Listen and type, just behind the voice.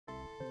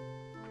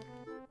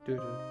Boo!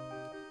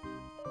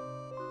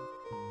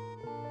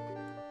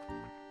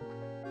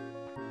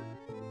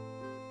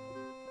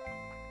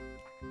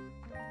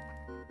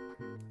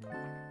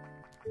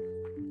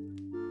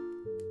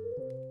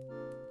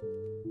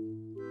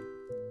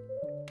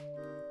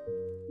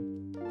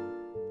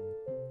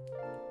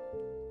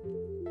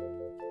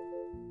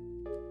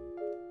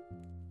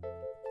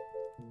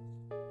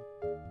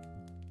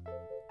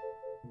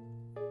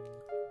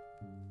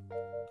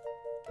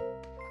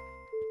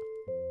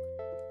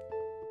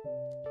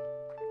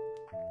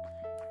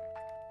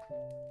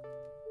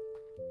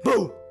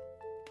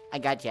 I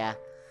gotcha.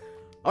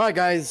 Alright,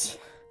 guys.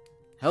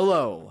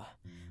 Hello.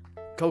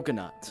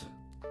 Coconut.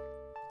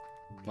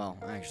 Well,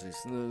 actually,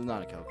 it's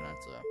not a coconut,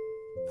 it's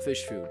a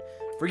fish food.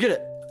 Forget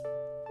it.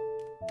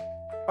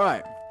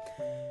 Alright.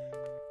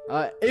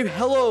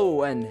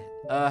 Hello and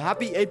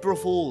happy April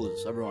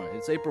Fools, everyone.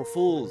 It's April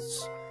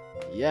Fools.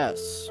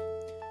 Yes.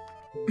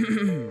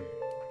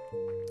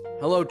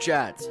 Hello,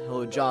 chat.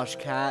 Hello, Josh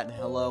Cat.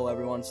 Hello,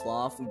 everyone.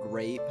 Sloth,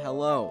 Grape.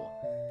 Hello.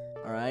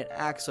 Alright,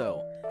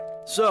 Axo.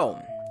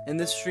 So, in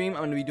this stream, I'm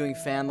going to be doing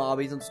fan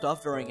lobbies and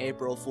stuff during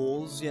April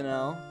Fools, you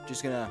know.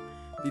 Just going to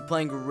be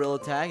playing Gorilla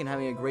Tag and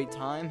having a great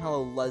time.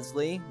 Hello,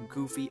 Leslie,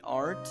 Goofy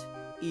Art,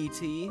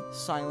 E.T.,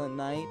 Silent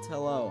Night,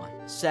 hello,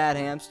 Sad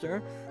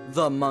Hamster,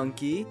 The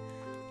Monkey,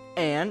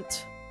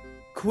 Ant,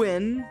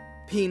 Quinn,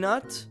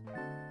 Peanut,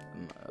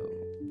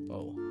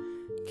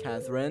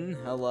 Catherine,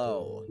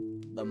 hello,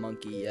 The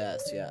Monkey,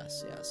 yes,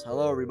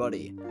 hello,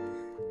 everybody.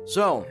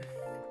 So,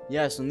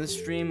 yes, in this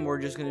stream, we're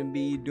just gonna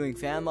be doing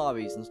fan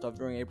lobbies and stuff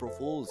during April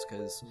Fools,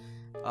 because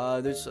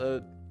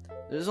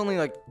there's only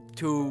like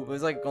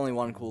only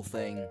one cool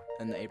thing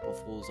in the April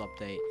Fools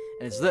update,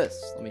 and it's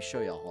this. Let me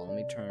show y'all. Hold on,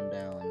 let me turn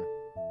down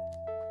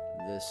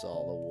this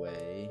all the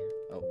way.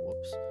 Oh,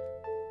 whoops.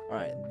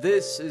 Alright,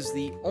 this is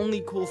the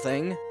only cool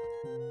thing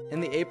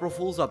in the April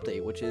Fools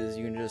update, which is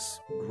you can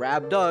just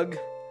grab Doug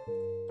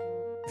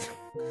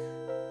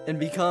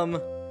and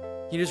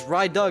you just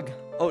ride Doug.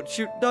 Oh,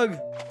 shoot, Doug!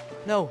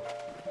 No.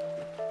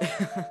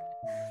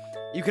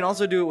 You can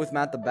also do it with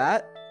Matt the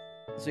Bat.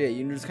 So yeah,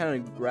 you can just kind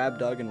of grab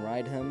Doug and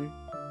ride him,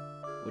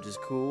 which is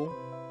cool.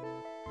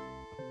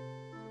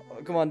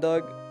 Oh, come on,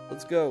 Doug,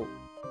 let's go.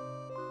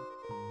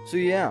 So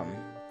yeah,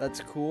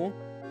 that's cool.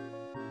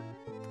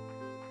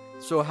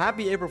 So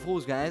happy April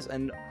Fools, guys,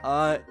 and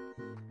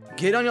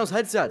get on y'all's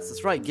headsets.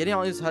 That's right, get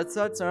on y'all's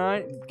headsets. All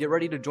right, get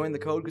ready to join the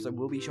code because I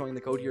will be showing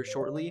the code here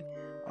shortly.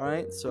 All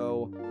right,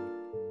 so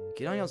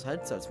get on y'all's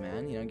headsets,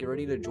 man. You know, get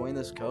ready to join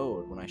this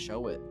code when I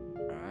show it.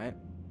 Alright,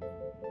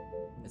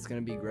 it's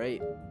gonna be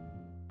great.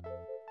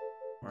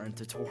 We're in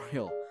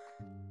tutorial.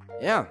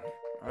 Yeah,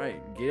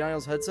 alright, get on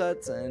those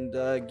headsets and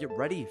get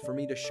ready for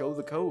me to show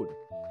the code.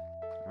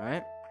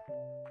 Alright?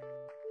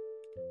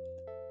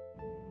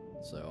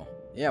 So,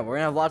 yeah, we're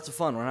gonna have lots of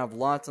fun. We're gonna have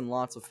lots and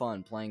lots of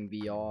fun playing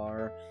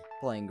VR,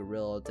 playing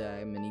Gorilla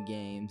Tag, mini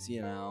games,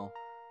 you know.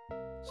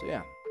 So,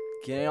 yeah,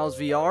 get in those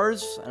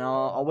VRs, and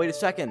I'll wait a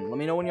second. Let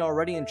me know when y'all are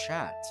ready in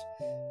chat.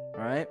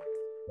 Alright?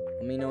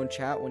 Let me know in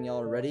chat when y'all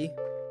are ready.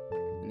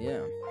 And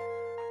yeah.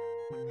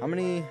 How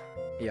many?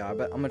 Yeah, I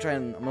bet I'm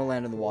gonna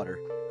land in the water.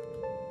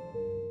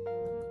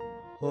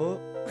 Huh?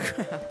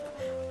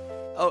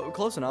 Oh,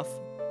 close enough.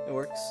 It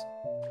works.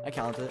 I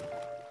count it.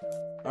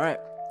 Alright.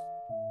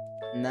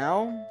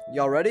 Now,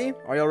 y'all ready?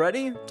 Are y'all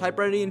ready? Type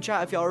ready in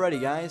chat if y'all are ready,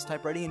 guys.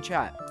 Type ready in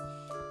chat.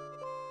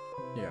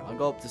 Here, I'll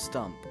go up the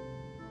stump.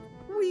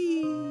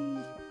 Whee!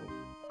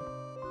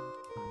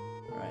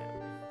 Alright.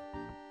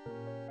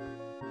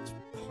 Let's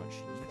punch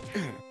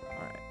you.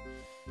 Alright.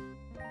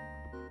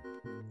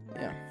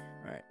 Yeah,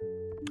 alright.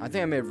 I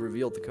think I may have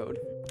revealed the code.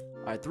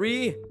 Alright,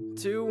 3,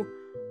 2,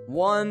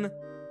 1.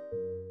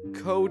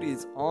 Code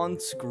is on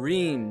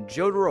screen.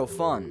 Jotaro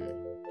Fun.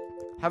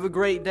 Have a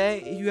great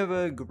day. You have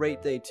a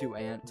great day too,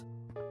 Ant.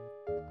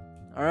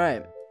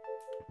 Alright.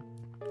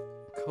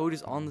 Code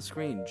is on the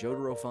screen.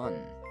 Jotaro Fun.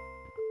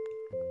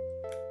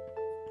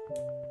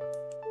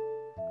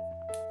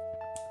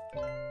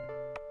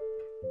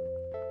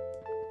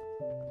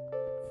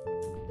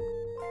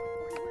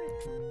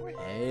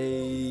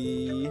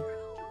 Hey.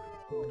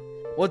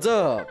 What's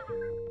up?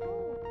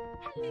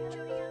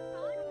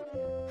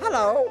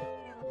 Hello.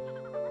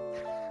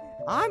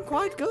 I'm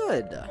quite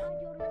good.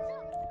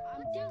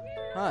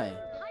 Hi.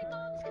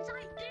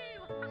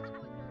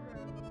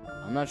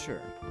 I'm not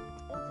sure.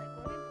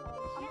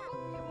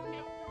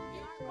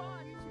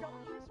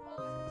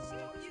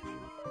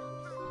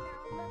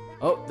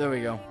 Oh, there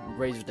we go.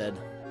 Ray's dead.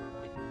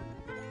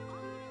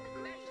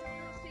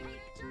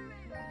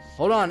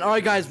 Hold on.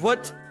 Alright, guys.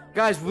 What?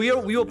 Guys, we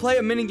will play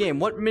a minigame.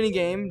 What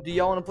minigame do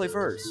y'all want to play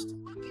first?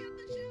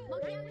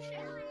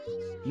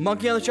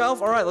 Monkey on the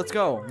shelf? Alright, let's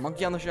go.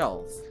 Monkey on the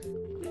shelf.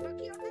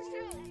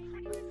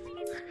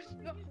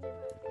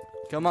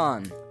 Come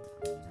on.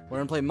 We're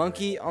gonna play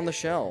Monkey on the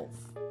Shelf.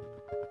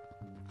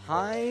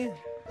 Hi.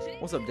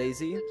 What's up,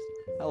 Daisy?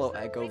 Hello,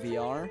 Echo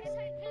VR.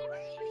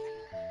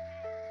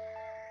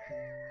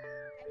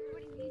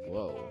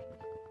 Whoa.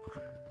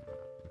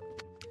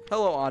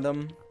 Hello,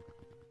 Autumn.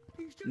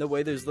 No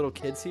way there's little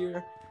kids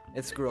here.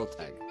 It's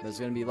GORILLATAG. There's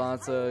gonna be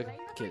lots of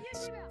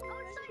kids.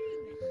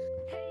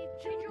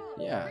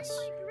 Yes.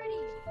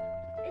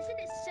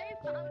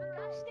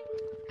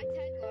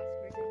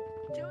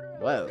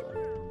 Whoa.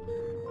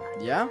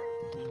 Yeah?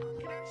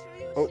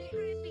 Oh.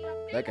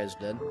 That guy's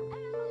dead.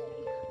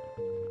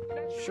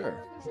 Sure.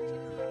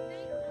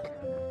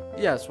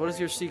 Yes, what is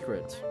your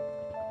secret?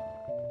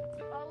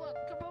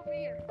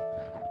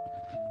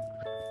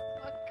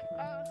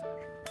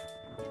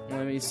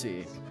 Let me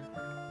see.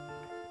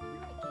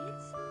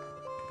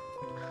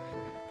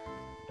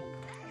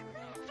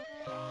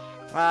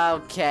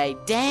 Okay,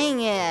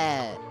 dang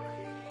it!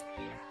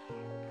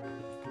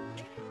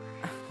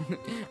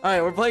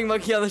 Alright, we're playing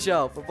Monkey on the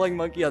Shelf. We're playing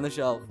Monkey on the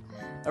Shelf.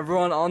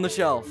 Everyone on the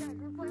shelf.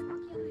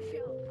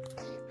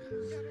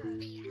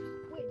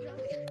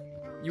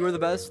 You are the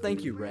best.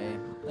 Thank you, Ray.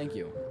 Thank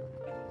you.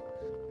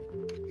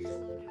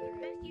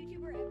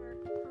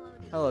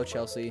 Hello,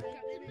 Chelsea.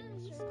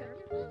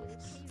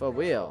 For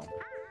real.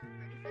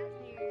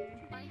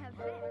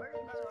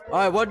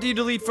 Alright, what do you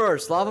delete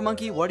first? Lava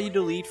Monkey, what do you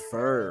delete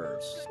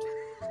first?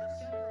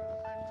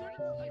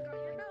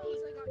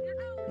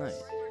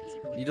 Nice.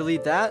 You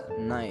delete that?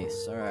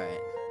 Nice, alright.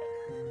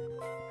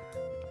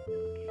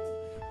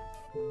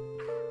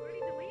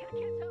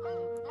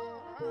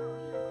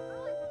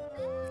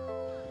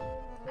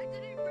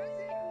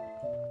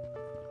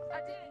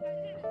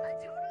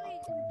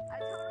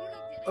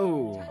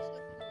 Oh.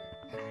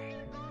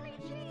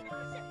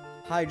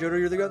 Hi, Jodo,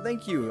 you're the god.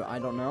 Thank you. I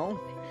don't know.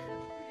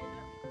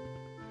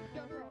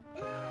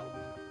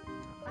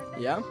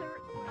 Yeah?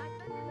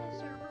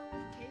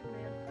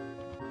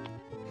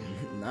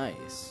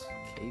 Nice.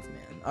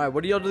 Caveman. Alright,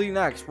 what do y'all delete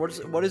next?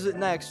 What is it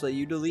next that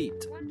you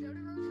delete?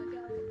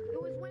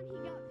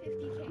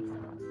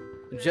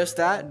 Just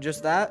that?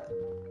 Just that?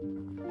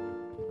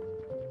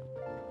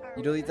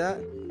 You delete that?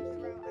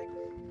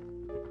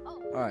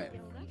 Alright.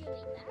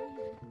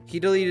 He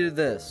deleted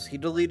this. He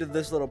deleted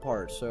this little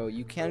part, so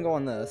you can go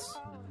on this.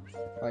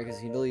 Alright, because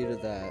he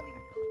deleted that.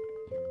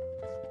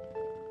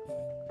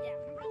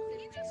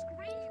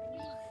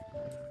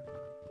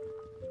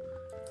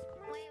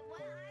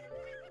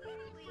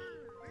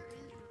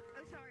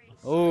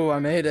 Oh, I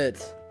made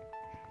it.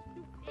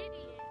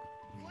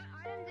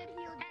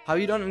 Have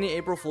you done any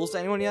April Fools to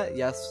anyone yet?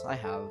 Yes, I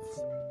have.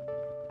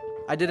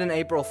 I did an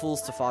April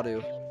Fools to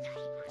Fadu.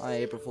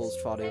 April Fools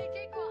to Fadu.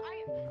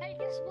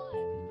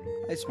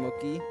 Hi,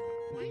 Smokey.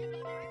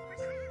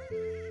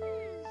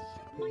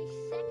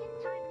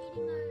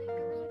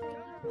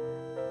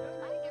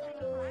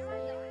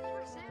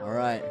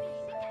 Alright.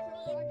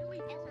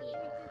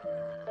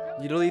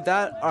 You delete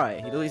that?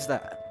 Alright, he deletes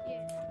that.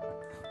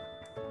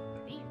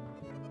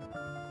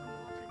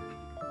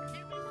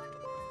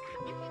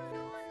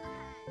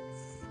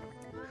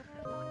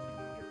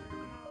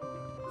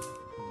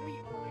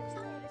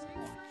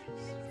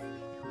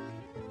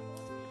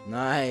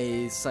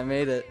 Nice, I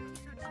made it.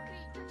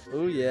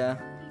 Oh yeah.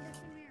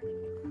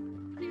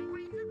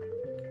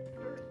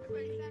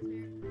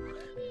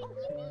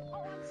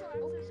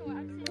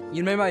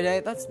 You made my day?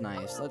 That's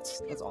nice.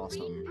 That's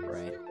awesome,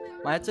 right?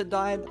 My headset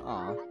died?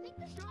 Aw.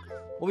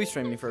 We'll be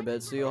streaming for a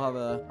bit, so you'll have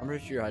a... I'm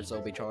pretty sure your headset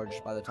will be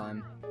charged by the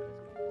time.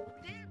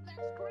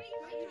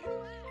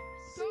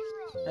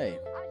 Hey.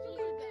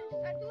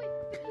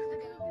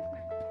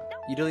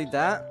 You delete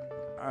that?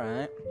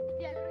 Alright.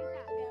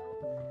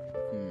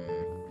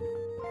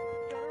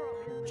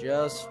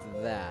 Just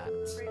that.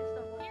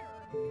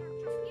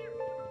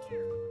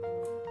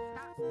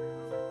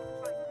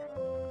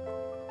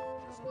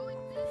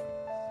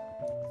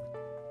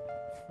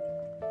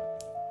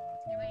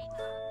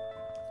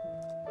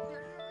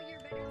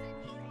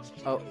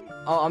 Oh,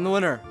 I'm the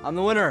winner. I'm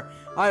the winner.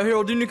 Alright, here,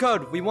 we'll do new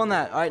code. We won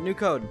that. Alright, new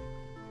code.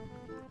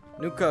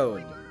 New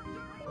code.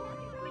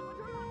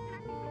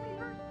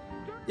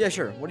 Yeah,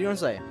 sure. What do you want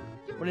to say?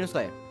 What do you want to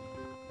say?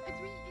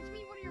 It's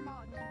me, one of your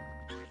mods.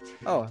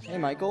 Oh, hey,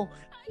 Michael.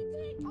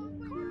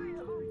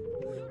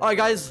 Alright,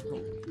 guys.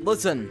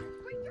 Listen.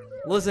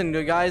 Listen,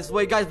 guys.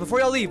 Wait, guys, before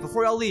y'all leave.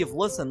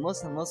 Listen.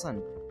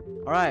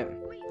 Alright.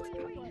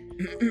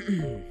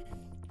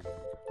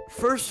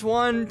 First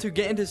one to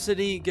get into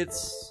city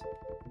gets...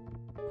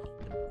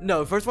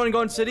 No, first one to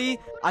go in city,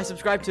 I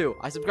subscribe to.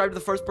 I subscribe to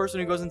the first person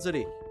who goes in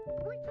city.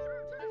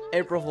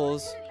 April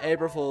Fools.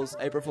 April Fools.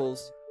 April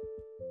Fools.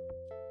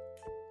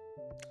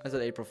 I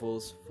said April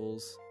Fools.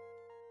 Fools.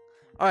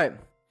 Alright.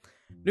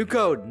 New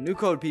code. New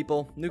code,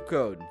 people. New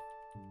code.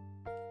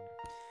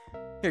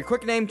 Here,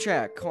 quick name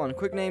check. Come on,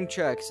 quick name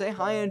check. Say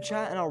hi in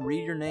chat and I'll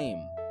read your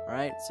name.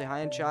 Alright? Say hi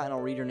in chat and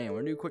I'll read your name. We're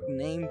gonna do a quick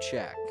name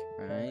check.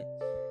 Alright?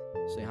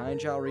 Say hi in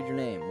chat, I'll read your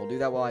name. We'll do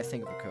that while I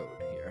think of a code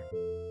here.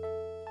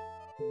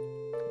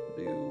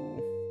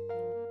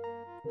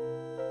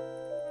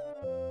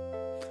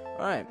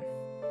 Alright.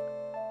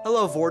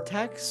 Hello,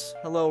 Vortex.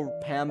 Hello,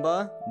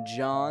 Pamba,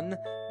 John,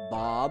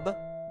 Bob,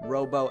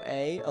 Robo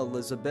A,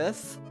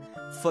 Elizabeth,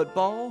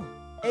 Football,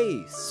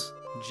 Ace,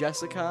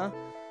 Jessica,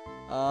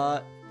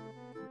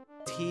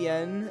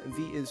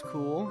 TNV is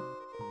cool,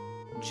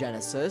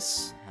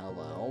 Genesis,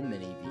 hello,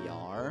 Mini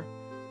VR,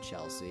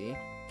 Chelsea,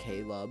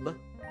 Caleb,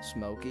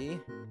 Smokey.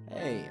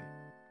 Hey.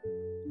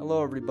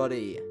 Hello,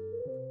 everybody.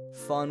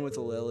 Fun with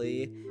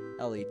Lily,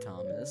 Ellie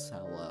Thomas.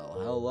 Hello,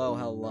 hello,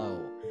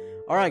 hello.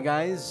 Alright,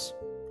 guys.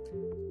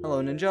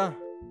 Hello, Ninja.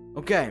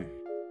 Okay.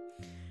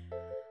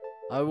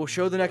 I will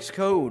show the next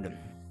code.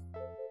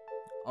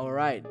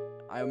 Alright.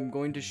 I'm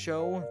going to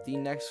show the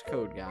next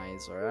code,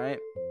 guys. Alright.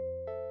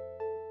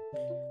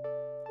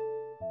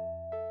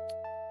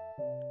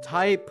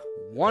 Type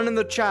 1 in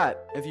the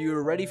chat if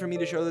you're ready for me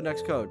to show the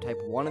next code.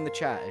 Type 1 in the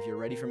chat if you're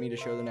ready for me to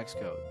show the next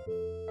code.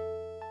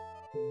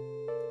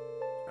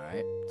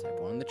 Alright, type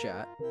 1 in the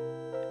chat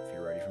if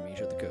you're ready for me to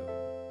show the code.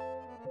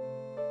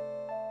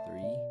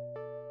 3,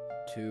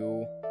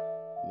 2,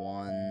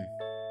 1.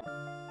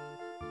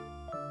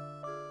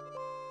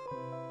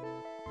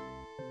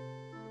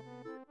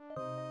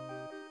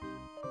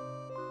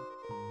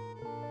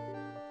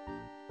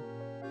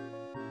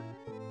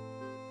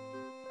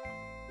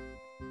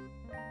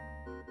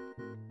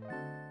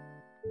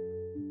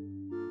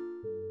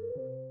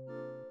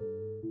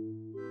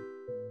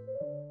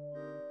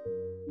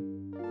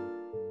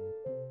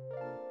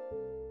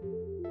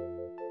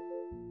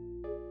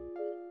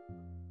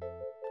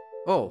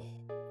 Oh,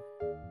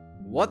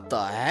 what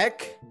the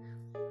heck?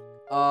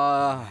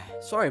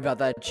 Sorry about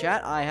that,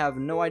 chat. I have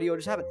no idea what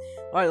just happened.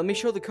 Alright, let me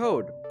show the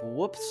code.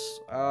 Whoops.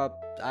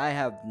 I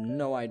have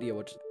no idea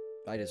what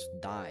I just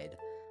died.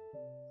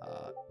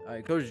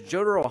 Alright, code is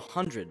Jotaro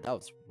 100. That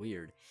was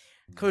weird.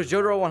 Code is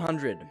Jotaro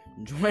 100.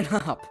 Join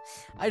up.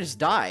 I just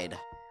died.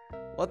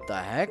 What the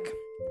heck?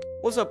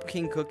 What's up,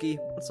 King Cookie?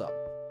 What's up?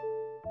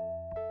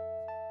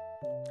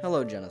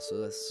 Hello,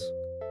 Genesis.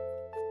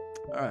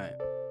 Alright.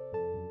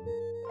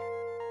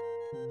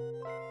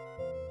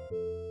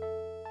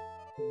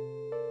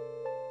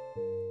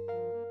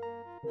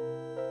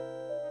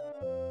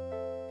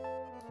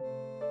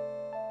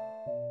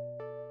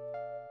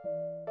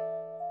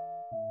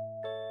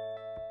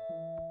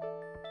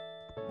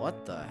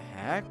 What the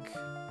heck?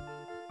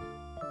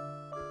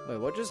 Wait,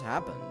 what just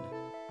happened?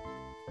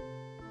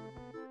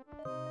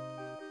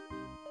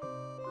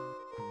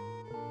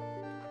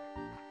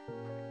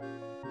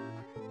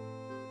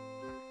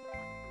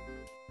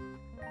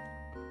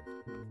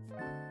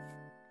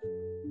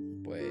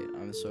 Wait,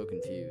 I'm so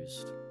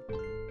confused.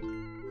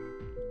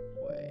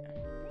 Wait.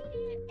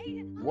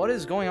 What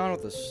is going on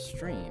with the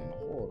stream?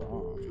 Hold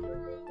on.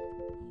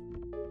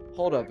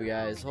 Hold up, you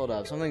guys. Hold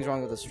up. Something's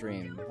wrong with the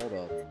stream. Hold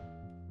up.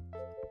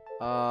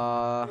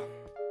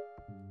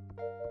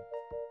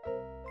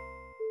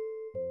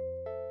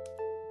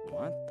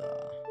 What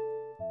the?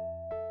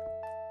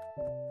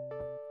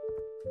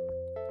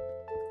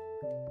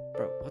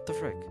 Bro, what the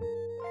frick?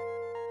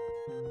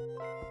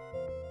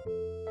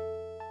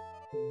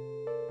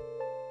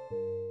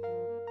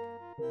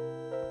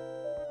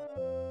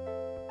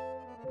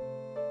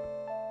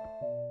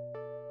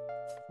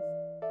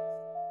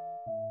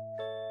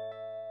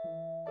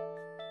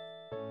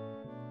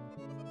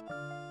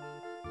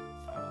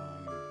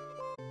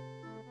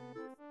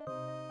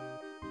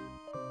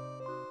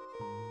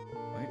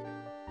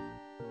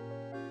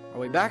 Are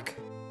we back?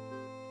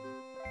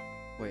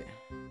 Wait.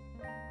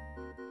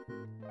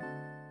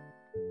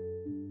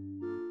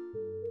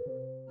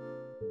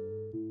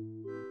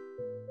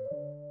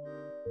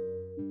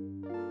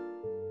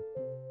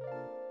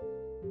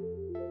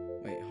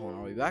 Wait, hold on.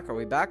 Are we back? Are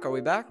we back? Are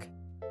we back?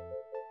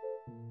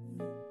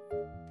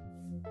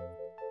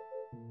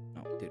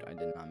 No, dude, I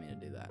did not mean to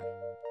do that.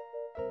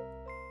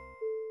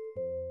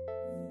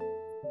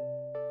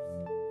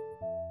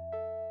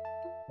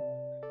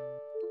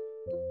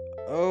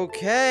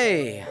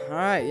 Okay,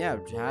 alright, yeah,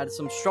 had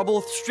some trouble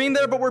with the stream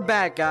there, but we're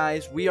back,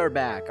 guys. We are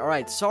back.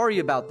 Alright, sorry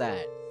about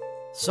that.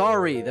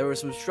 Sorry, there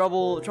was some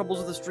troubles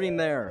with the stream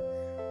there.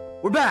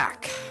 We're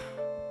back.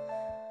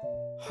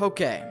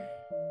 Okay.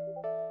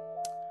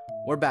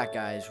 We're back,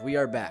 guys. We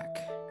are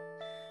back.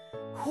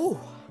 Whew.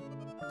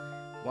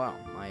 Wow,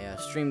 my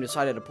stream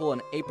decided to pull an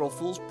April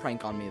Fool's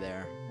prank on me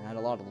there. I had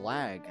a lot of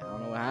lag. I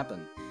don't know what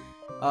happened.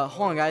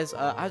 Hold on, guys.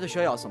 I have to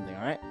show y'all something,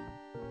 alright?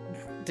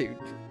 Dude,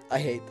 I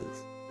hate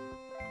this.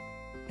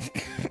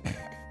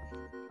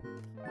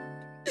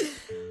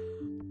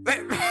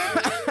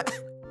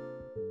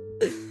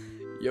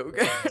 Yo,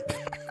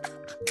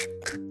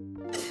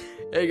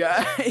 hey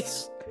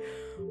guys,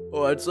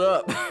 what's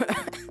up?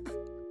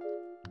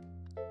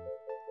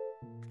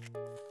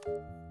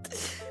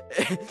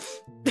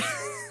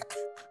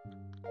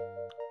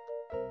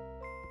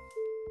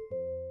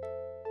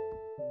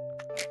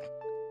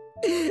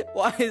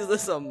 Why is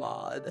this a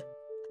mod?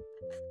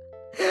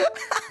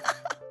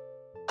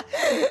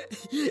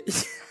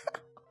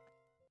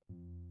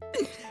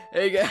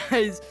 Hey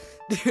guys,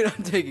 dude,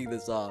 I'm taking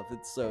this off.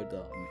 It's so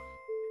dumb.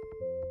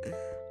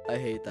 I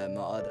hate that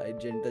mod.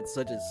 That's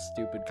such a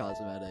stupid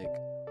cosmetic.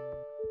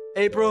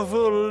 April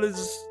Fool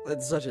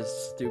that's such a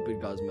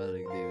stupid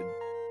cosmetic, dude.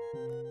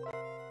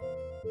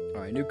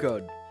 Alright, new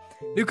code.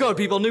 New code,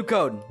 people, new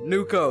code.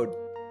 New code.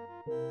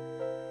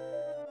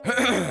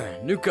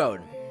 New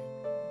code.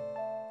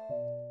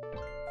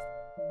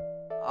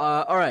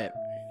 Alright.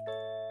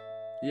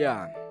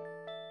 Yeah.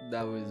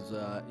 That was,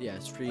 yeah,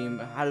 stream.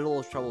 I had a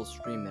little trouble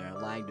stream there. I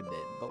lagged a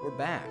bit. But we're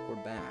back. We're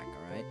back,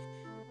 alright?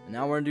 And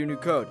now we're gonna do a new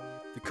code.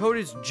 The code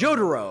is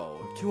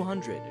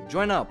Jotaro200.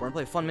 Join up. We're gonna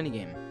play a fun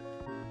minigame.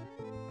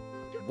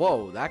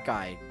 Whoa, that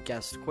guy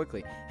guessed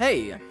quickly.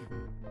 Hey!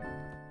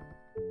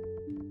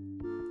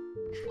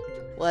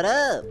 What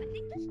up?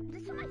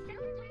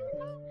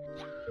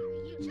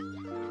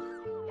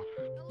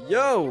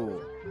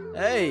 Yo!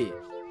 Hey!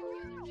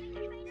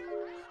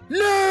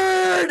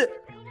 Nerd!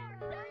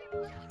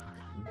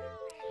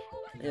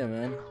 Yeah,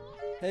 man.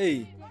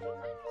 Hey.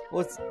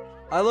 What's...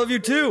 I love you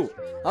too!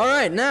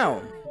 Alright,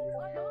 now.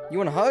 You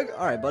want a hug?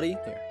 Alright, buddy.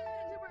 Here.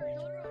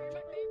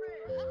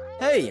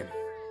 Hey!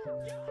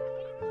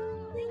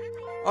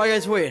 Alright,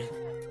 guys, wait.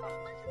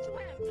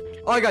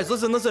 Alright, guys,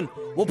 listen.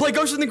 We'll play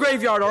Ghost in the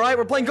Graveyard, alright?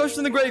 We're playing Ghost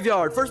in the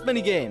Graveyard. First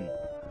minigame.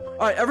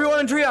 Alright, everyone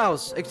in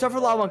Treehouse, except for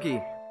Loud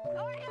Monkey.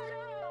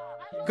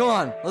 Go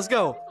on, let's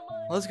go.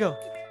 Let's go.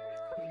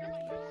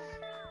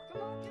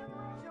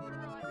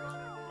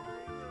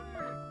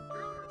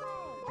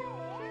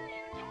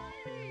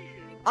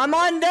 I'm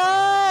on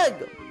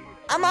Doug!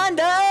 I'm on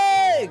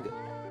Doug!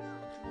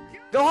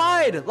 Go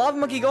hide! Lava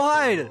Monkey, go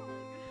hide!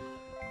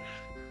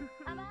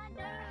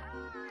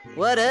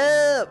 What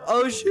up?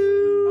 Oh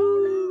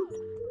shoot!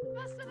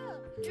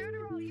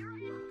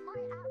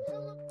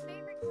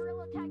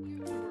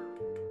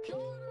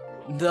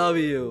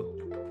 W.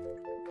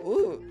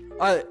 Ooh.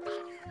 Alright,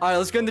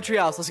 let's get in the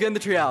treehouse. Let's get in the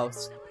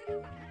treehouse.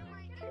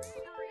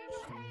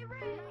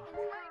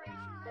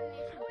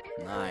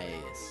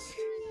 Nice.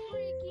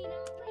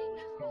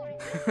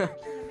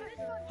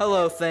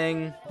 Hello,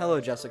 Thing. Hello,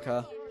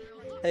 Jessica.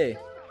 Hey.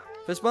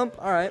 Fist bump?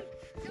 Alright.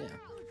 Yeah.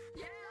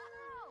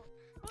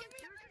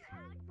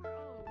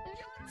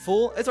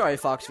 Full? It's alright,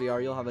 Fox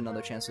VR. You'll have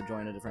another chance to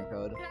join a different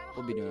code.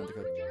 We'll be doing another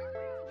code.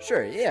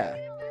 Sure, yeah.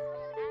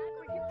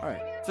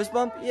 Alright. Fist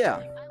bump?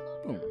 Yeah.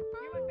 Boom.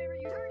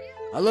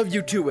 I love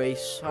you too,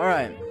 Ace.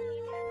 Alright.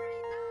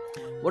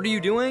 What are you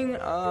doing?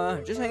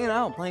 Just hanging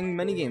out, playing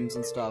minigames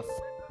and stuff.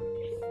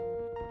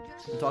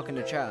 I'm talking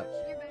to chat.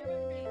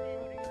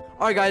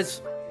 Alright,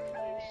 guys.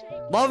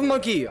 Lava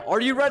Monkey, are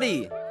you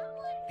ready?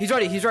 He's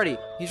ready.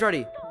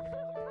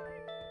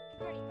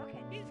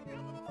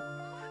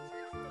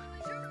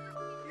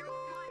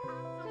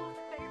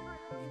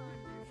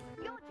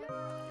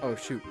 Oh,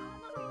 shoot.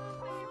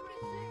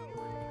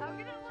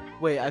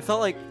 Wait, I felt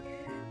like...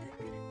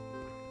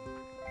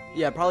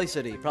 Yeah, probably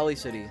city.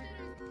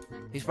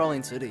 He's probably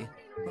in city.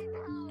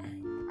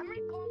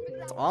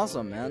 That's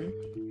awesome, man.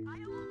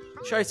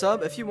 Should I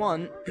sub if you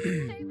want?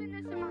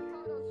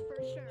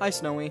 Hi,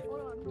 Snowy.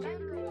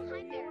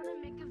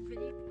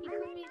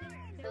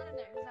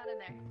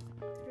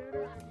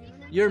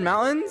 You're in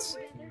mountains?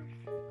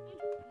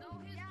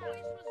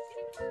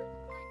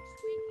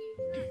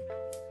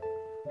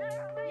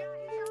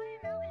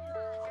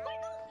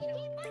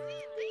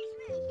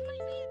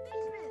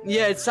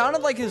 Yeah, it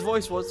sounded like his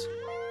voice was.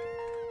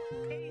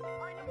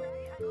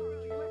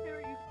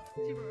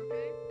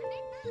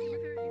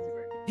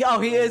 Oh,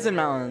 he is in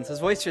mountains. His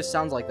voice just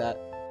sounds like that.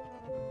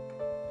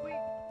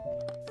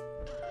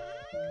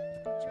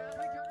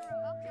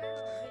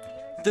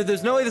 Dude,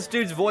 there's no way this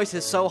dude's voice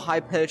is so high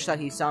pitched that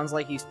he sounds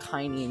like he's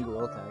tiny in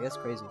GORILLATAG. That's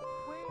crazy.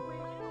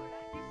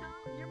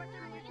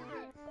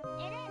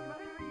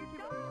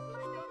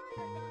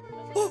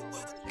 Oh,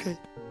 okay.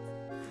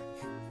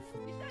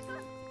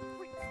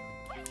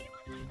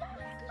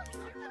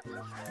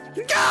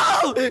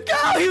 Go!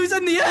 Go! He was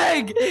in the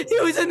egg! He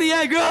was in the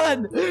egg!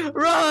 Run!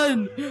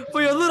 Run!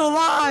 For your little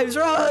lives!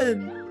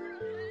 Run!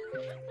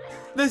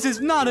 This is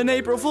not an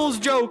April Fool's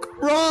joke!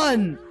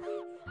 Run!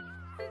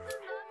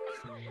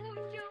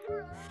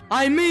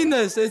 I mean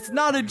this! It's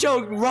not a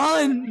joke!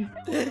 Run!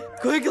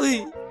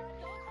 Quickly!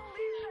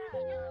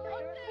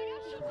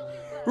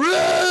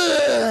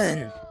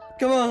 Run!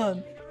 Come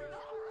on!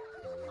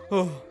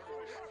 Oh.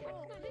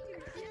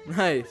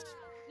 Nice.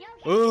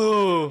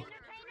 Oh.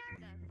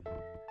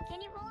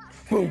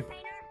 Boom.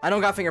 I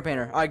don't got finger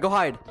painter. Alright, go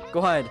hide.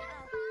 Go hide.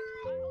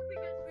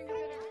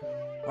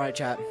 Alright,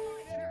 chat.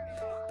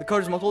 The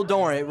code is multiple.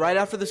 Don't worry. Right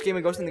after this game,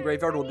 it goes in the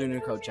graveyard. We'll do a new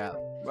code, chat.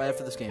 Right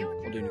after this game,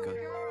 we'll do a new code.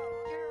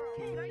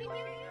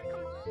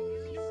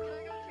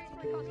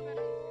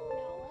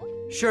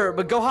 Sure,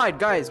 but go hide,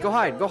 guys. Go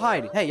hide. Go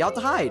hide. Hey, you have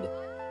to hide.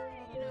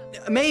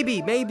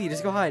 Maybe.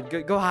 Just go hide.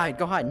 Go hide.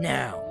 Go hide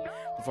now.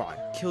 Before I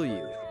kill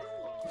you.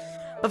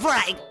 Before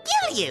I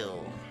kill you.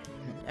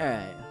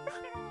 Alright.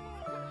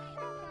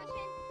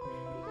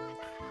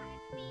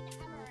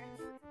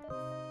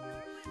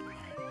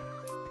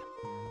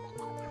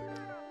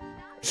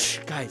 Shh,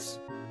 guys.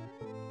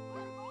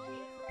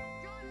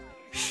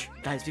 Shh,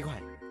 guys, be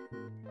quiet.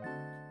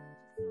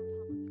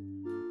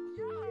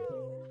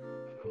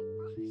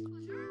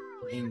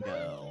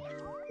 Bingo.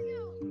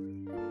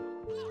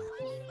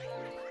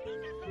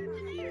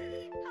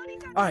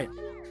 Alright.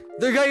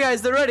 They're good,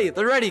 guys. They're ready.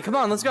 They're ready. Come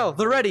on, let's go.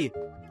 They're ready.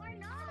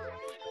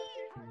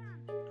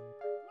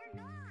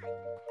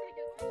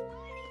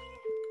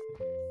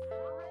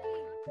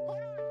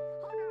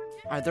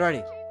 Alright, they're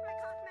ready.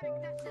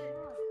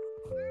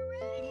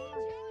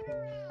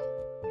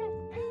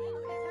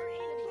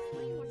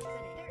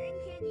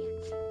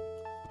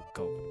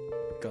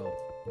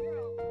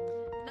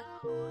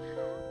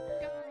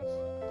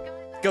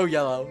 Go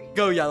yellow.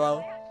 Go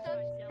yellow.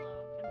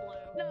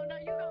 No, no,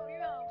 you go, you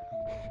go.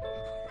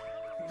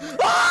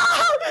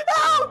 Oh!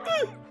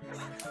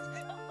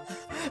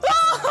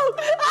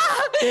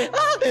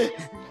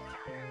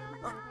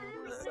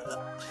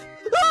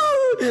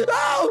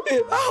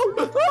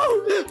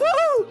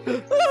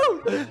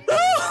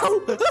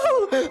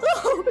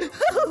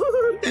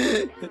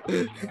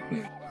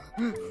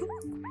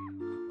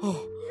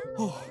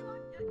 Oh!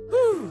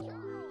 Oh!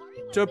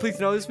 Joe, please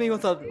notice me.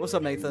 What's up? What's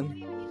up,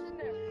 Nathan?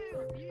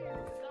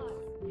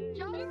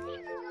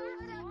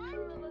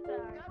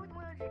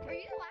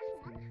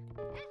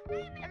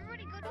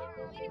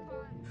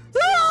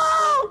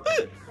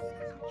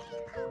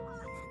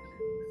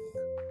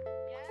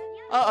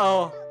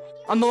 Uh-oh.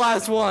 I'm the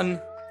last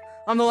one.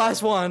 I'm the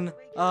last one.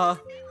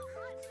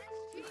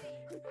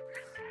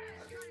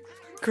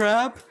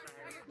 Crap.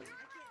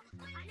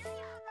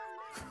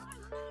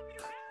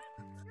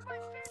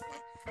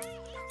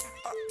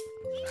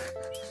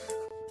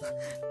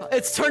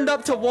 It's turned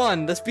up to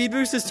 1. The speed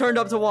boost is turned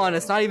up to 1.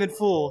 It's not even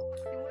full.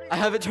 I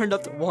have it turned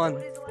up to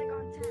 1.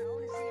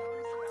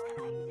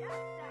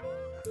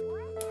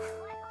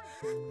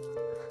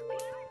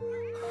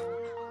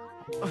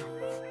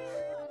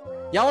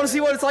 Y'all want to see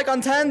what it's like on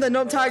 10? Then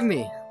don't tag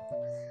me.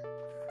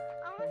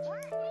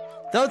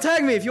 Don't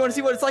tag me if you want to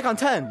see what it's like on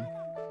 10.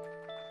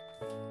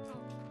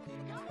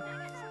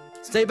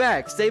 Stay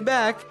back. Stay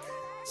back.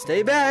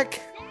 Stay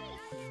back.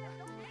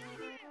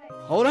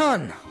 Hold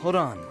on. Hold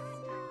on.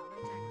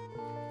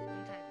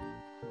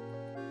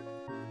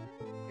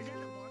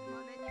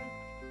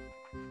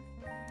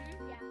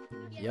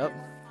 Yep.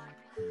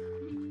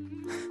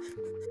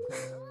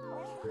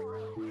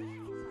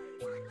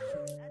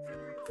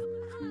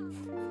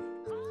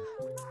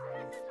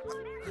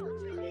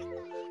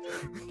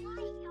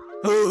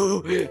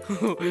 Oh.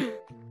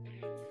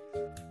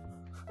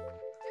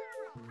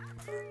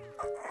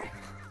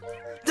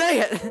 Dang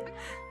it!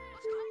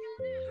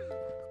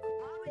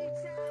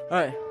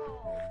 Alright.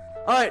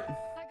 Alright.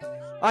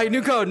 Alright,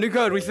 new code, new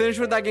code. We finished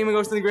with that game and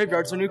goes to the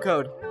graveyard, so new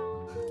code.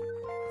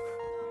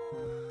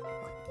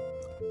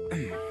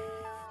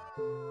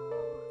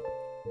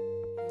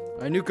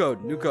 Alright, new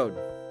code, new code.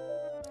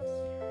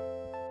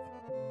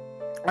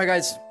 Alright,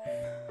 guys.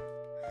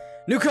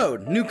 New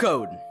code, new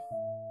code.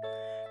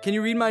 Can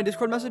you read my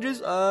Discord messages?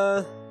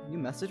 You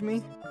message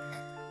me?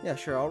 Yeah,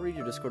 sure, I'll read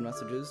your Discord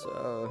messages.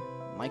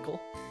 Michael?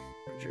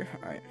 Sure,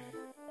 alright.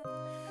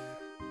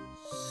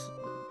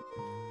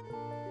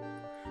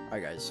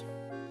 Alright, guys.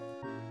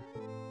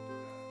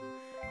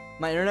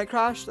 My internet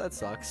crashed? That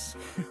sucks.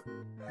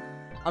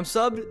 I'm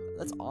subbed?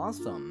 That's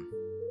awesome.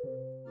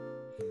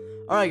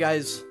 Alright,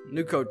 guys.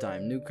 New code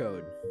time. New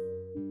code.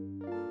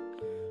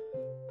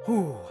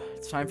 Whew.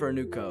 It's time for a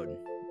new code.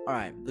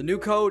 Alright. The new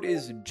code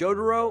is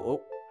Jotaro.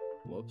 Oh.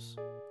 Whoops.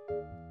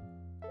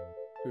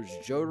 Here's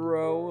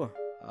Jotaro.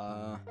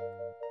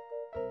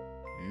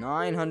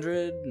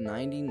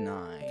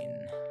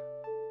 999.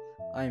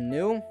 I'm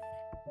new.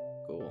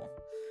 Cool.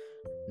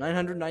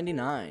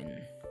 999.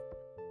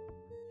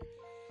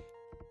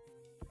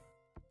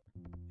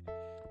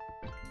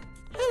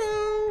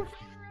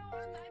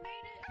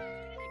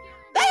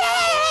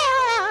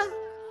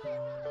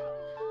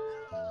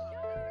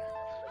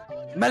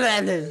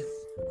 Hello.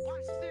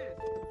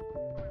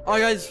 Oh,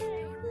 guys.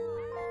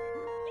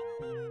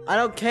 I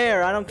don't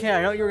care. I don't care.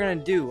 I know what you're gonna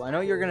do. I know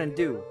what you're gonna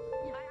do.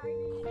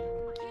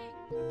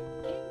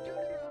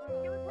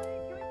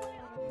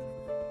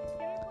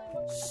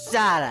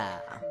 Shut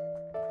up.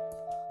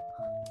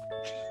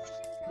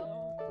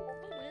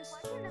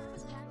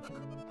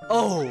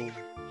 Oh.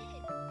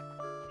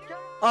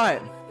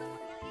 Alright.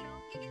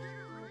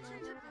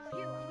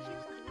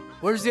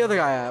 Where's the other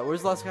guy at?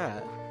 Where's the last guy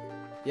at?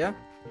 Yeah?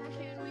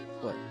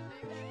 What?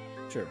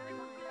 Sure.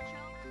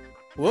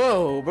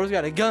 Whoa, bro's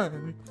got a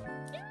gun.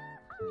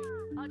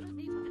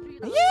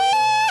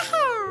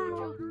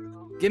 Yeah!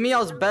 Give me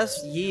y'all's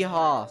best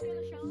yeehaw.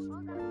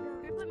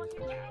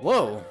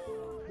 Whoa.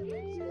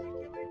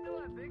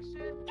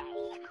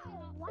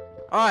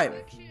 Alright.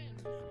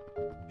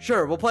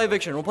 Sure, we'll play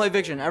eviction. We'll play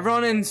eviction.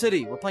 Everyone in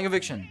city, we're playing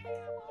eviction.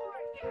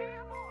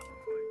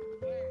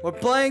 We're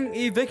playing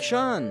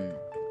eviction.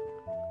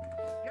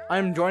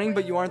 I'm joining,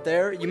 but you aren't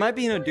there. You might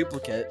be in a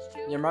duplicate.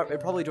 You're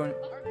probably joining.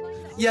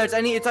 Yeah, it's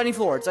any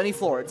floor. It's any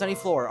floor. It's any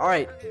floor. All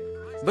right.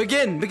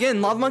 Begin.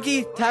 Begin. Lava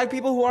Monkey, tag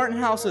people who aren't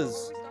in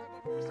houses.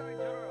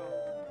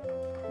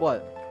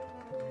 What?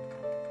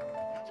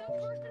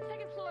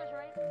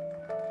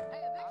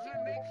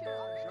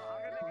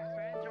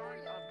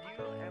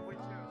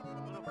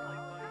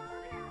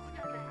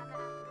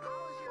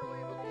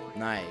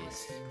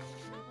 Nice.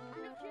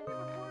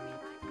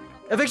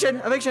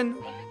 Eviction! Eviction!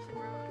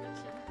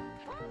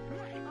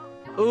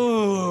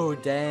 Ooh,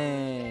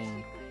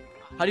 dang.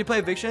 How do you play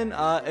eviction?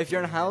 If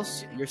you're in a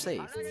house, you're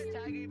safe.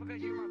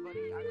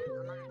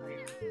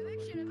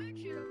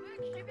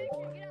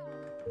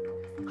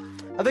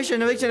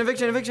 Eviction, eviction,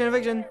 eviction, eviction,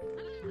 eviction.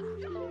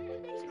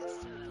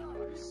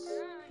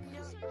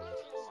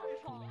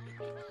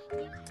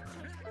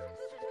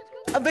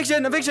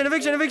 Eviction, eviction,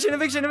 eviction, eviction,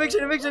 eviction,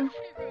 eviction, eviction.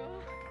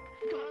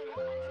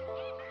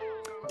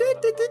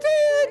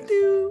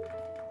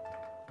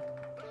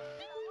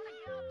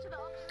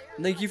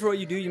 Thank you for what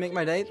you do. You make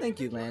my day. Thank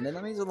you, Landon.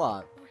 That means a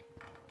lot.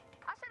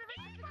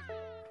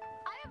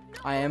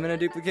 I am in a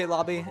duplicate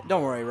lobby.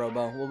 Don't worry,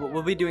 Robo.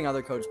 We'll be doing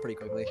other codes pretty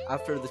quickly.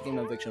 After this game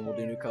of eviction, we'll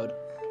do new code.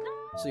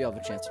 So you'll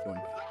have a chance to join.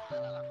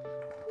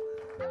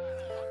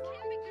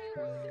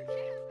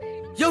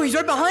 Yo, he's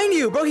right behind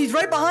you, bro. He's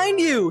right behind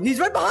you. He's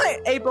right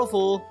behind. April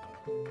Fool.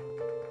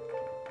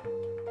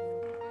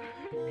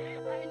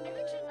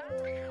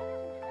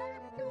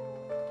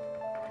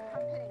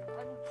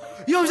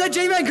 Yo, is that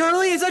J-Man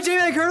Curly? Is that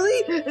J-Man Curly?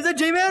 Is that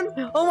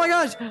J-Man? Oh my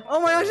gosh. Oh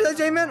my gosh, is that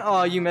J-Man?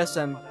 Oh, you missed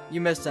him.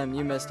 You missed him.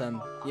 You missed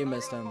him. You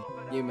missed him.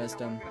 You missed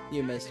him.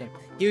 You missed him.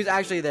 He was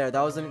actually there.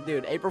 That was the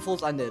dude. April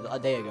Fool's ended a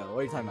day ago. What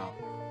are you talking about?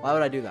 Why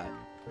would I do that?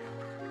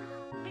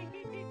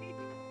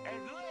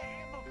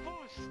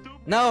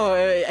 No,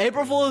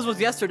 April Fool's was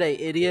yesterday,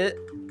 idiot.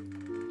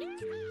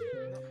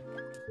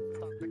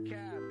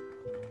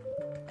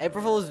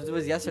 April Fool's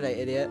was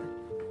yesterday, idiot.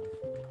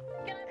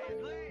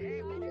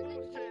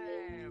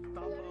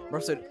 Bro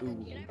said,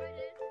 ooh.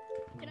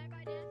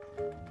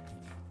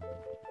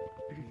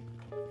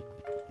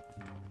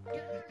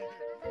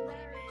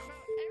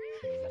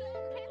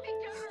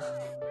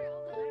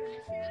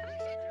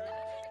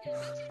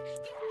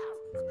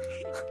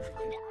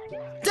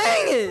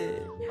 Dang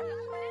it!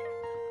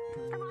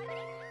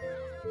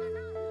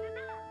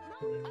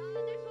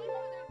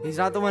 He's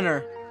not the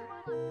winner.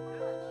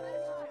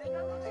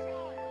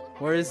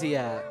 Where is he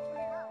at?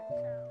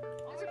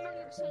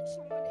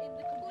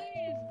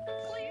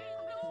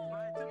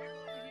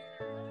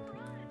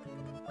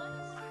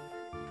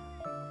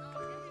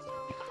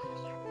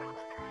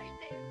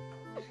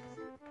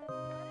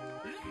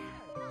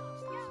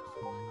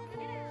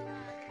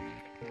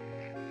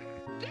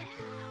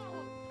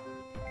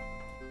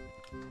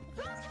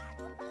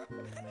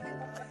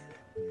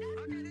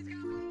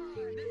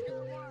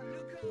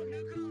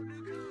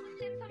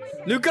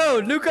 New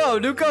code, new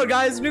code, new code,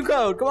 guys, new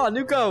code. Come on,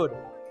 new code.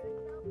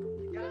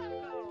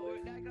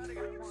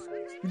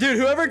 Dude,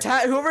 whoever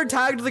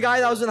tagged the guy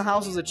that was in the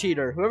house was a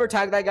cheater. Whoever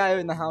tagged that guy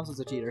in the house was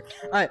a cheater.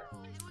 All right.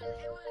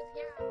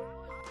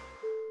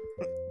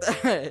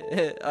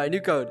 All right,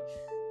 new code.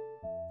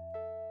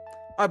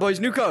 All right, boys,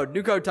 new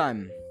code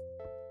time.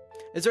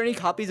 Is there any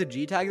copies of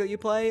GTAG that you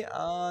play?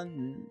 I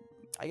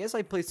guess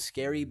I play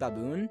Scary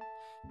Baboon.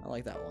 I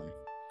like that one.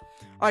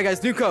 All right,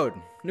 guys, new code,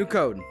 new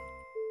code.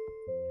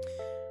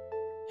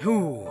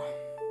 Whew.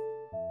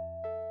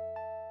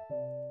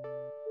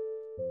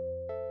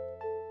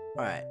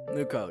 Alright,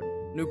 new code.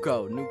 New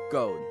code, new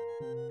code.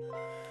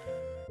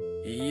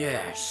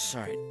 Yes,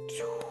 alright.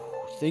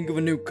 Think of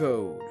a new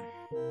code.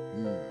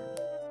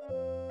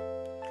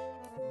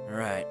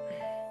 Alright.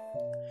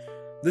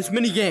 This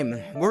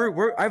minigame,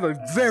 I have a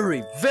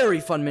very, very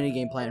fun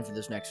minigame planned for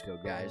this next code,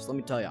 guys. Let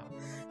me tell ya.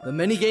 The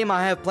minigame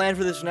I have planned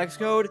for this next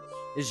code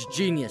is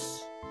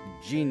genius.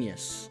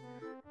 Genius.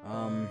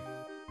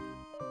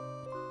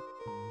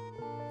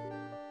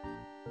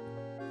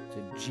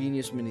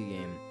 Genius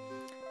minigame.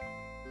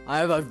 I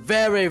have a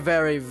very,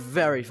 very,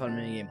 very fun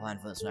minigame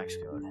planned for this next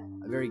code.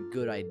 A very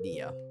good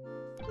idea.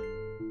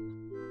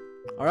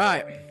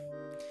 Alright.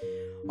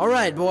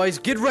 Alright, boys,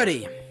 get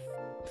ready.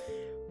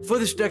 For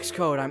this next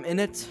code, I'm in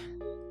it.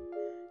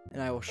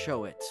 And I will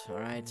show it,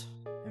 alright?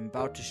 I'm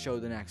about to show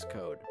the next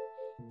code.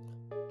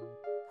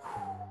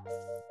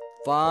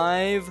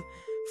 5,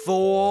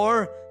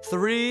 4,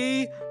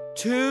 3,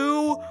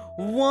 2,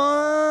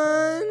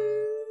 1.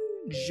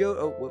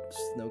 Oh, whoops,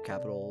 no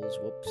capitals.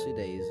 Whoopsie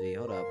daisy.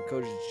 Hold up.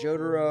 Coach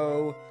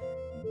Jotaro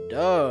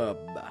Dub.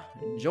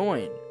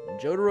 Join.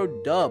 Jotaro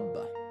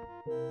Dub.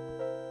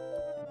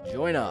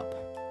 Join up.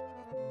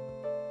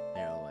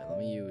 There, wait, let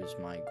me use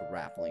my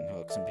grappling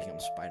hooks and become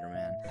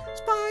Spider-Man.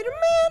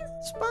 Spider-Man!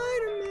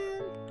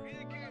 Spider-Man!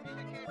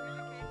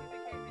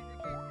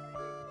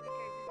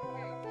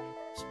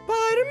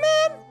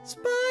 Spider-Man!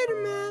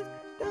 Spider-Man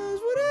does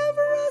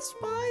whatever a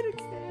spider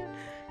can.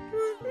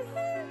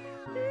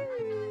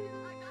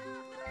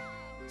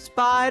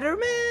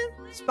 Spider-Man,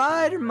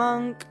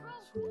 Spider-Monk.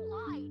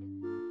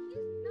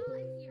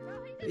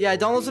 Yeah,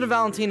 don't listen to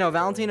Valentino.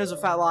 Valentino's a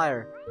fat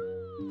liar.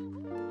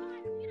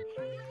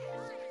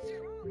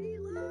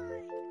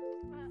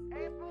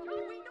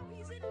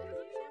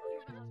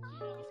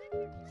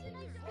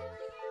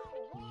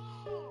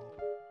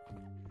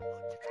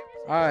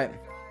 Alright.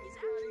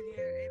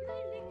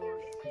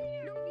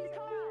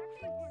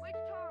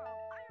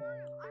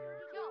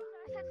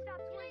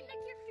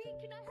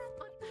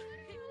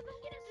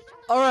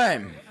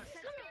 Alright.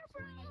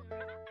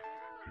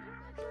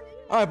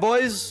 Alright,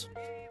 boys.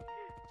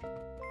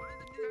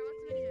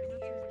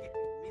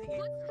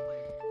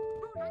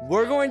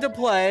 We're going to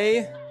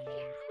play.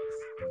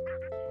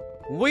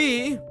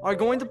 We are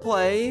going to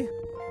play.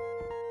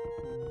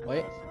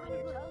 Wait.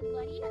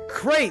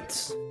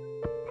 Crates.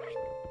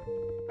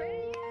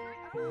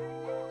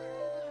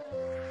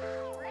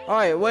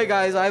 Alright, wait,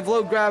 guys. I have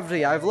low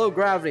gravity. I have low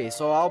gravity,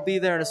 so I'll be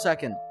there in a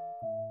second.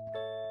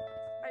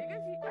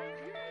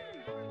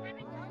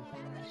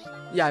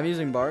 Yeah, I'm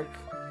using bark.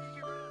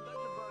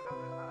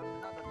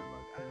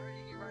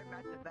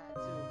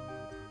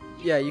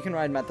 Yeah, you can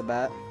ride Matt the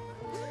Bat.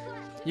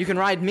 You can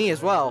ride me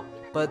as well,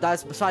 but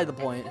that's beside the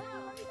point.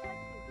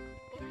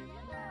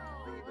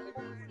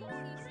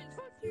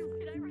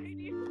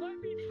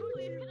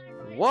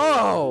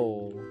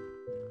 Whoa!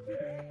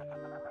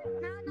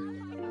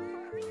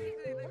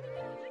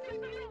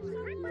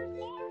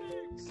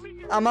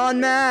 I'm on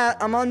Matt.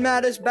 I'm on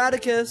Mattis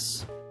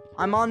Baticus.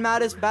 I'm on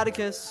Mattis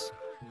Baticus.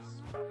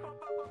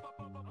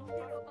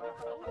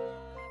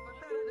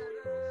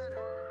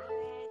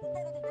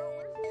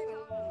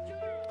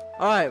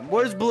 Alright,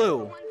 where's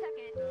Blue?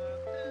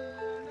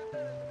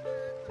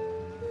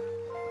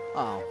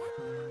 Oh.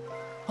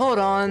 Hold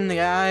on,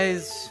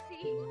 guys.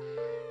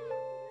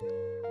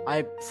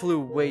 I flew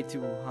way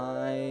too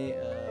high.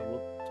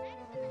 Whoop.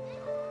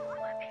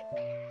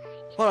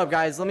 Hold up,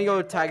 guys. Let me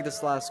go tag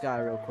this last guy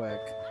real quick.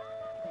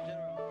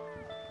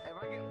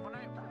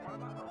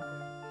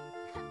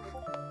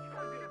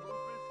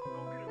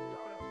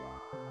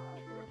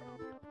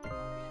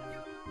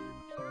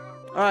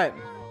 Alright.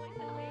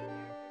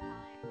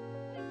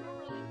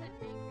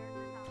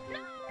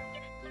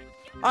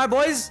 Alright,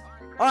 boys.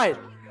 Alright.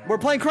 We're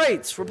playing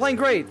crates. We're playing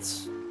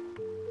crates.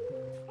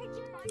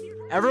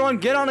 Everyone,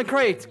 get on a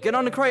crate. Get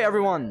on a crate,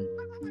 everyone.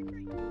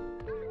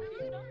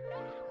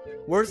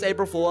 Worst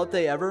April Fool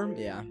update ever?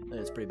 Yeah,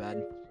 it's pretty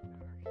bad.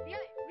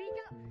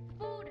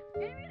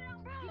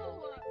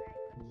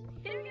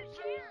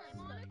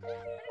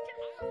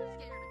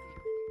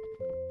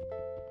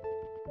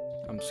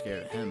 I'm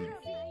scared of him.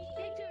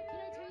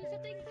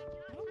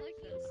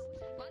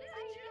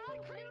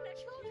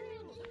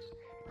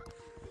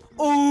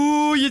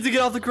 Oh, you have to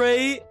get off the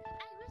crate.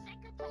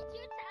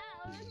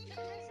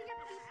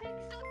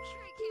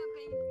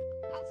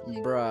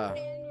 Bruh.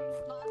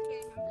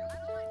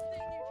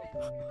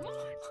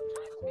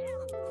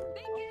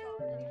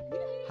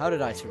 How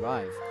did I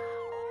survive?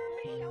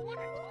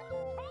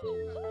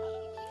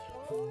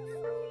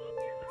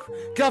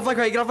 Get off my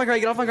crate, get off my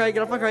crate, get off my crate,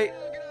 get off my crate.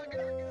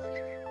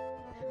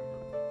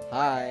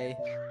 Hi.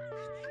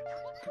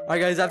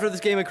 Alright guys, after this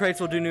game of crates,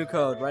 we'll do new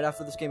code. Right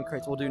after this game of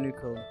crates, we'll do new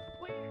code.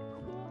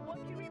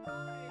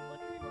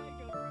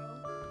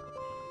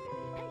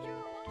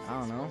 I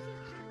don't know.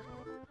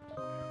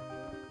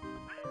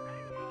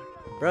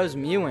 Bro's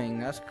mewing,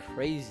 that's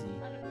crazy.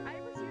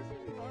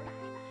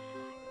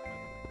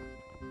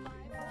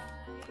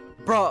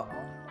 Bro,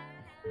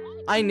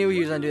 I knew he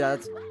was gonna do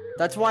that.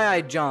 That's why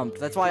I jumped.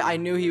 That's why I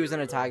knew he was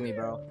gonna tag me,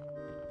 bro.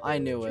 I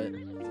knew it.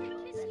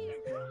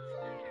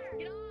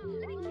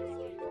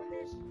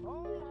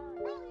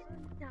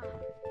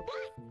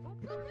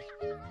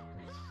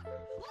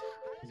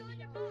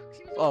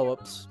 Oh,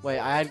 whoops. Wait,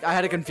 I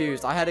had it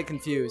confused. I had it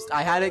confused.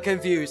 I had it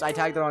confused. I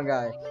tagged the wrong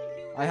guy.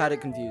 I had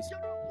it confused.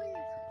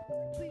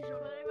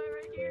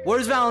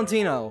 Where's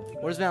Valentino?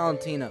 Where's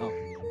Valentino?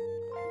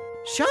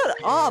 Shut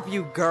up,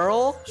 you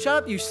girl! Shut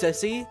up, you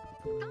sissy!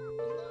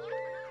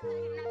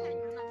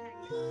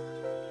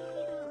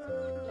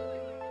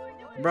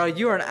 Bro,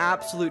 you are an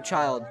absolute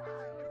child.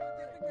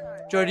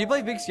 Joe, do you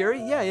play Big Scary?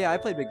 Yeah, I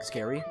play Big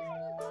Scary.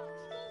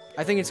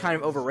 I think it's kind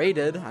of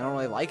overrated. I don't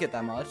really like it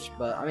that much,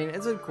 but I mean,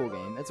 it's a cool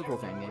game. It's a cool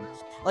fan game.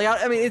 Like,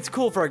 I mean, it's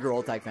cool for a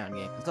GORILLATAG fan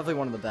game. It's definitely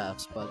one of the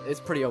best, but it's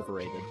pretty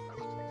overrated.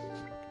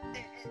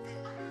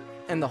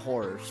 In the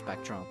horror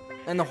spectrum.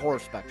 In the horror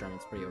spectrum,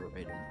 it's pretty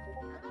overrated.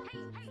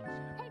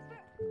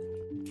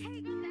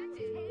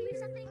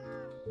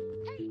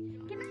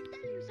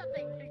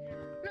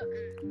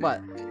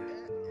 What?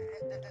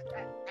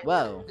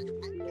 Whoa.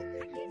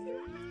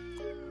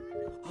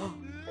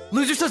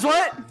 Loser says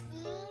what?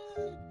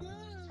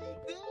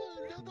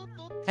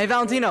 Hey,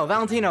 Valentino.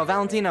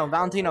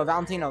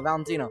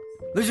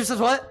 Loser says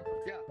what?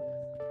 Yeah.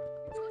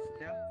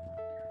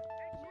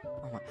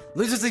 Oh my.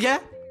 Loser says yeah?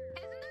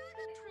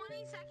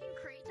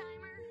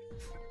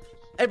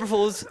 April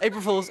Fools. I,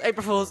 new code,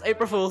 April Fools, new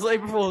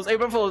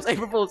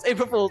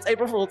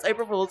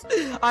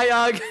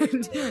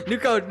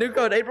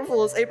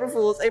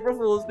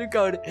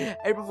code,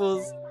 April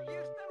Fools.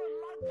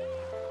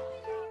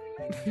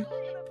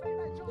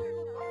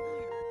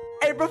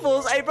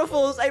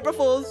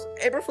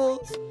 April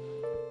Fools.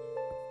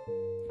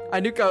 I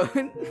new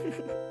code.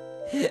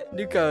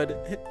 New code.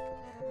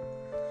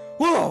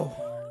 Whoa!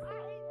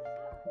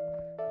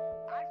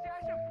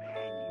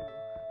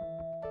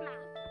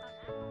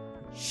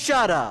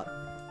 Shut up!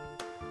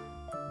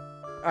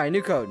 Alright,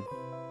 new code.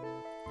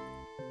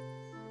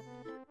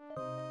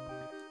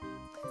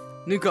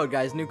 New code,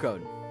 guys, new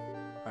code.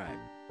 Alright.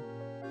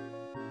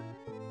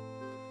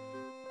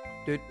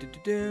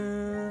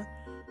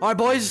 Alright,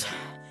 boys.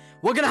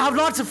 We're gonna have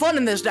lots of fun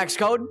in this next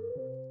code.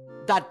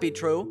 That be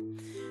true.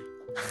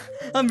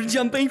 I'm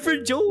jumping for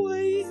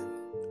joy.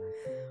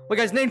 Wait,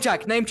 guys, name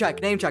check.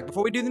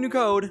 Before we do the new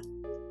code,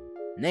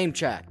 name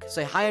check.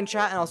 Say hi in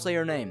chat and I'll say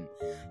your name.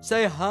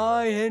 Say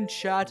hi in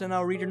chat and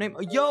I'll read your name.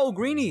 Yo,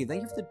 Greenie,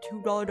 thank you for the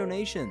 $2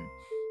 donation.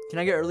 Can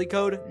I get early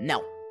code?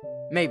 No.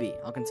 Maybe.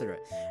 I'll consider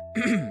it.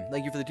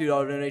 Thank you for the $2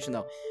 donation,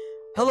 though.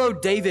 Hello,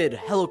 David.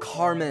 Hello,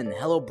 Carmen.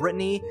 Hello,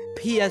 Brittany.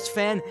 PS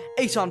Fan.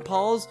 Ace on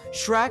Pauls.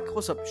 Shrek.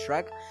 What's up,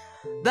 Shrek?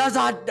 That's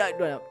not...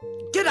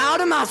 Get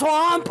out of my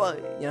swamp!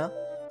 You know?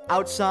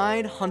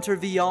 Outside, Hunter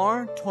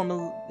VR,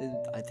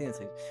 I think that's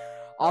it.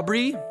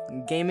 Aubrey,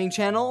 Gaming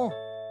Channel,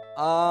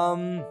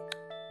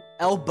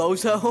 El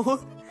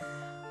Bozo,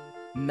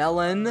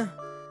 Melon,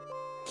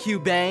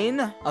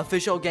 Cubane,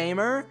 Official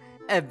Gamer,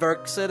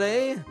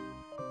 Adversity,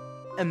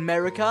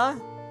 America,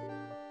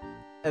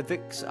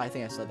 Evix, I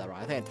think I said that wrong.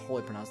 I think I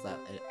totally pronounced that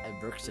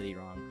Adversity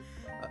wrong.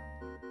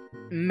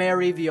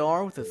 Mary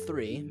VR with a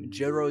 3,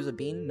 Joe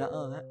Bean,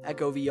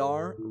 Echo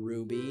VR,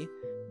 Ruby.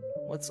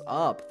 What's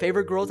up?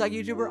 Favorite Girl Tag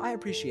YouTuber? I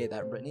appreciate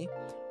that, Brittany.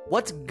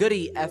 What's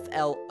goody,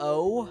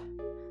 FLO?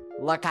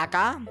 La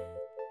Caca?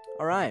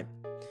 Alright.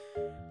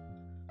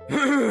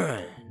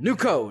 New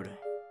code.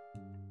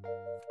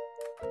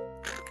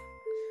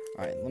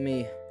 Alright, let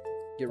me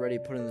get ready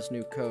to put in this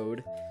new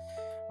code.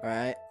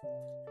 Alright.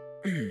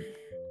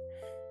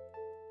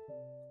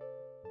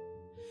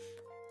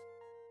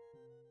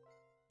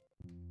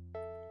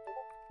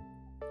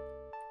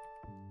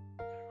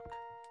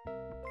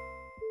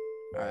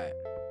 Alright.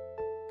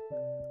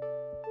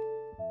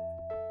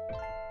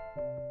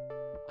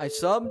 I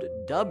subbed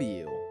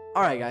W.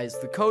 Alright, guys,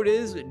 the code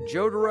is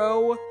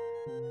Jotaro.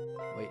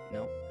 Wait,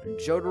 no.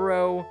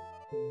 Jotaro.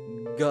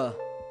 Guh.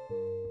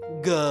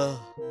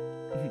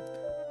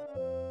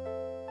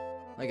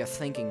 Like a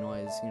thinking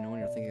noise, you know, when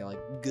you're thinking like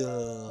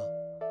guh.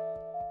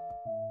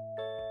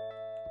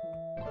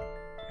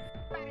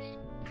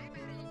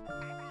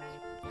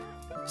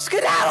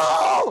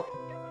 Skedaddle!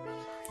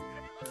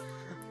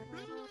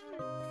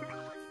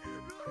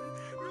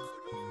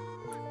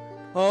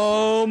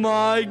 Oh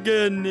my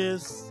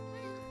goodness.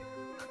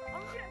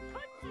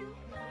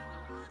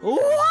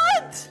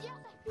 What?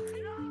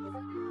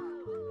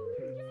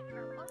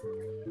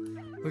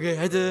 Okay,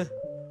 I had to.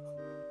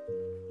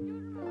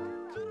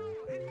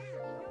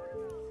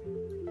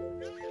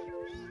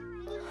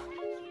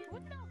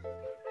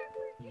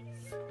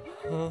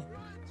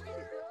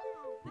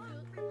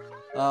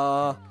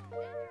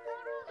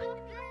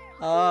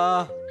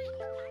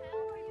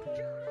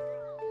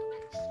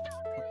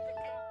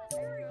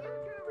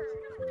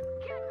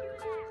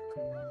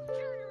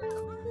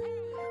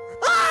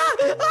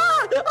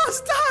 I'm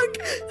stuck!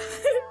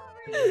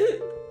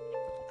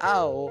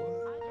 Ow.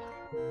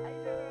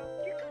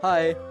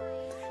 Hi.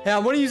 Hey, I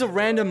want to use a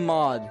random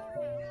mod.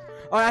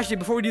 Alright, actually,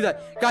 before we do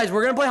that, guys,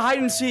 we're gonna play hide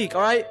and seek,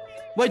 alright?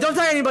 Wait, don't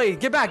tag anybody!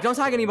 Get back! Don't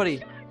tag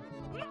anybody!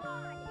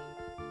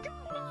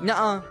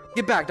 Nuh-uh.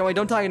 Get back.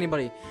 Don't tag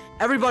anybody.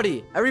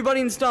 Everybody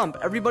in stump.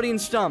 Everybody in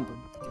stump.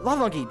 Love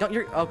Monkey,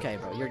 you're okay,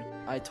 bro.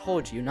 I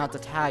told you not to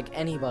tag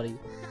anybody.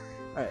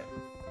 Alright.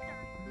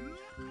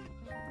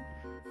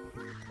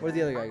 Where'd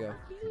the other guy go?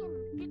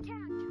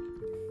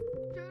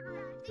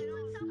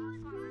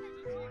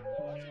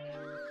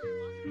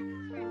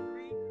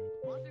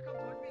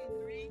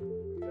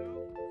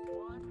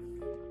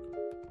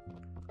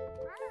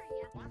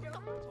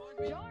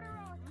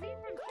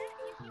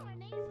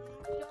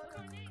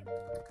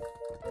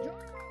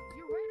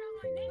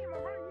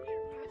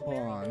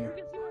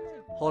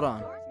 Hold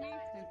on.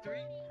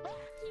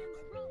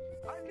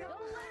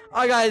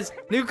 Alright, guys,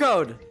 new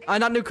code.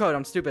 Not new code,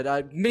 I'm stupid.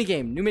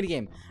 Minigame, new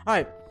minigame.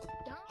 Alright.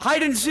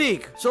 Hide and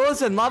seek. So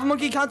listen, Lava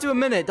Monkey, count to a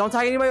minute. Don't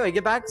tag anybody. Wait,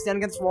 get back. Stand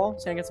against the wall.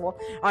 Stand against the wall.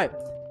 Alright.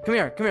 Come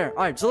here.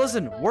 Alright, so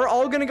listen, we're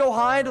all gonna go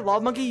hide.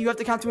 Lava Monkey, you have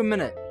to count to a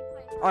minute.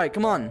 Alright,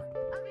 come on.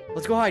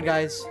 Let's go hide,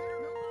 guys.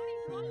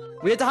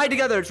 We have to hide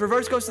together. It's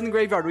reverse ghost in the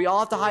graveyard. We all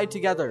have to hide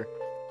together.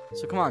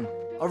 So come on.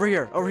 Over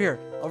here.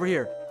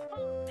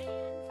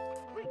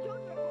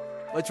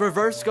 It's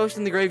reverse ghost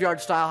in the graveyard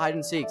style hide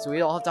and seek, so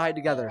we all have to hide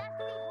together.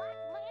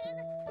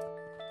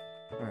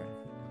 Alright.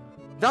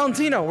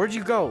 Valentino, where'd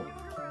you go?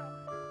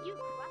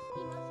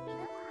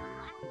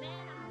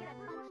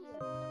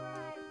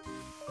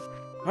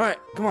 Alright,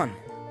 come on.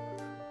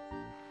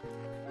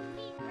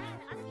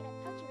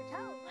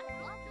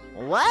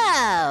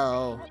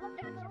 Wow!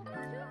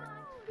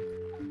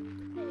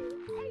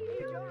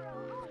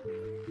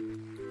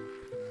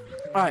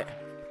 Alright.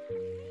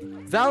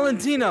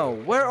 Valentino,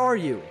 where are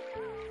you?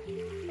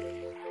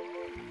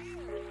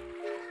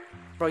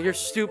 Bro, you're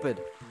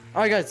stupid.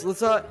 Alright, guys,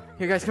 let's,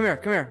 here, guys, come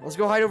here. Let's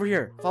go hide over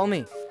here. Follow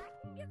me.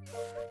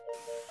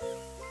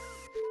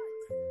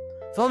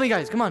 Follow me,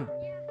 guys, come on.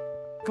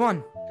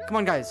 Come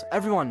on, guys,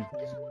 everyone.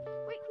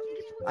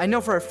 I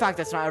know for a fact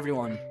that's not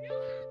everyone.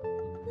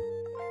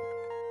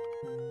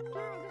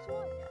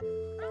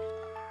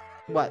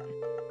 What?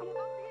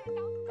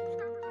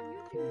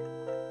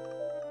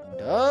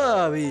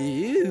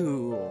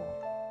 W.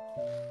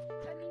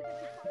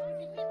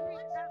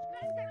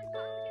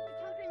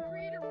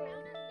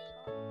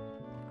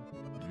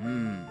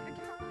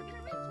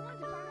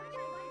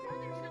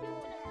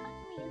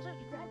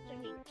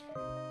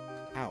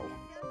 Ow.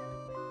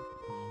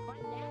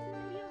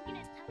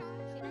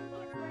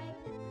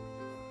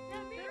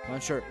 I'm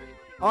not sure.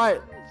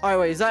 Alright,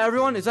 wait, is that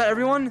everyone?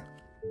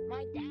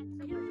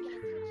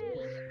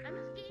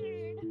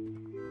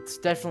 It's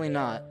definitely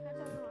not.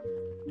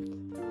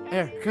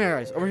 Here, come here,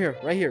 guys. Over here,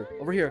 right here.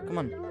 Over here, come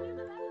on.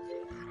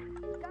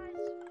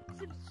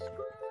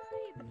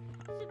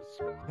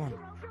 Come on.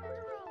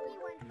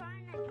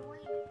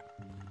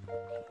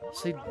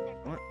 Say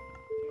what?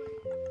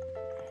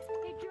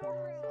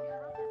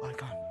 Oh my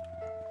god.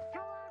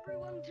 Tell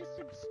everyone to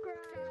subscribe.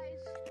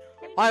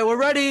 Alright, we're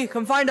ready.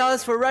 Come find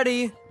us. We're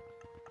ready.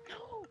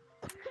 No.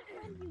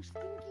 You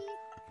stinky.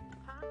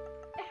 Huh?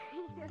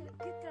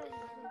 Because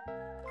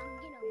I'm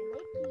gonna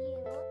lick you.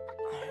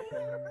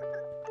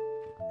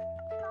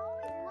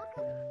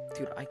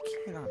 Dude, I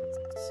cannot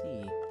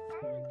see.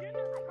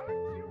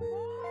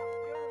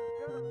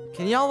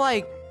 Can y'all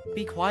like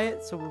be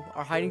quiet so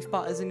our hiding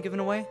spot isn't given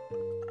away?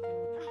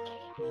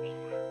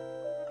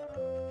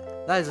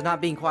 That is not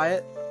being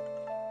quiet.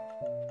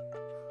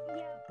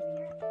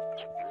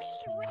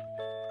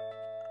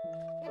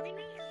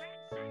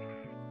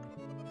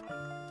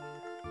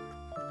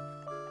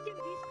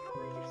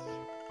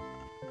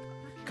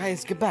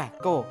 Guys, get back.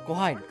 Go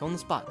hide. Go in the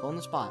spot. Go in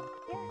the spot.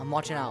 I'm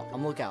watching out.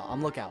 I'm lookout.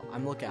 I'm lookout.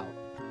 I'm lookout.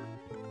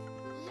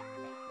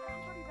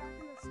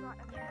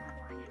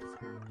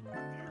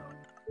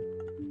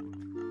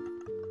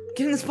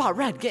 Get in the spot,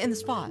 Red. Get in the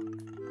spot.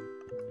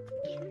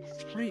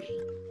 Hurry.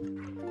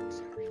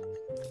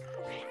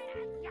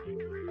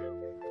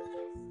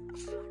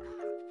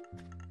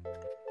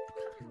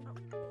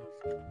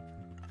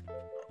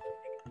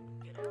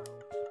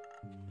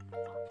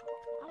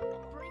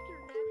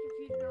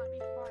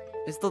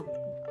 It's the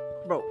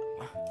bro.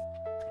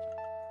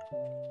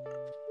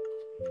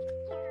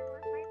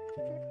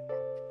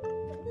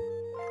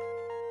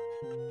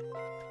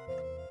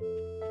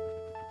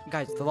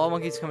 Guys, the lava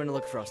monkey's coming to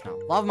look for us now.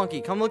 Lava monkey,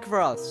 come look for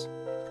us.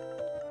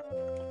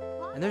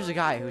 And there's a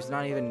guy who's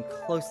not even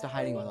close to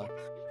hiding with us.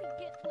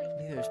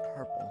 Neither is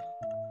purple.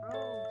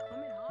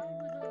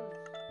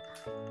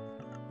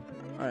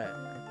 Alright.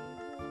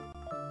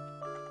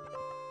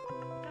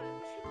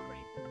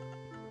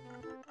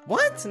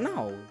 What?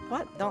 No.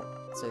 What? Don't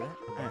say that.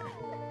 Alright.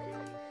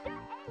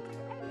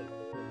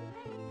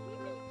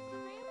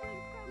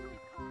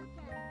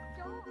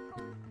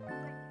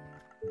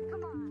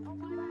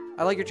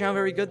 I like your channel,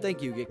 very good.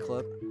 Thank you, Get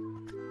Clip.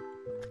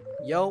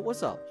 Yo,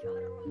 what's up?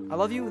 I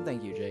love you and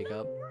thank you,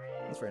 Jacob.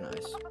 That's very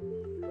nice.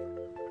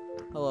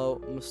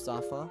 Hello,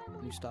 Mustafa.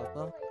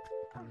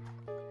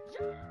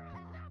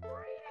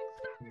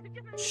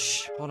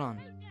 Shh, hold on.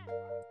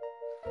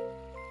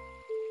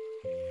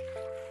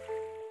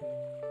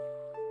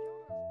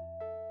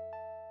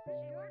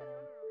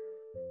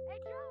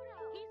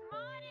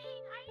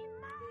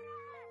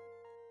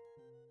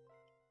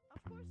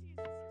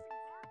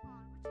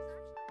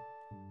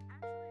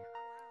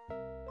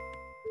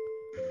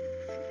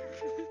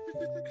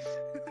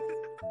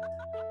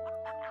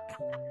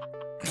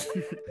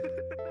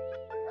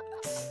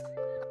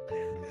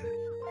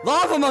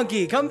 Lava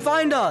monkey, come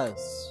find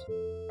us!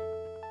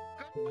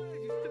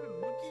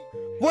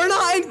 We're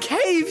not in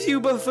caves, you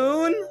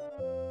buffoon!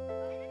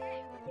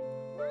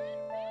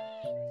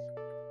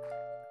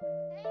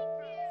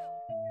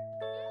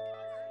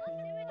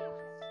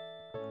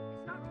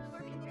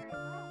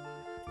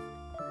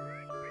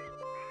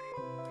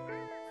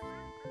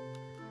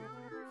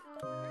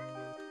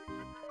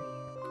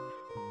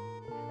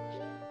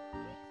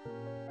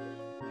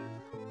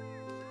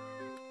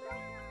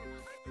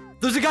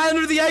 There's a guy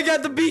under the egg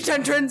at the beach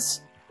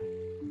entrance!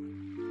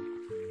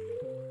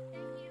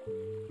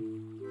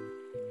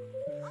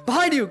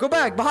 Behind you! Go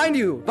back! Behind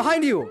you!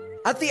 Behind you!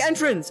 At the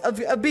entrance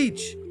of a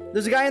beach!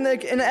 There's a guy in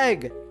an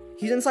egg!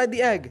 He's inside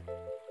the egg!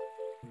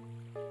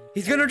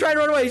 He's gonna try and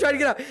run away! He's trying to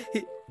get out!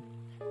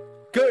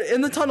 Go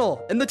in the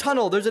tunnel! In the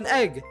tunnel! There's an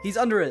egg! He's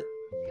under it!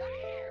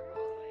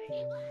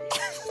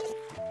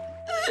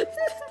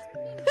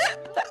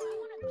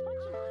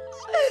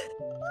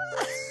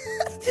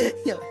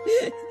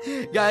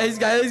 Guys,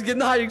 get in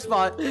the hiding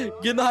spot.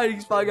 Get in the hiding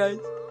spot, guys.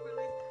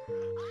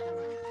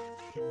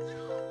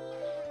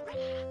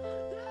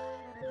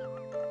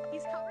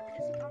 He's covered.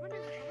 Is he covered?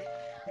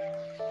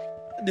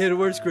 Dude,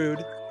 we're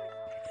screwed.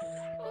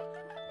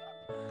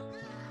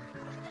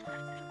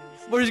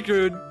 We're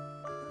screwed.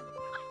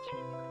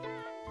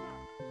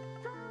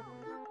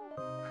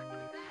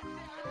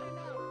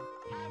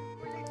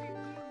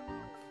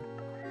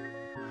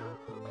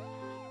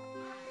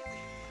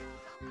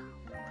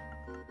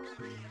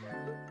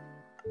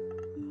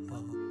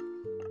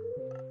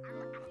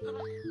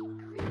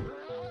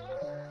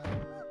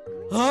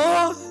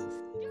 Huh?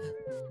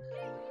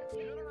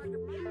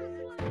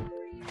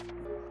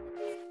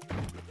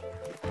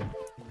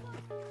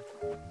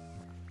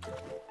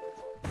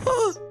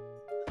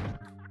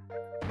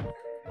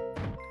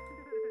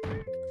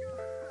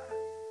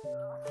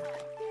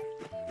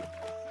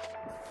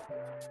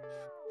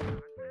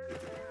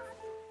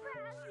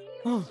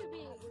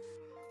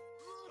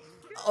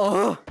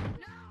 Oh.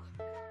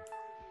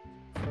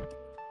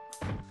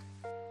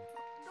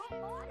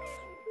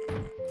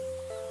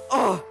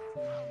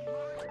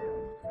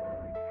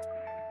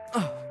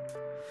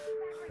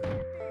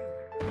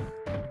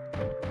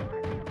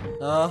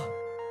 Oh.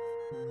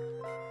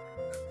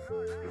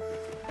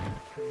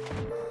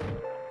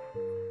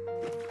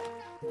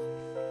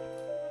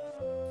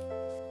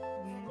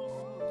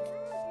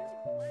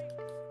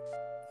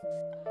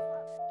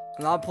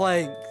 I'm not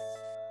playing.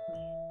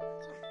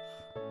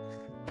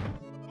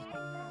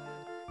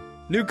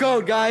 New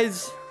code,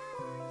 guys.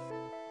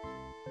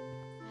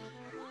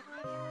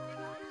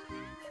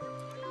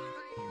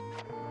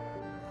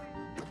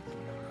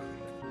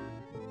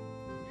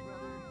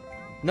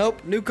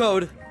 Nope, new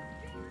code.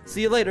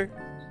 See you later.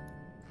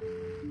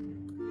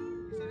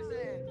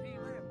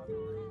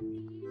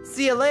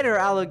 See you later,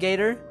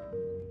 alligator.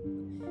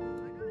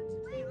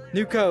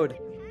 New code.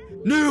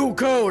 New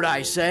code,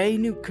 I say.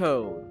 New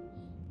code.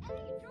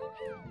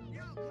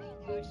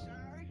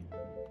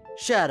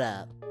 Shut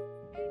up.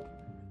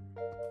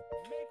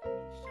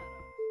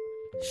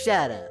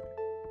 Shut up.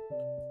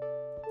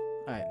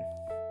 Alright.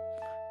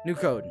 New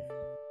code.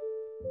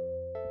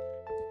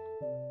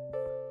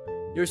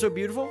 You're so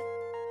beautiful.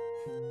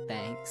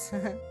 Thanks.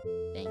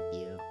 Thank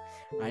you.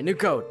 Alright, new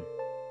code.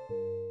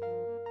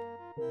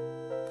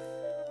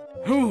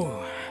 Whew.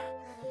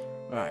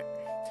 Alright.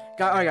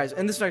 Alright guys,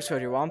 in this next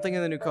code here, while I'm thinking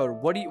of the new code,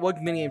 what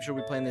minigame should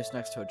we play in this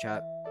next code,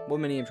 chat? What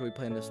minigame should we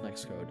play in this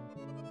next code?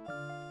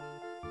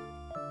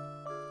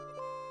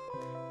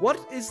 What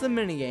is the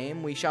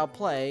minigame we shall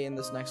play in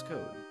this next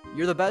code?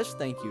 You're the best?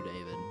 Thank you,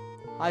 David.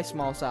 Hi,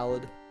 small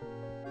salad.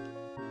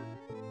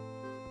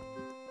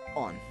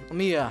 On. Let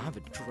me have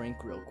a drink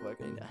real quick.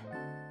 I need to...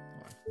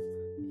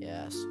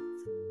 Yes.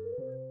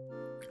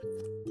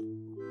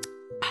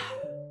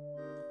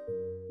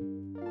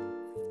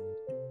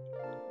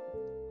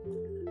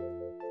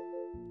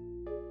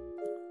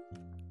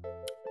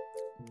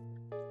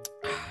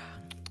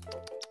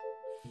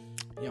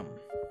 Yum.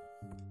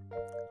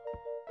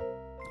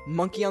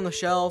 Monkey on the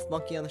shelf,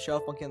 monkey on the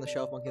shelf, monkey on the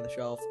shelf, monkey on the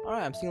shelf.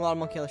 Alright, I'm seeing a lot of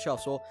monkey on the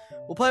shelf, so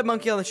we'll play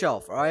monkey on the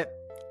shelf, alright?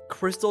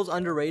 Crystals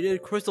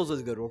underrated. Crystals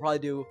is good. We'll probably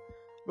do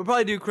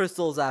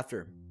crystals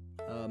after.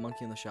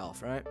 Monkey on the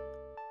shelf, right?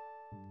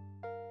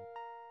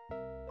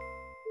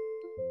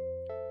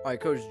 Alright,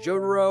 Coach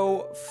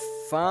Jotaro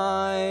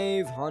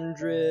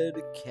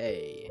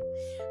 500K.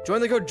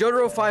 Join the code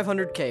Jotaro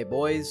 500K,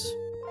 boys.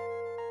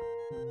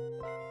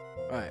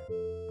 Alright.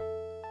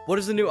 What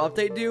does the new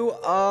update do?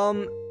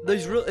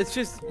 It's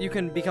just you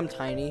can become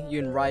tiny.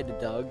 You can ride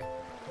Doug.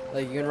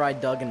 Like you can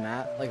ride Doug and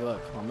Matt. Like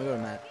look, I'm gonna go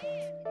to Matt.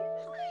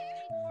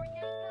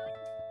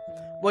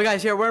 Well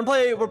guys, here we're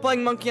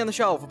playing Monkey on the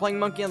Shelf. We're playing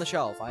Monkey on the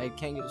Shelf. I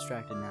can't get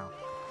distracted now.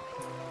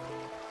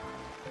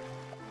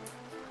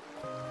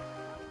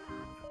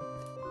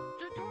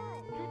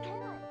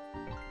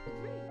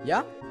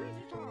 Yeah?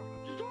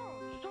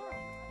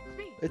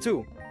 It's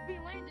who?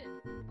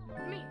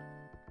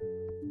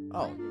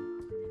 Oh.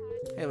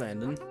 Hey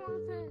Landon.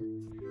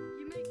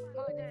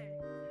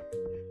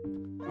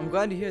 I'm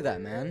glad to hear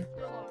that, man.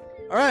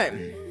 Alright.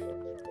 Alright,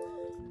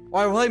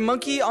 we're playing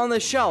Monkey on the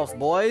Shelf,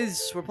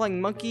 boys. We're playing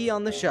Monkey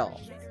on the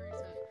Shelf.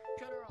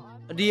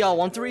 Do y'all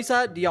want to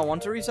reset? Do y'all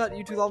want to reset,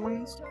 you two little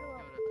monkeys?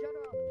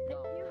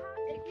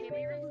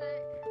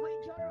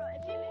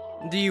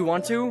 Do you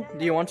want to?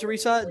 Do you want to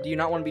reset? Do you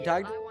not want to be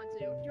tagged?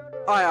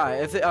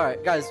 Alright,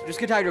 alright, guys, just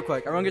get tagged real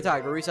quick. Everyone get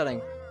tagged. We're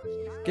resetting.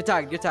 Get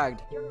tagged, get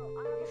tagged.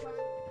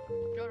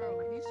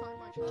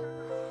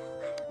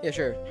 Yeah,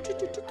 sure.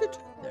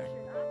 There.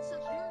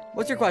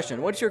 What's your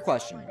question? What's your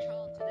question?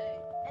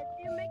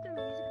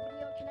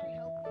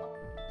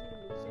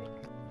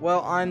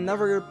 Well, I'm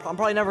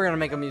probably never gonna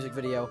make a music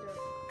video,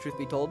 truth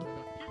be told.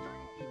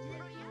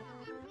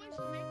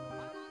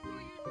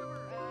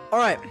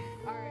 Alright.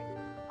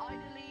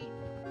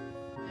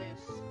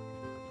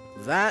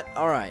 That,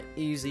 alright,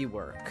 easy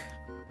work.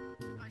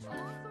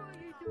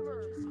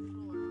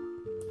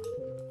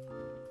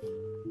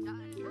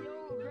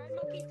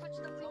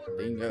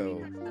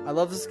 Bingo. I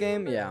love this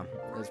game, yeah,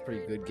 it's a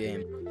pretty good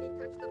game.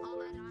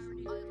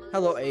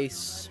 Hello,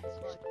 Ace.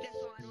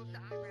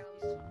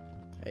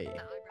 Hey.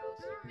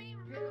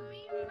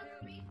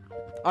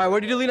 Alright,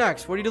 what do you do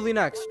next? What do you do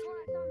next?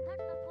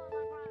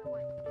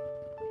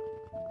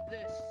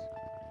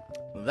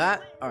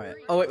 That? Alright.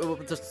 Oh,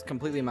 wait, just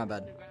completely my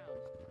bad.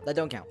 That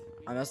don't count.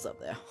 I messed up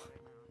there.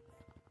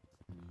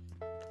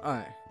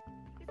 Alright.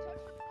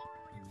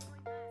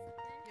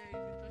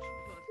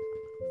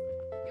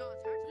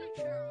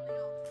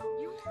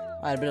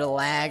 I had a bit of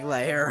lag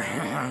there.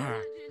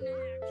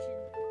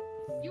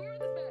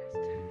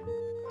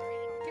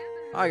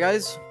 Alright,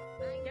 guys.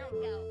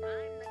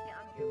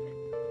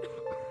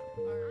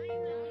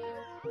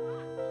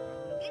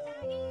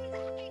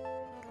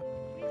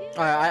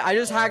 Alright, I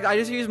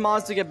just used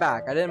mods to get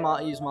back. I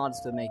didn't use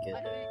mods to make it.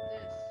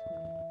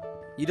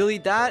 You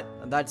delete that?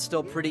 That's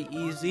still pretty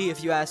easy,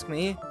 if you ask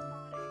me.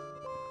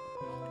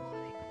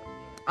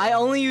 I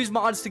only use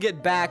mods to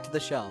get back to the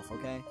shelf,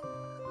 okay?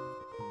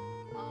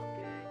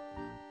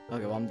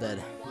 Okay, well, I'm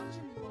dead.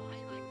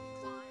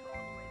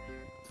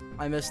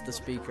 I missed the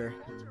speaker.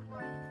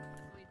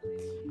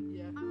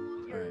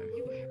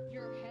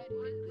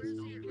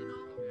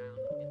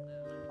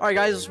 Alright,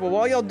 guys, well,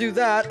 while y'all do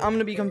that, I'm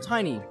gonna become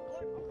tiny.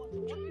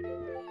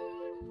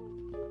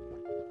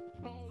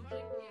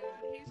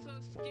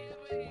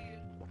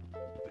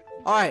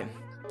 Alright.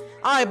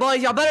 Alright,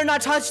 boys, y'all better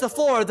not touch the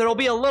floor. There'll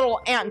be a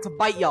little ant to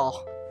bite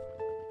y'all.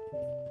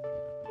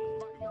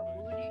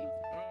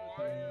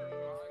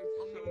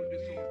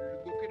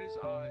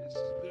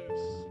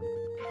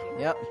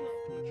 Yep.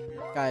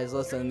 Guys,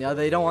 listen. Yeah,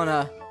 they don't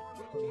wanna.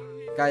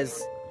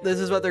 Guys, this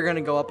is what they're gonna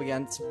go up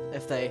against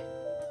if they.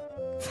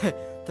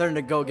 They're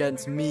gonna go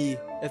against me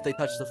if they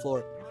touch the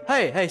floor.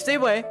 Hey, hey, stay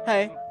away.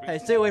 Hey, hey,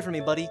 stay away from me,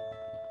 buddy.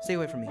 Stay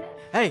away from me.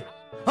 Hey,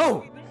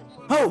 oh,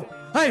 oh,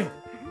 hey,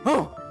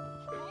 oh.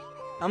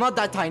 I'm not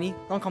that tiny.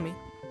 Don't call me.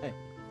 Hey,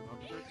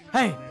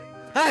 hey,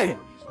 hey,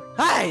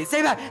 hey,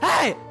 stay back.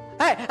 Hey,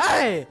 hey,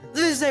 hey,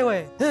 just stay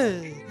away.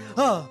 Hey,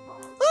 oh,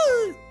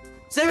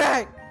 stay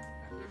back.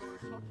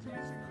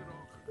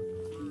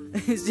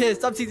 Yeah,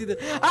 stop teasing the.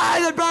 Ah,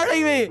 they're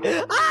burning me.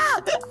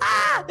 Ah,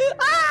 ah,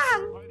 ah.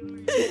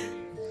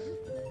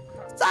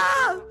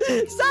 Stop!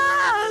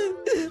 Stop!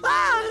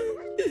 Ah!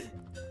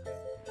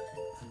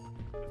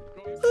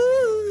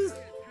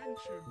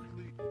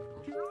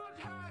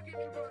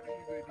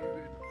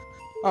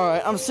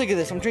 Alright, I'm sick of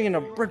this. I'm drinking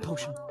a bread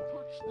potion.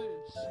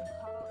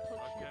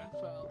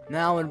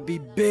 Now I'm gonna be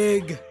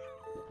big.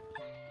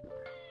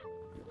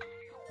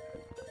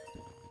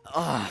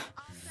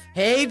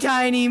 Hey,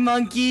 tiny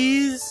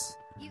monkeys.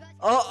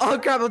 Oh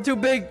crap, I'm too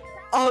big.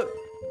 Oh.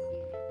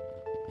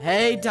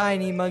 Hey,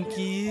 tiny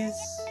monkeys.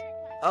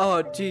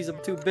 Oh, jeez,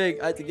 I'm too big.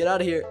 I have to get out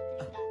of here.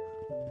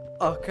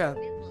 Oh, crap.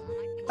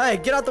 Hey,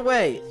 get out the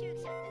way.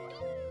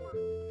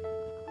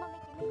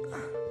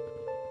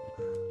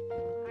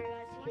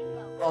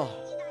 Oh.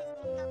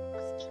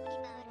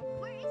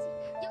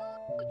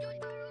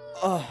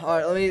 Oh,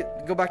 alright, let me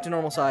go back to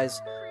normal size.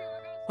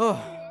 Oh.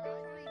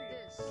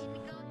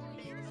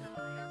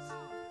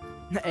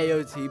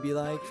 AOT be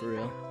like, for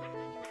real.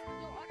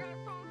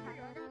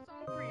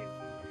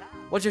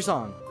 What's your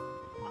song?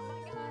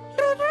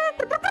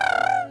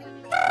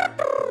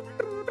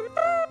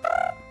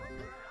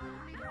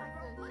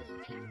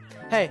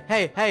 Hey,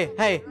 hey, hey,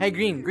 hey, hey,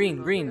 green,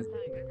 green, green.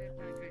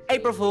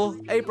 April Fool,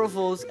 April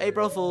Fools,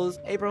 April Fools,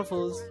 April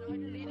Fools.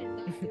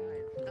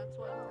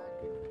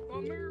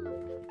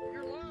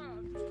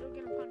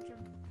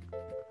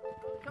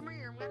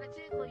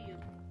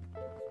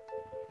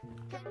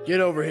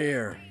 Get over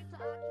here.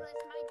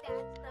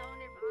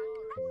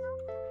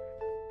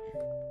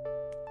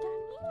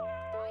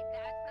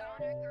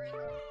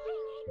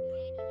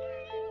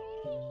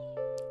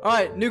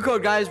 Alright, new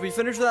code, guys. We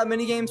finished with that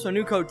minigame, so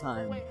new code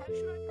time. Wait, how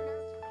should I pronounce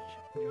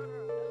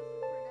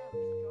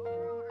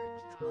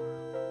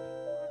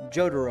it?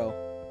 Jotaro.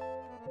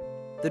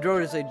 The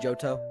droid say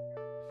Johto.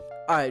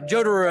 Alright,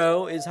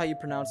 Jotaro is how you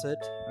pronounce it.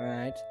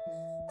 Alright.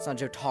 It's not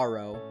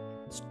Jotaro.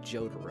 It's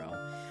Jotaro.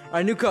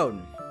 Alright, new code.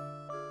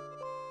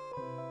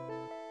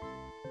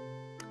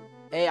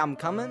 Hey, I'm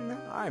coming.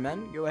 Alright,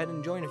 man. Go ahead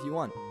and join if you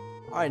want.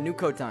 Alright, new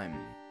code time.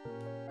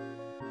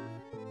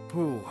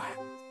 Whew.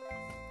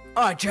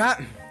 Alright,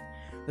 chat.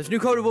 This new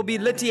code will be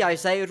litty, I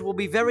say. It will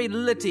be very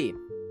litty.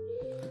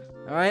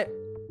 Alright.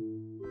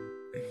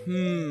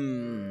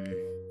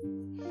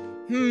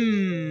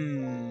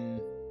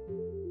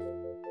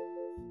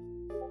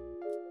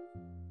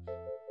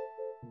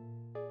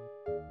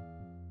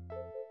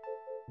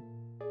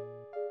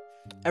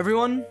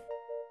 Everyone,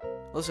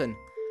 listen.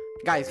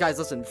 Guys,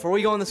 listen. Before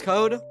we go in this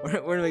code, we're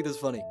gonna make this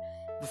funny.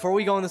 Before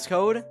we go in this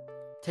code,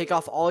 take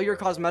off all your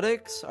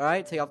cosmetics,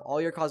 alright? Take off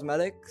all your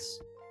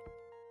cosmetics.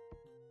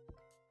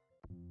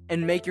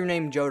 And make your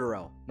name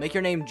Jotaro. Make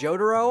your name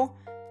Jotaro,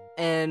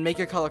 and make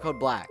your color code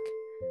black.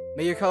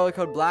 Make your color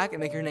code black, and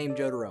make your name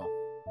Jotaro.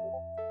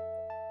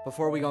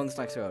 Before we go in this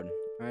next code,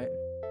 alright?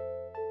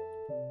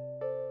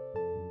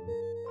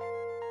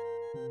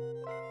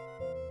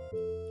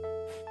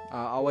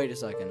 I'll wait a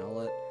second. I'll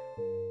let...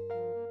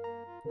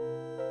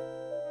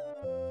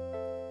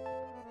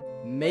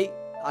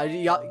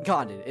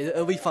 God,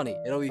 it'll be funny.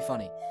 It'll be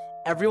funny.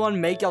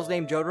 Everyone make y'all's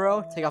name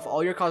Jotaro, take off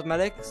all your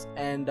cosmetics,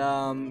 and,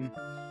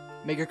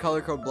 make your color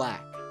code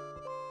black.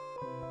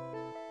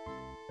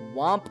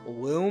 Womp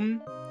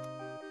Loom?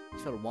 You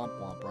said womp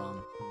womp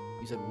wrong.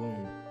 You said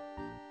womb.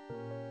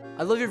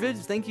 I love your vids.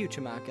 Thank you,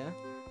 Chimaka.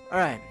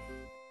 Alright.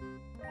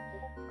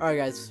 Alright,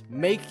 guys.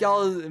 Make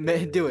y'all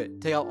do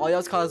it. Take out all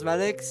y'all's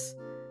cosmetics.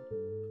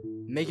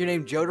 Make your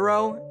name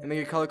Jotaro, and make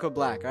your color code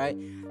black, alright?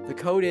 The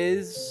code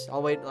is...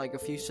 I'll wait like a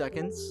few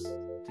seconds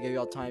to give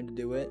y'all time to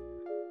do it.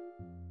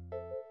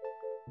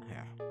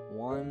 Here.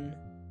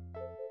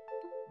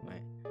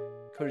 Wait.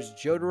 Code is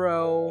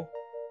Jotaro.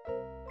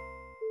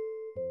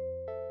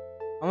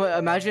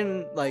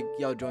 Imagine, like,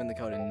 y'all join the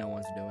code and no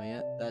one's doing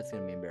it. That's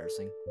gonna be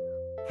embarrassing.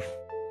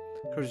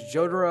 Code is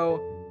Jotaro,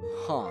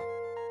 huh.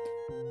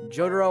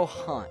 Jotaro,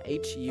 huh.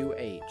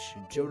 H-U-H.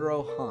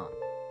 Jotaro, huh.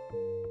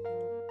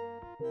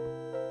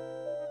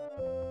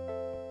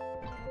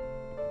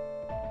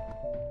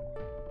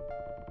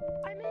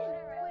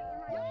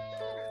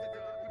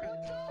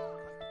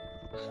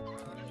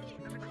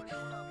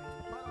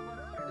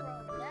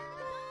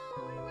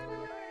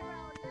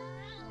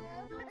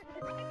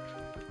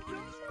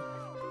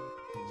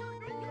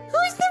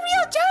 Who's the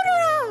real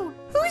Jotaro?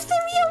 Who's the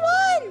real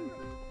one?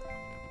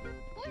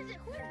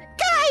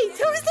 Guys,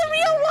 who's the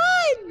real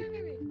one?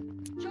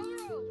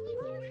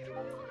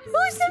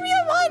 Who's the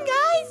real one,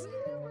 guys?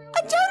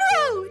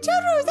 Jotaro!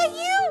 Jotaro, is that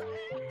you?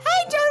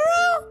 Hey,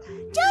 Jotaro!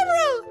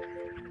 Jotaro!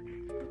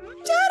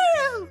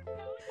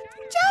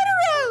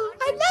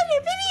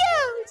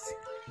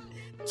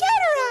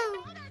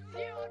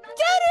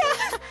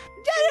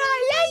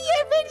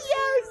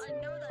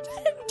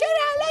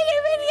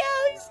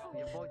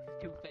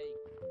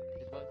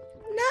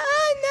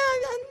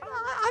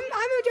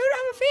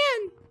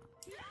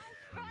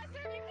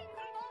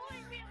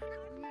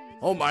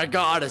 Oh my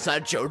god, is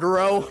that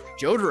Jotaro?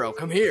 Jotaro,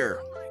 come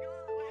here.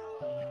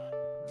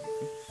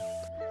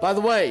 By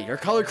the way, your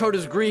color code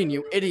is green,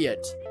 you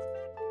idiot.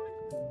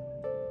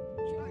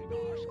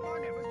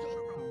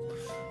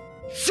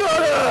 Shut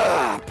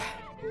up!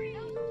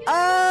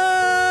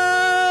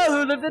 Oh,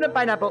 who lives in a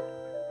pineapple?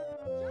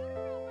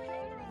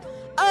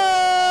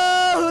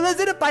 Oh, who lives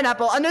in a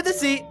pineapple under the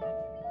seat?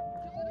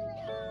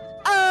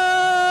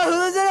 Oh, who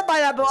lives in a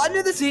pineapple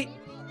under the seat?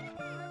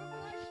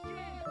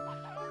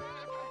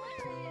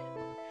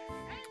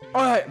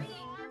 Alright,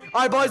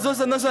 boys,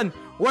 listen.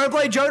 We're gonna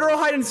play Jotaro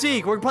hide and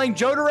seek. We're playing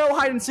Jotaro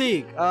hide and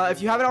seek.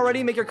 If you haven't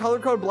already, make your color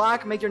code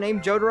black. Make your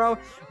name Jotaro.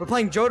 We're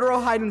playing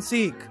Jotaro hide and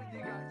seek.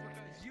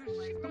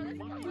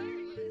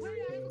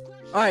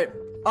 Alright,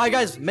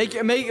 guys,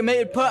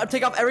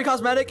 take off every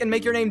cosmetic and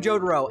make your name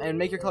Jotaro and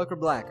make your color code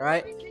black.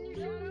 Alright.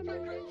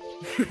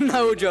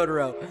 No,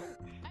 Jotaro.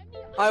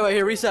 Alright, wait,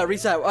 here, reset.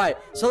 Alright,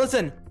 so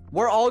listen,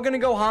 we're all gonna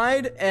go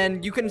hide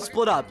and you can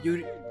split up.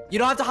 You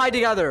don't have to hide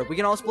together. We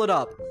can all split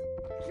up.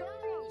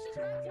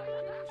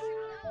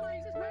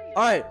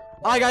 Alright,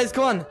 guys,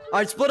 come on.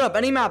 Alright, split up.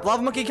 Any map.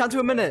 Lava Monkey, count to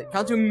a minute.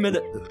 Count to a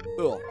minute.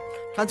 Ugh.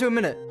 Count to a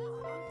minute.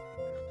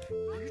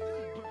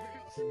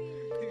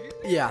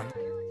 Yeah.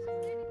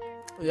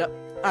 Yep.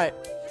 Alright.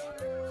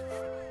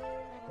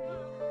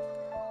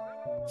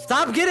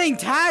 Stop getting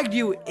tagged,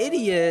 you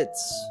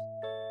idiots.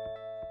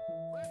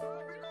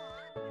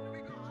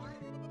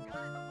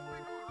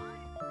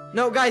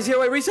 No, guys, here,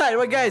 wait, reset.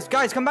 Wait,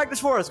 guys, come back to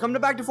forest. Come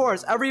back to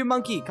forest. Every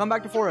monkey, come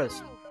back to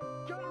forest.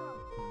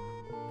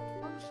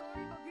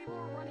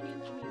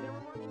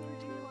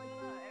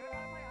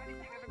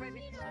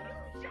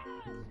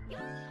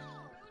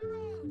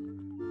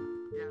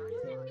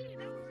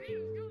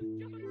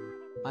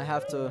 I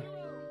have to.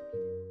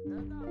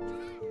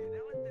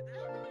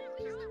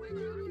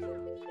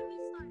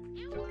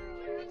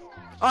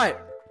 Alright.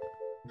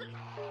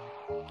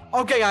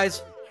 Okay,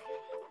 guys.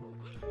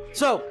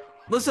 So,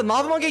 listen,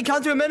 Lava Monkey,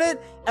 count to a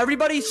minute.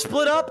 Everybody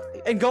split up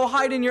and go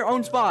hide in your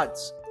own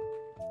spots.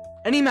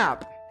 Any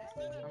map.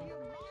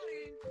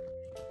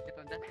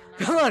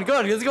 Come on,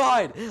 let's go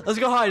hide. Let's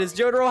go hide. It's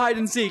Jotaro hide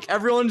and seek.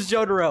 Everyone's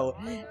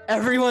Jotaro.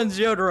 Everyone's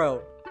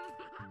Jotaro.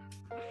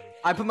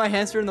 I put my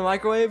hamster in the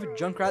microwave.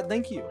 Junkrat,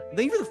 thank you.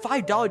 Thank you for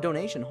the $5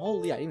 donation.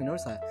 Holy, I didn't even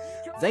notice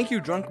that. Thank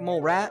you, Drunk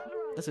Mole Rat.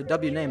 That's a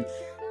W name.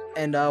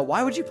 And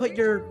why would you put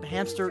your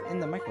hamster in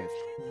the microwave?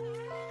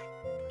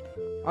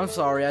 I'm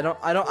sorry. I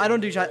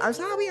don't do shout. I'm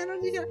sorry. I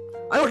don't do shout.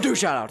 I don't do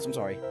shout outs. I'm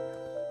sorry.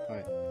 All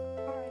right.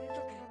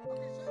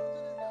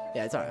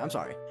 Yeah, it's alright. I'm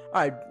sorry.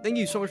 All right. Thank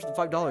you so much for the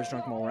 $5,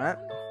 Drunk Mole Rat.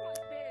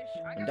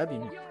 And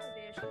W.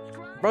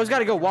 Bro's got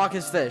to go walk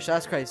his fish.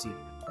 That's crazy.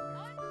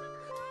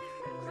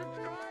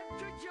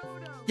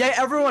 Yeah,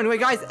 everyone,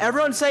 wait, guys,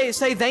 everyone say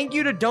thank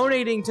you to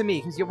donating to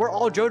me, because we're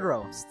all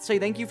Jotaro. Say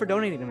thank you for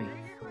donating to me,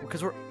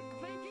 because we're...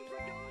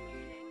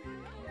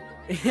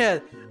 Yeah.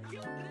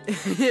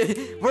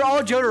 We're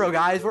all Jotaro,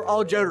 guys. We're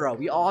all Jotaro.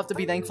 We all have to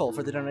be thankful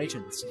for the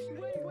donations.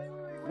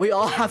 We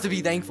all have to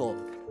be thankful.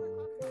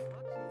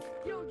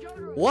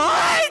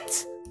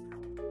 What?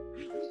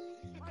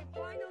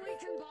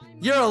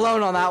 You're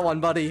alone on that one,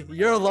 buddy.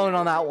 You're alone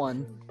on that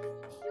one.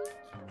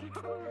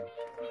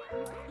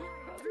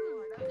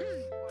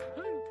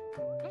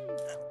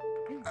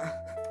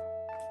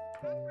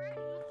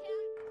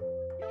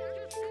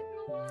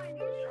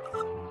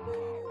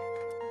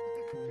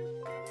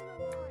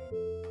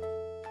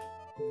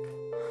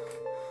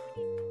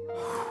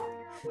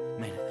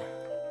 Made it.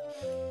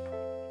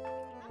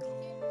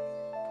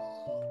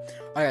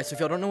 Alright, so if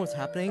y'all don't know what's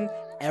happening,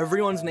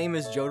 everyone's name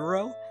is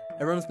Jotaro,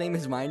 everyone's name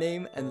is my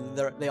name, and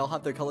they all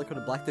have their color code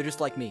of black. They're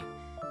just like me.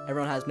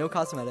 Everyone has no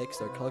cosmetics,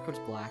 their color code's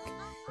black,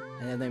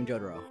 and they're named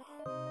Jotaro.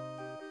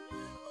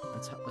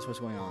 That's what's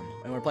going on.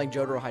 And we're playing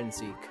Jotaro hide and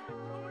seek.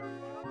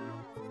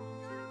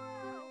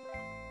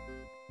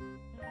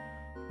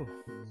 Ooh.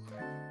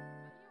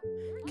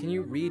 Can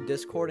you read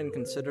Discord and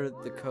consider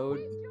the code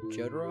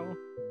Jotaro?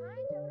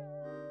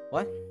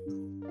 What?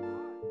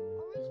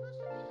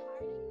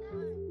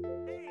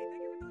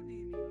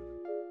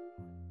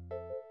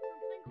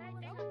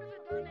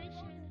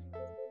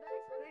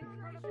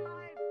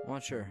 I'm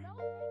not sure.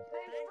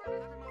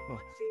 Oh.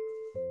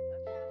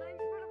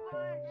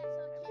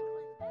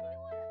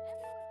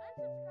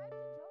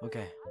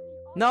 Okay.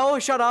 No,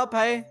 shut up,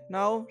 hey.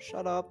 No,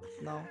 shut up.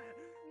 No.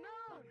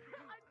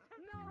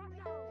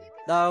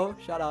 No,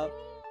 shut up.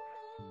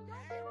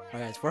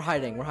 Alright, guys, we're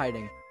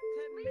hiding.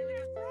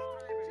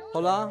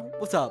 Hola,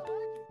 what's up?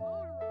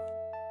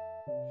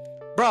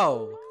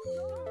 Bro.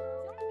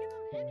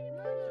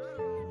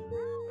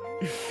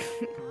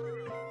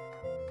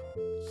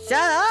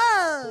 Shut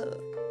up!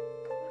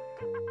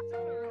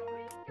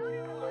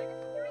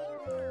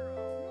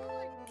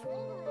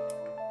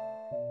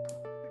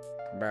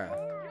 Bruh.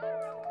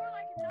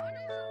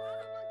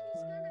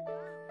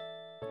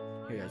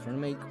 Here guys, we're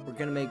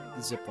gonna make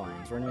zip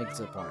lines. We're gonna make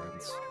zip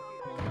lines.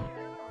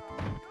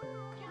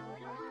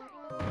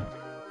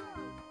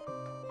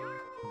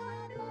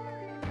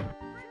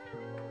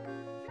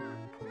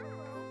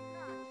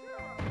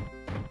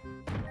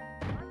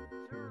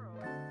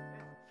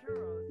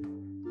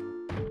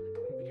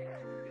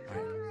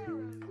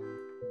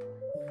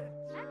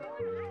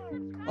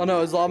 Oh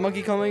no, is Law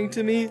Monkey coming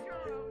to me?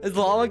 Is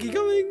Law Monkey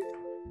coming?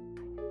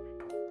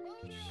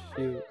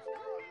 Shoot.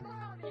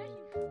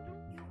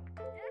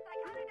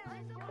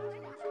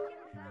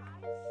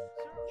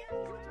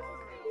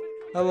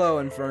 Hello,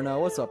 Inferno.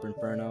 What's up,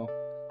 Inferno?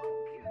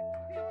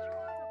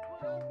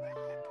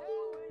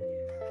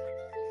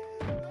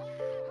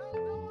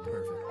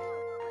 Perfect.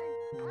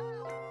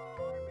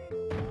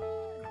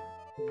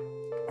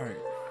 Alright.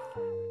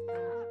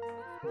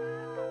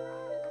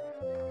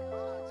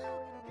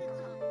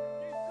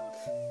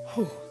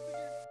 Whew.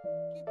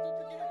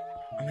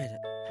 I made it.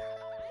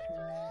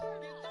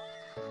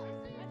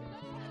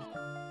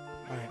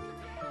 Alright.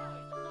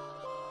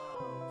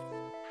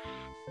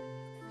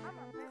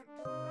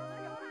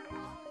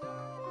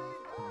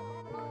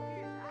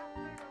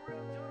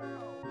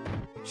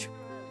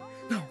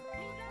 No.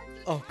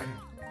 Okay.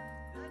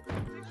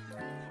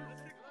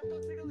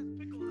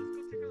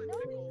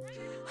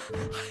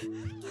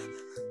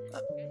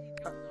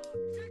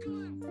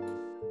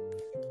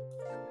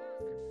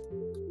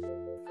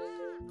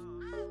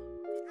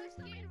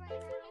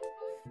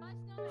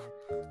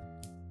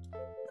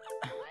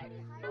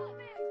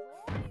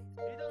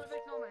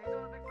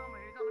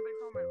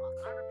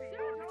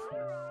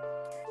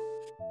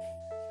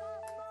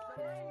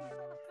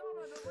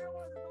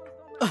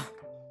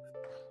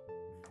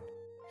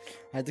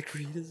 I had to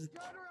create this.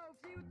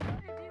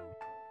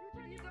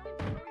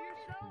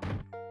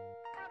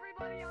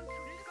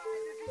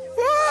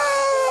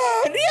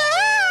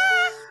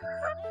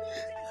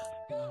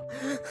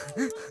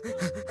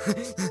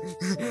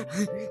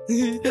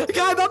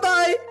 Okay, bye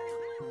bye.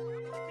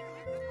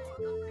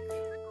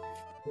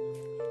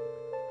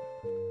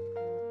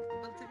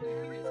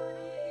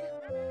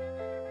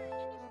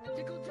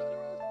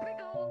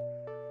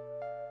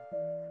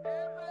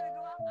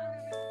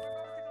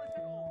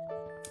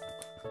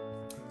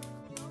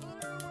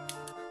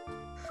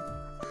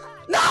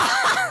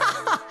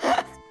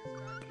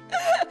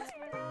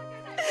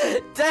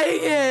 Dang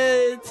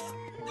it!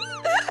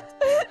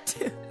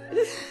 Dude.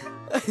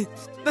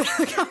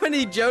 Look how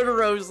many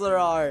Jotaros there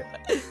are.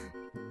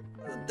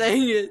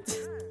 Dang it.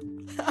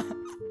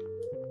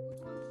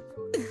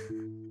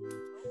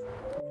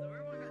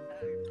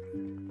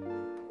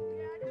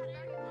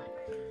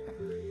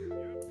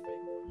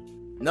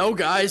 No,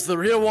 guys, the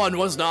real one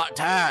was not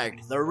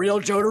tagged. The real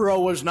Jotaro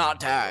was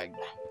not tagged.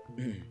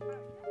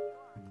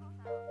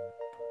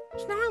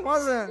 No, I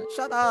wasn't.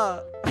 Shut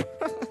up.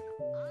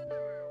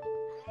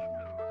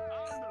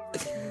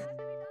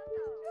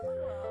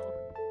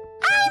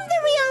 I'm the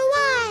real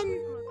one.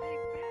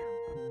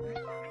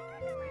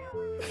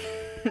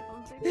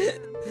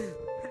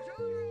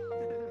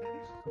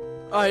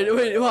 Alright,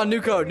 wait, hold on,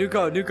 new code. We're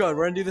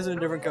gonna do this in a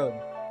different code.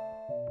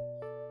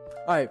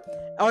 Alright,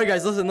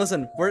 guys,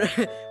 listen.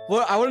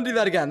 I want to do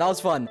that again. That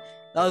was fun.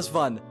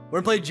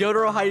 We're gonna play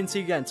Jotaro hide and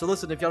seek again. So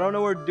listen, if y'all don't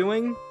know what we're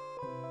doing,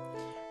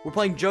 we're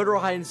playing Jotaro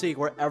hide and seek,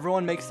 where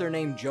everyone makes their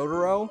name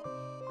Jotaro,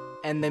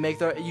 and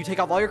you take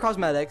off all your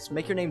cosmetics,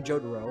 make your name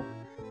Jotaro,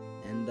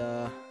 and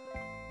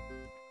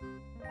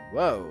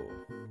whoa.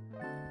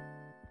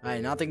 I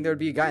did not think there would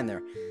be a guy in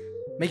there.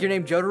 Make your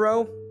name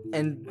Jotaro,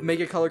 and make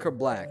it color code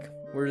black.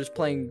 We're just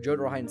playing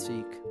Jotaro hide and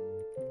seek.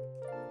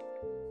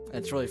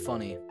 It's really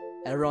funny.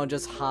 Everyone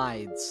just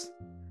hides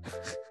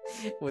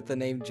with the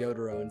name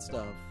Jotaro and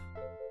stuff.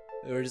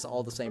 We're just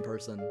all the same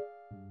person.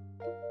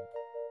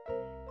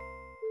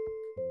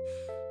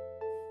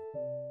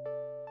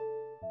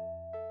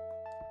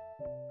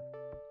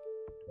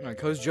 Alright,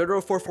 code's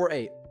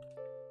Jotaro448.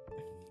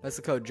 That's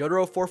the code.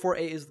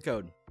 Jotaro448 is the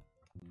code.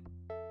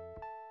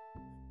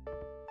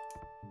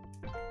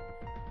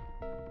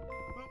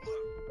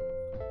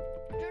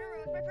 Jotaro,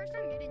 it's my first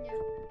time meeting you.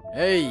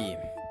 Hey!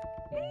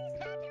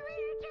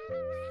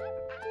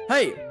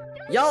 Hey!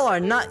 Y'all are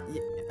not.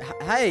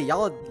 Hey,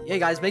 y'all. Hey,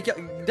 guys,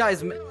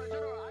 guys.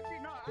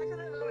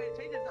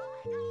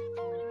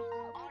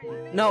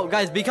 No,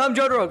 guys, become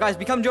Jotaro. Guys,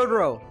 become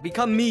Jotaro.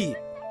 Become me.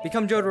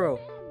 Become Jotaro.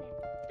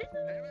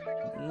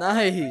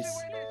 Nice.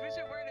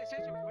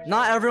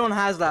 Not everyone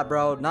has that,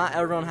 bro. Not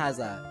everyone has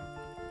that.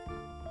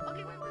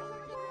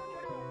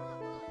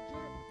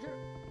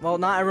 Well,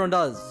 not everyone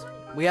does.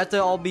 We have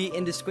to all be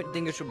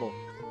indistinguishable.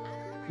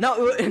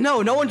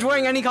 No one's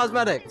wearing any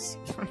cosmetics.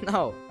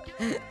 No.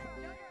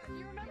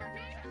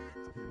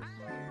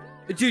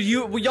 Dude,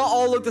 y'all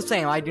all look the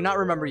same. I do not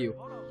remember you.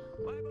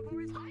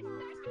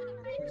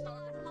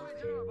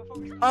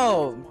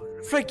 Oh,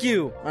 frick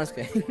you. I'm just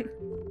kidding.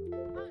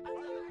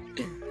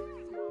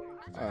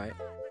 Alright.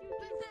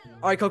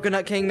 Alright,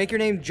 Coconut King, make your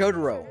name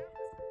Jotaro.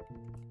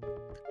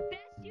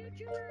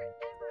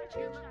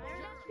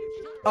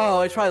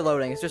 Oh, it's probably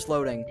loading. It's just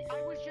loading.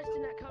 I was just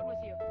in that code with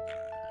you.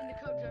 In the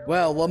code, Jotaro.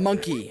 Well, La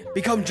Monkey,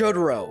 become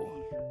Jotaro.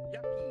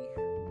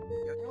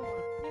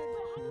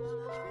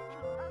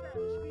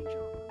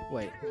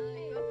 Wait.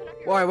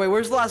 Wait,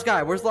 where's the last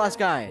guy? Where's the last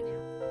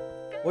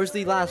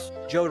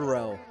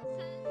Jotaro?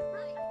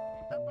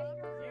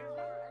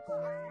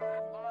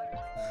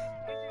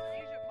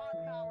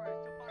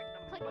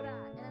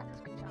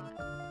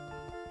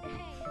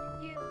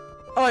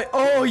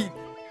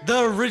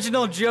 The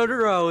original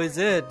Jotaro is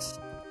it.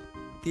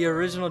 The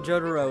original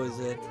Jotaro is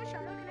it. Can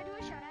I do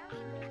a shout out? Can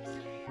I do a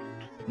shout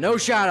out? No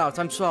shoutouts,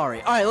 I'm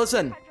sorry. Alright,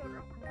 listen.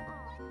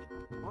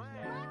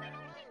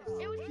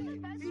 It was his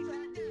best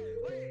friend.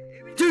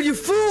 Dude, you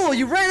fool!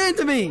 You ran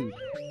into me!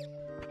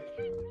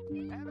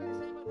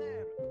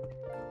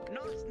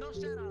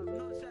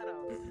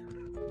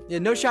 Yeah,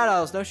 no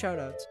shoutouts, no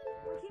shoutouts.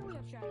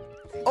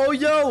 Oh,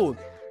 yo!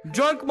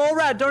 Drunk Mole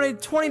Rat donated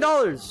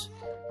 $20.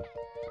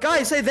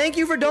 Guys, say thank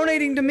you for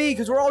donating to me,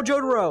 because we're all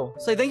Jotaro.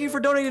 Say thank you for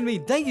donating to me.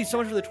 Thank you so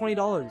much for the $20.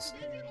 Donating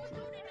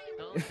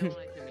to me.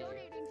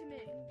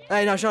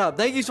 Hey, now shut up.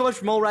 Thank you so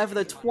much, Mole Rat, for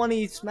the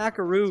 20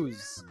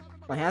 smackaroos.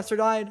 My hamster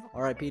died.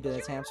 R.I.P. to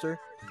this hamster.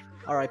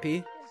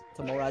 R.I.P.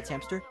 to Mole Rat's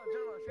hamster.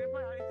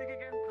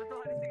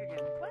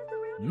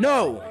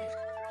 No!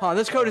 Huh,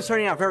 this code is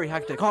turning out very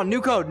hectic. Hold on, new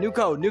code, new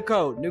code, new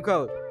code, new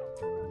code.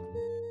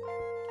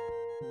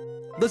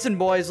 Listen,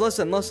 boys,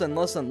 listen.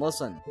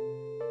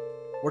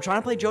 We're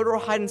trying to play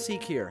Jotaro hide and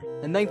seek here.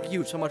 And thank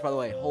you so much, by the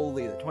way.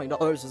 Holy, the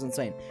 $20 is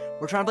insane.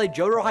 We're trying to play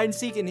Jotaro hide and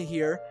seek in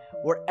here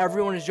where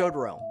everyone is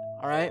Jotaro.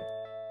 Alright?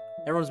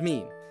 Everyone's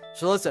me.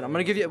 So listen, I'm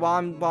gonna give you, while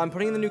I'm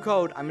putting in the new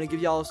code, I'm gonna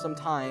give y'all some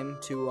time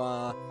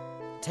to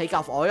take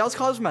off all y'all's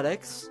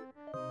cosmetics,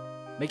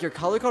 make your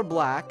color code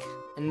black,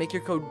 and make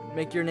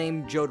your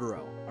name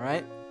Jotaro.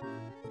 Alright?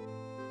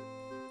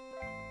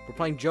 We're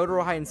playing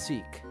Jotaro hide and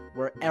seek,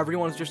 where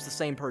everyone's just the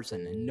same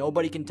person and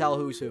nobody can tell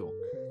who's who.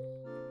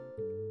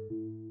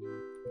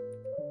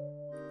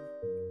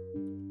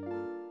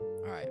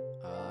 Alright,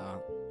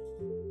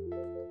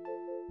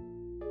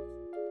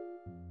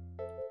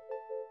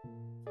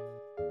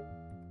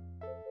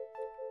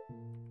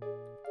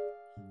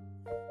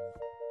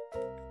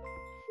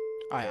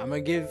 Alright, I'm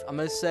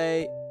gonna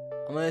say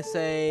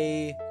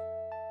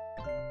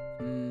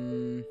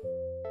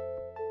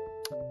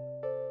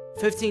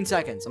 15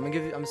 seconds. I'm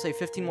gonna say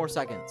 15 more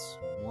seconds.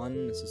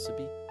 1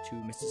 Mississippi, 2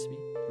 Mississippi,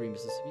 3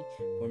 Mississippi,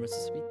 4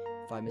 Mississippi,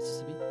 5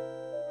 Mississippi.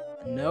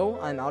 No,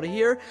 I'm out of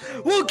here.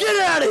 Well, get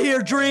out of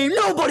here, Dream!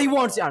 Nobody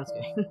wants you! I'm just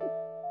kidding.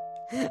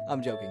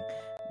 I'm joking.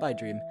 Bye,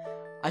 Dream.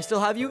 I still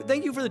have you.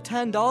 Thank you for the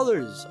 $10.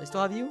 I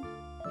still have you.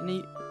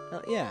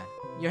 Yeah,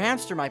 your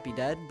hamster might be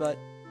dead, but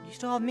you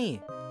still have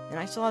me. And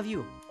I still have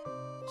you.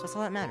 So that's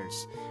all that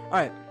matters.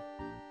 Alright.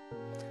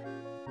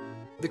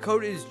 The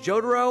code is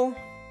Jotaro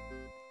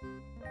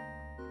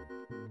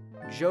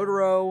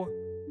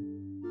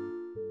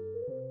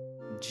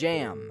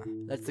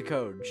Jam. That's the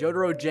code.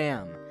 Jotaro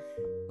Jam.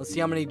 Let's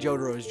see how many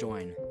Jotaros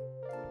join.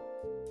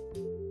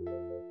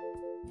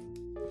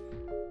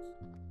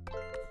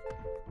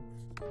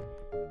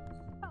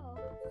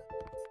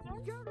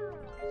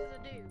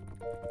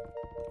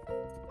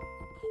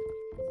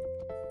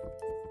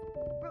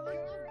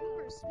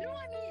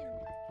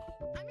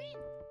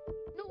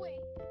 No way.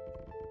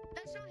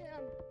 That's not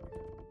him.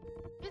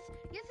 Yes,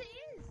 it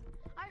is.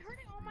 I heard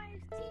it on my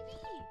TV.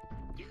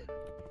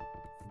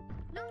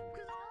 No,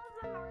 because all of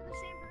them are the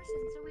same person,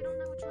 so we don't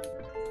know which one's the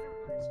real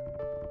ones.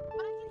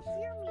 But I can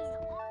hear me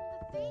on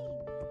the thing.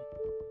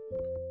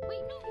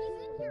 Wait, no, he's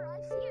in here. I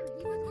see him.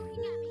 He was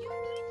looking at me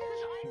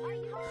because I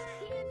held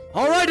his hand.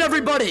 Alright,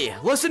 everybody!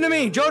 Listen to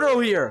me!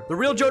 Jotaro here! The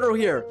real Jotaro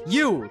here!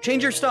 You!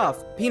 Change your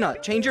stuff!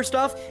 Peanut, change your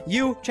stuff!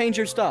 You! Change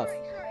your stuff! Sorry,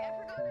 I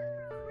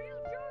forgot the real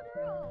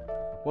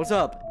Jotaro. What's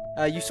up?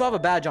 You still have a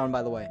badge on,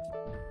 by the way.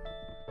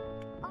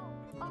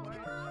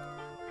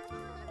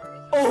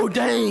 Oh,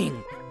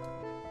 dang!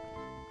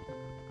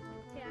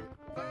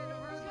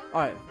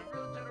 Alright.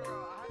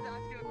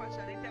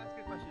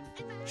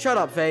 Shut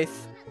up,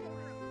 Faith.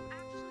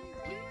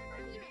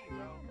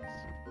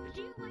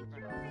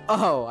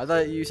 Oh, I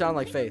thought you sound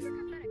like Faith.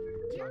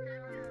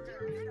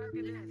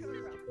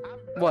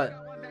 What?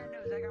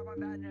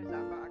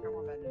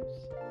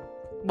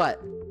 What?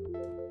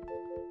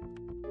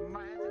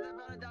 My aunt's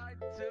about to die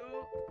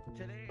too.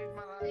 Today is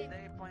my last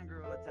day playing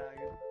Gorilla Tag.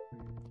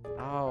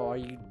 Oh, are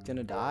you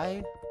gonna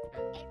die?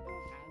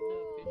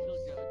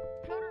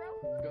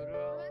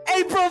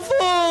 April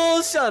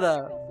Fool! Shut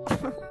up!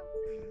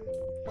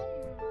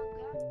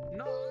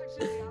 No,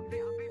 actually, I'm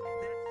being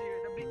dead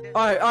serious. I'm being dead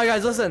Alright,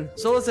 guys, listen.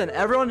 So listen,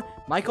 everyone,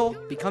 Michael,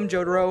 become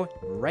Jotaro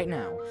right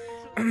now.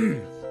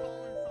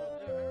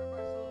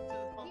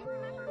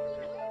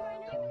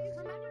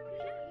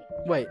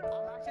 Wait. I'm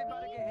actually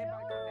about to get hit by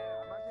a tornado.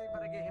 I'm actually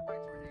about to get hit by a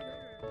tornado.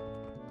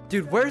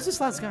 Dude, where's this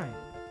last guy?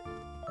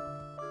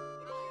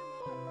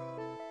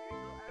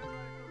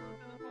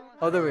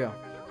 Oh, there we go.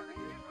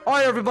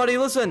 Alright, everybody,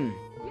 listen.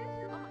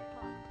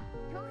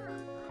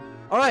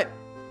 Alright.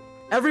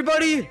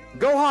 Everybody,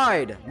 go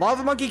hide.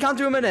 Lava Monkey, count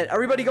to a minute.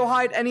 Everybody go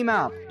hide any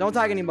map. Don't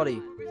tag anybody.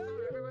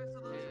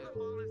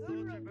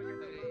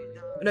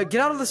 No, get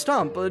out of the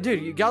stump. Dude,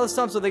 you get out of the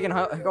stump so they can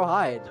go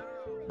hide.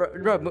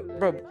 Bro.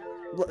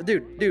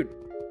 Dude.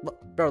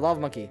 Bro, Lava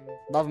Monkey.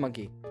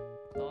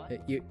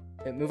 You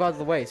move out of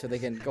the way so they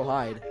can go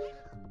hide.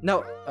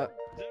 No,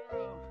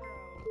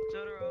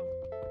 Jotaro.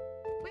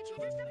 Wait, change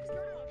your stuff to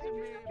Jotaro.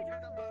 I'm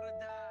about to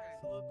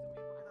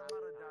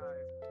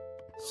die.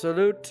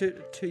 salute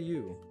to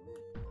you.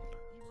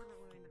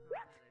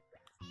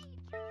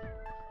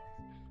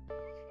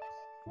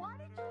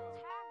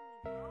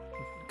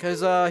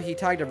 Cause he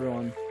tagged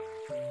everyone.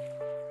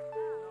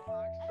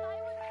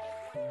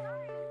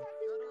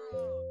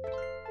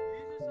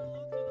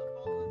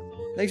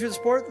 Thanks for the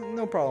support.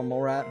 No problem,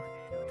 mole rat.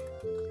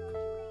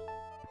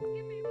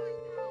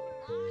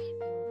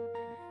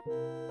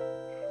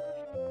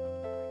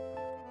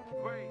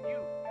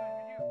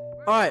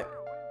 Alright.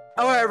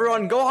 Alright,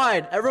 everyone, go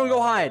hide. Everyone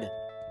go hide.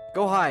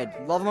 Go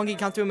hide. Lava Monkey,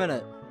 count to a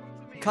minute.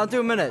 Count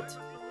to a minute.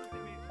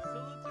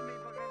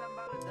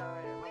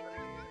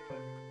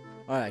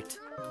 Alright.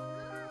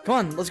 Come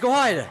on, let's go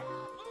hide.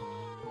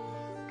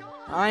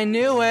 I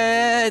knew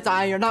it.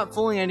 You're not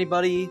fooling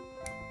anybody.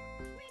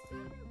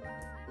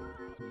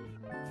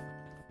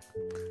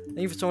 Thank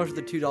you so much for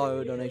the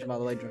 $2 donation, by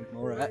the way, drink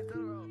more, right?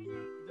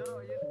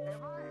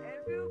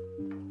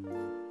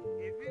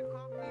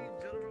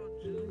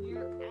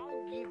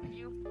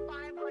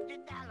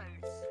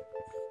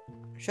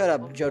 Shut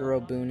up,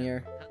 Jotaro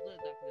Boonier.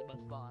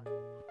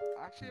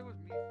 Actually, it was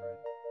me, friend.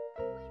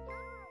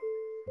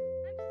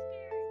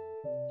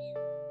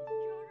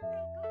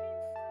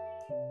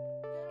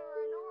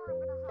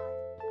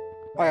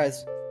 Alright,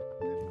 guys.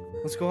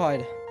 Let's go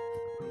hide.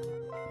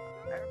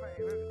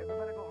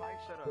 Everybody go hide.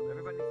 Shut up.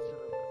 Everybody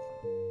shut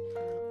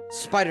up.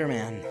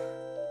 Spider-Man.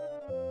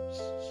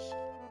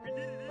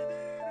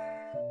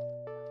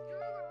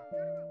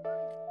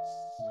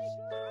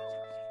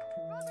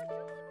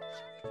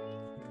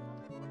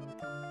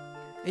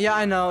 Yeah,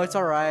 I know, it's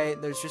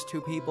alright. There's just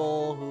 2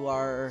 people who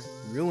are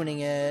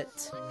ruining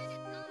it.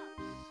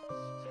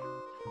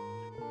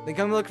 Then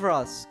come look for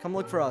us. Come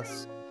look for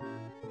us.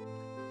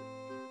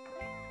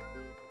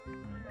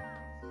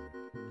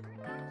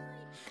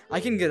 I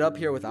can get up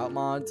here without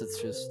mods. It's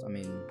just, I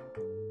mean,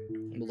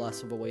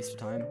 less of a waste of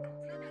time.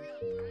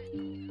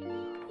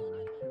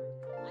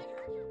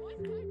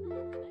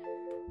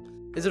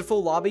 Is it a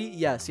full lobby?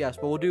 Yes, yes,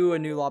 but we'll do a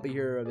new lobby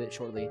here a bit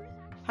shortly.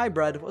 Hi,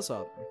 Bread. What's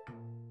up?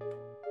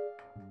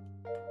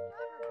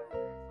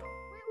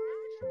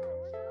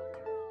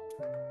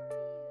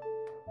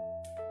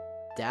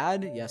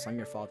 Dad? Yes, I'm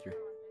your father.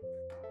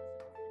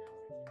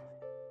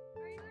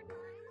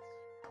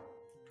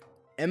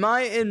 Am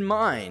I in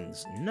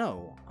mines?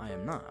 No, I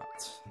am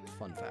not.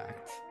 Fun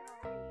fact.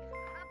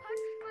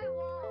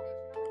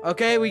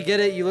 Okay, we get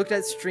it. You looked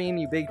at stream,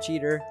 you big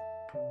cheater.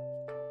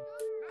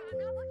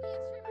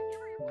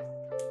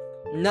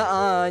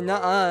 Nuh-uh,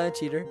 nuh-uh,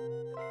 cheater.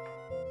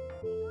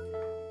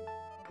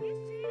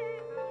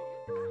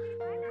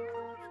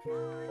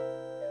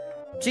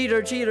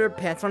 Cheater, cheater,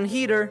 pants on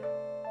heater.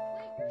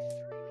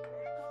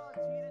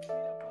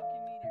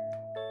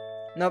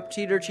 Nope,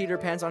 cheater, cheater,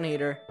 pants on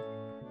heater.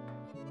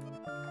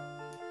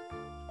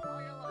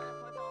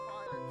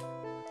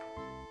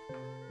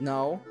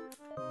 No.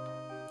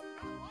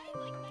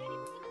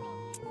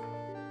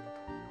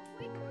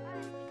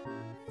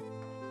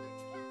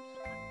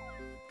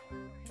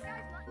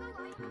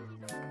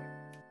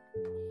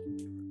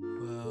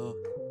 Well.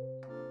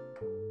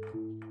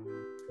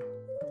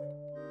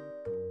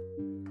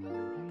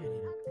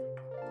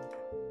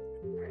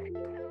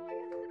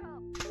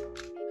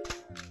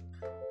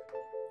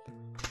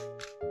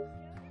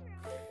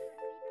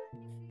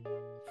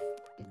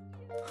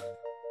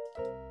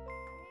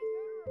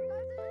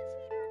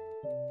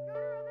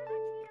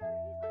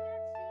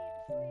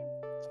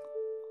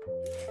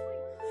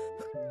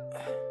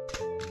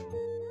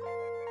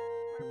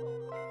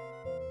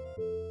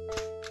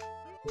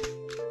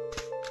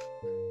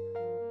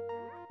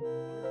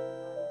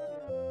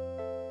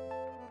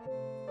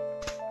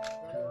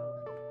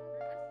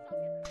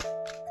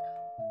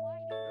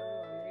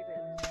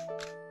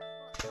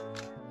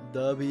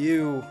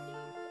 W.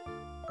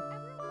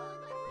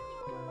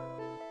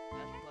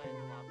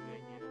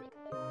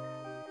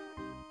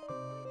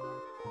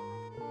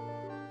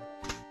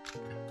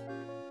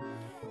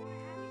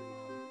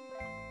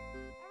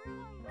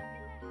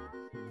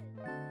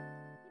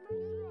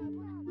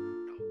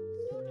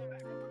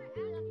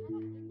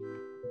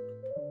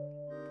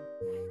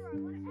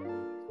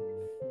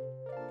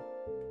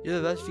 You're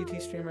the best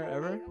GT streamer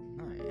ever?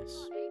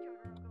 Nice.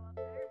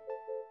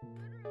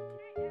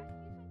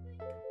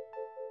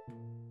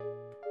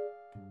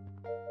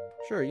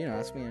 Sure, you know,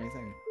 ask me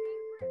anything.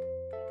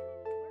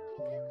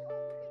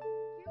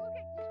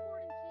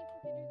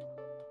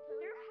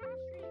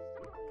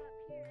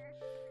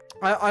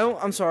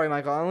 I'm sorry,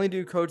 Michael. I only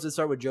do codes that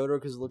start with Jotaro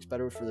because it looks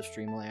better for the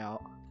stream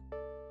layout.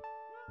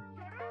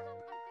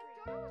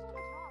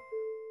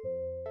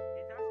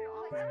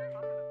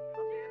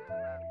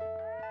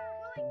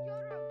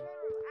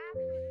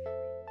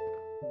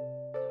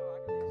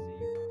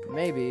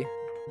 Maybe.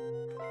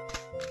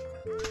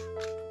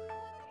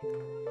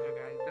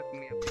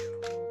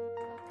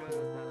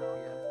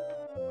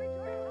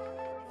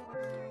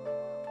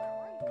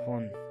 Hold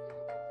on.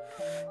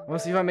 I want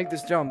to see if I make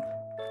this jump.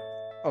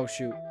 Oh,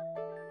 shoot.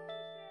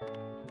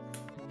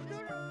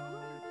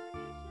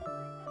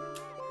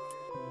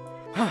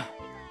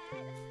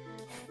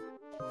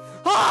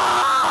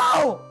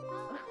 Oh!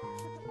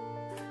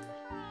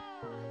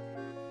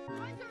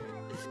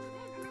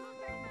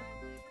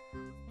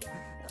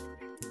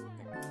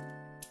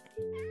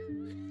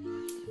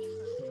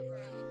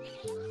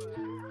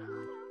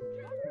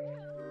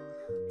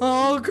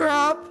 Oh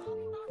crap!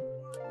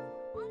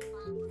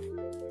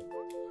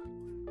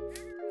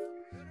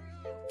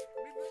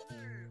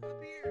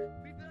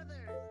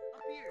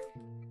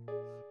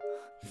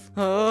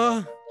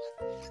 Uh.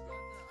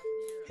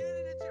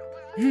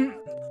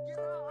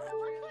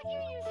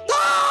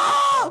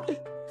 Ah!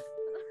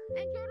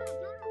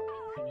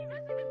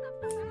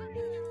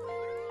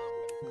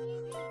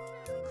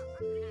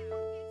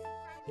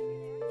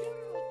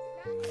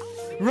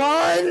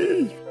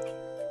 Run!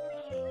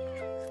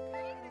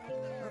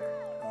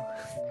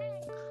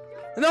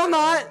 No, I'm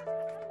not.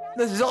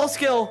 This is all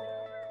skill.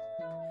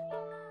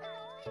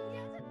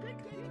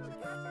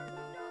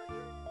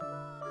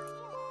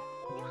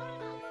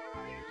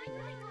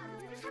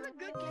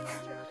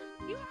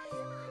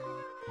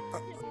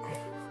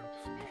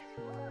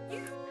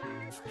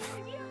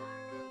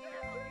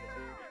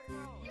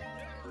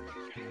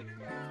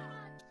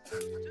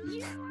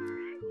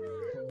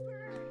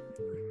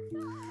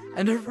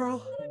 Ender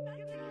Pearl.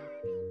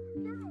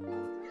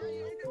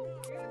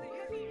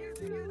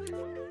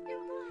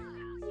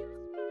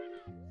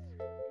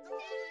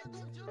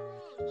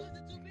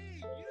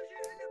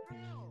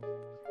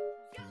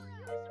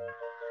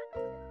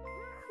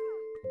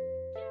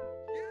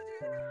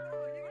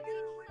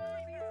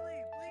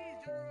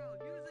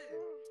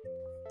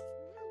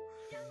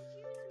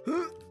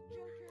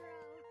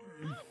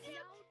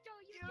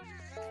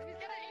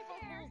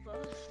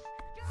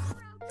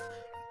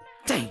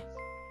 Dang.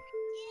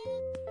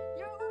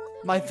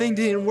 My thing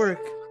didn't work.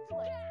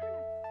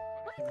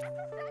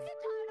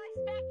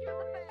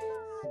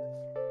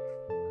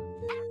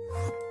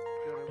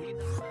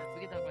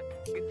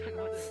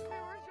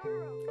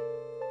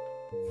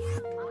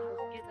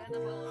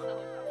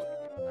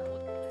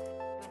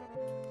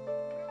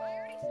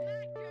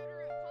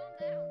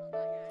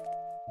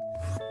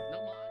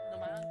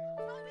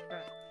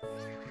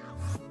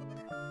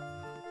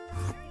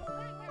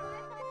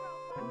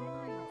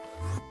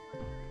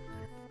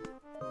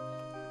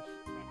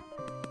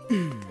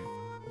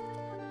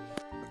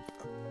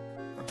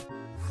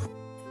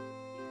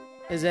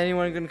 Is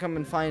anyone gonna come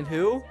and find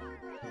who?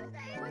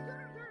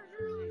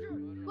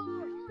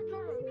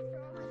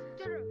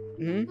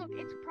 Hmm? Look,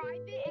 it's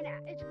private and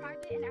after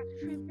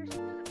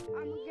transmission,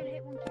 I'm gonna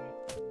hit 1K.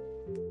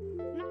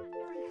 Not 3.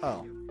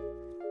 Oh.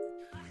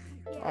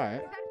 Yeah. Alright.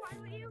 Is that fine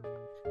with you?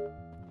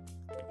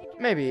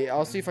 Maybe.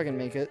 I'll see if I can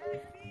make it.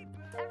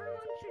 Everyone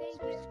should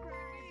subscribe.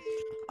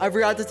 I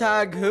forgot to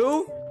tag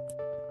who?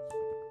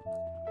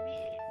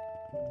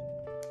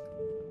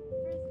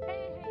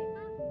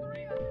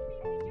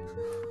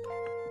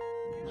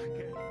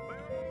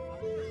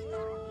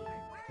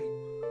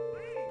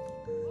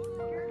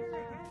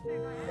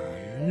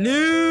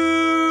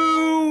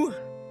 New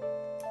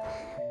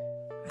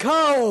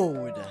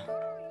code.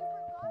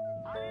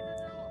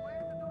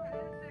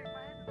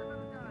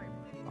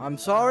 I'm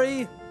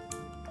sorry.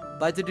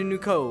 I'd like to do new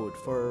code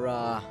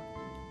for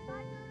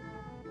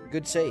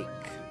good sake.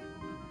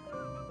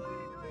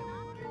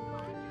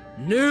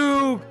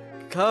 New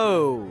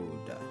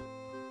code.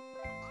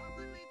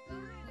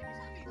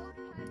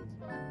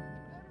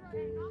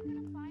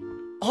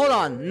 Hold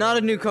on, not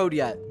a new code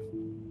yet.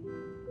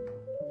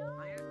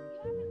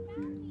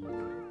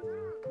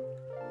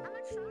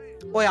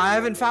 Wait, I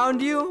haven't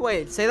found you?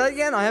 Wait, say that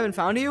again? I haven't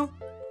found you?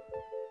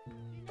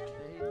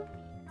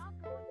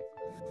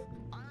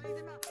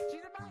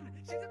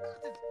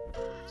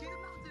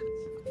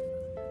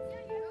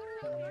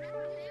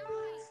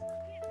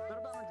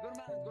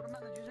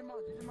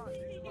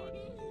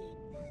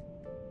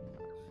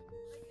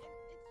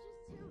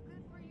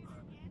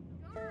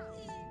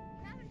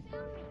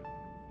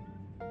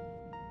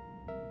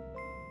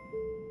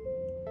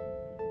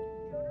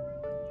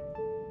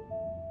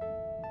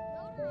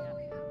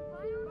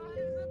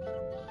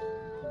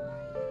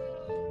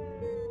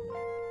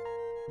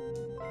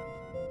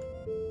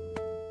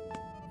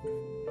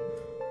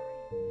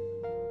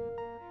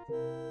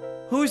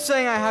 Who's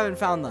saying I haven't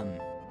found them?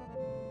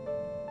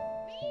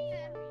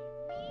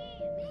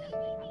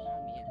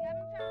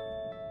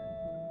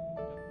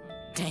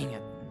 Dang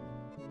it.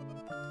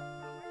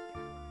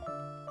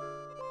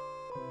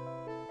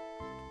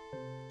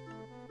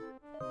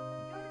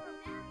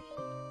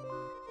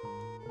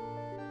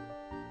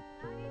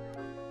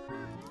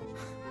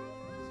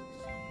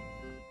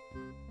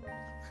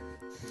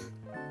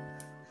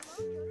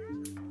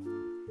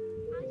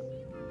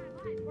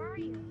 Where are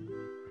you?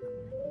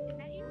 Is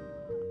that you?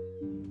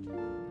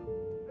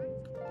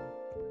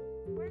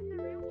 Where's the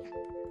real one?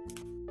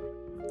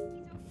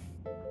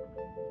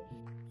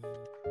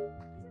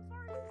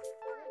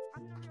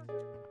 I'm the real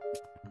one.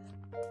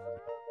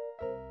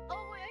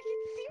 Oh wait, I can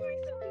see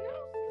myself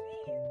now.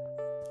 Please.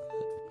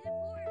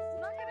 I'm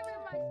not gonna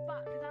move my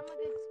spot because I'm a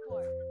good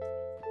sport.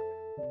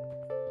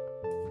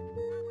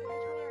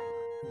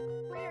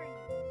 Where are you?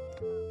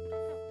 Oh,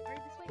 are you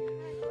this way?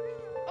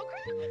 Oh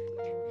crap!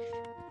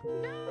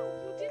 No,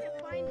 you didn't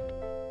find me.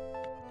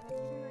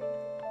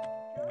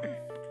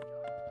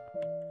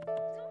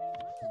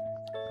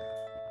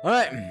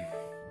 Alright.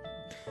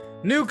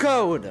 New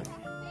code.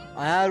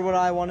 I had what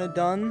I wanted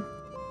done.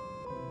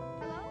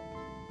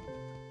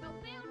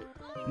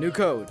 New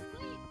code.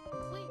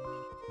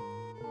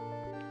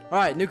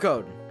 Alright, new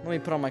code. Let me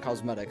put on my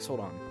cosmetics. Hold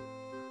on.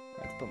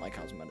 I have to put my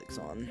cosmetics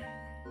on.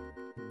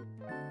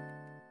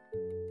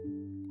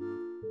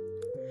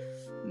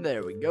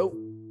 There we go.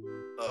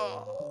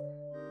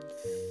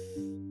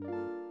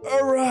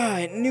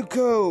 Alright, new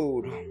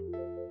code.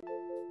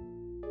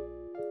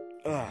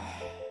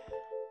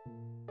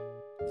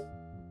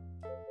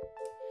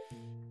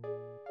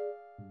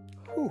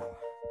 Whew.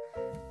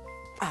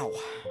 Ow.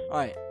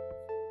 Alright.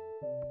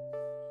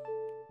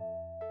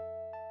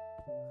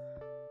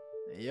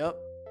 Yep.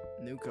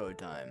 New code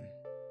time.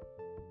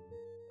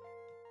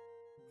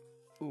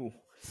 Ooh.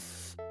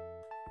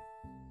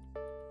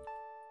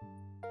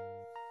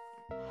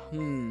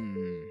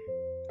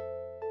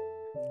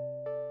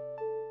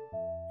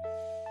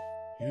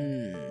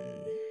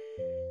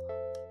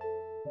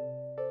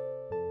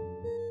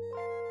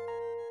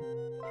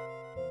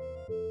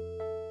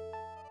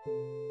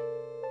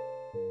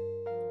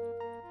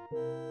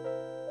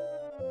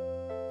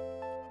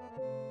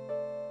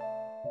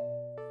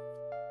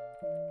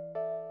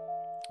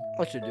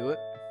 I should do it.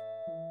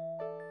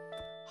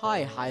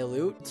 Hi,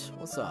 Loot.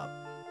 What's up?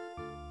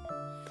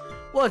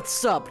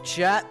 What's up,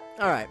 chat?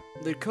 Alright,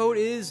 the code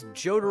is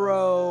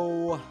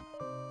Jotaro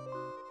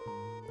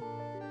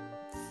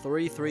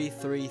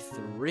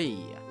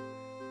 3333.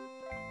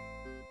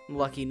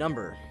 Lucky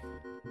number.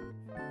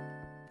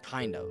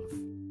 Kind of.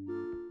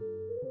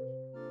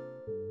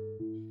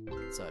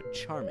 It's a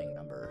charming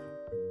number.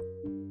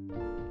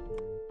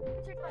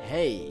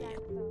 Hey.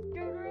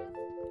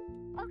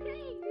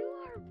 Okay, you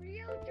are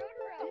real Jotaro.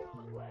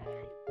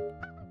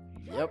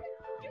 Yep.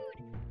 Dude,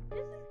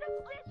 this is the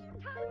 5th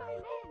time I'm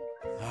in.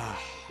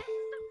 This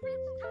is the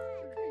 5th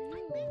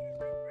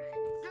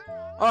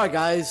time. Alright,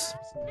 guys.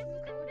 This is the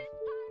 5th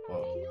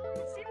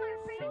time. See my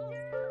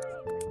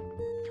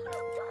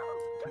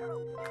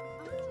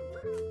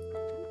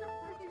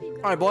face?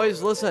 Alright,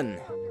 boys, listen.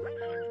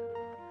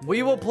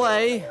 We will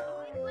play.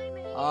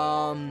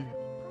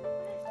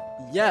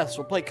 Yes,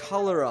 we'll play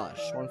Color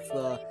Rush once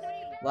the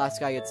last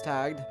guy gets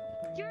tagged.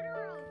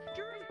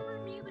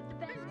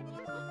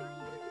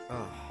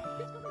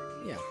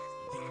 Yeah.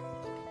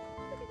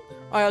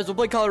 Alright, guys, we'll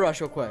play Color Rush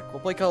real quick.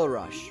 We'll play Color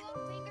Rush.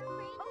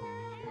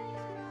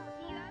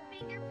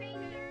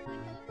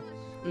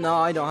 No,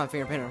 I don't have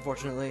finger painter,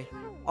 unfortunately.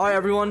 Alright,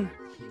 everyone.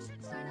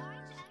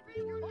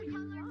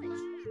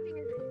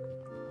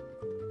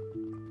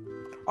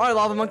 Alright,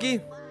 Lava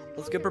Monkey.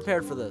 Let's get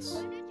prepared for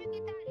this.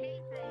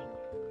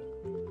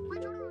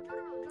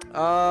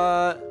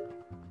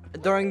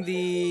 During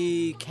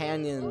the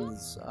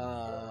Canyons,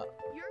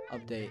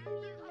 update.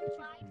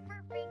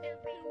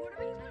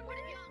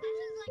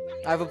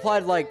 I've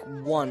applied like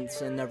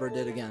once and never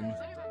did again.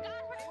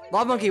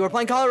 Lava Monkey, we're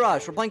playing Color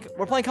Rush. We're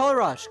playing Color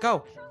Rush.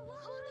 Go.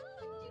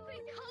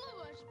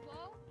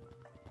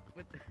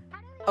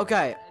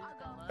 Okay.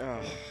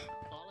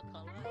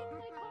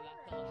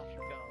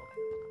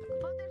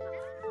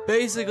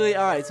 Basically,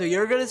 alright, so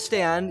you're gonna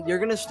stand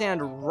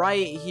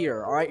right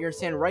here, alright? You're gonna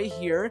stand right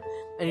here,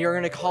 and you're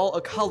gonna call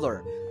a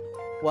color.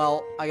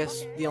 Well, I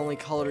guess the only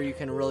color you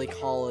can really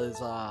call is,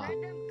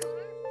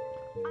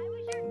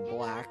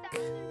 black.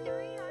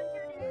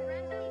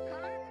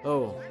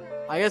 Oh,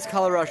 I guess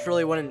Color Rush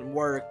really wouldn't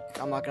work,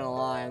 I'm not gonna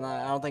lie.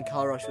 I don't think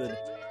Color Rush would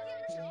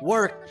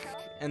work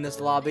in this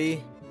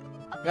lobby.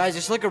 Guys,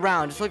 just look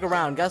around,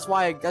 Guess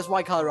why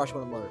Color Rush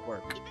wouldn't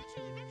work.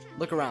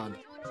 Look around.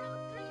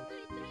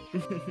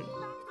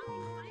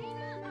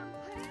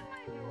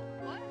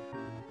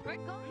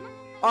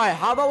 Alright,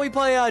 how about we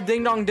play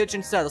Ding Dong Ditch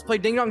instead? Let's play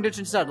Ding Dong Ditch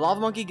instead. Lava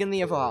Monkey, get in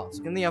the info house.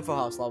 Get in the info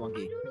house, Lava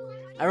Monkey.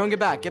 Everyone get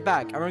back.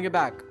 Everyone get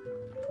back.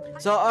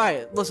 So,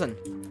 alright, listen.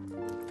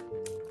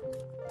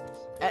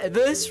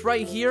 This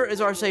right here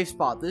is our safe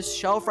spot. This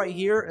shelf right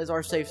here is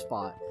our safe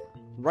spot.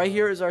 Right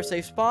here is our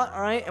safe spot,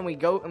 alright? And we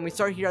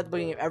start here at the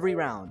beginning of every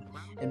round.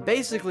 And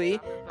basically,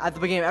 at the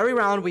beginning of every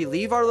round, we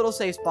leave our little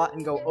safe spot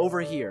and go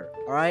over here,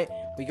 alright?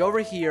 We go over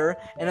here,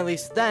 and at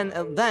least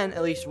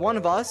one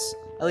of us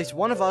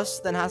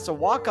then has to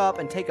walk up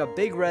and take a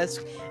big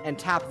risk and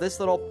tap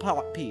this little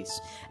piece.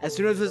 As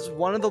soon as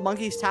one of the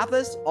monkeys tap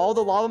this, all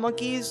the lava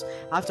monkeys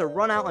have to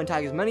run out and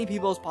tag as many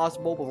people as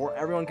possible before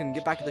everyone can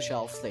get back to the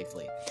shelf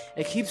safely.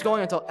 It keeps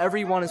going until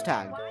everyone is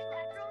tagged.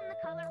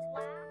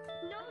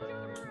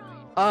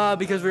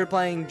 Because we were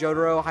playing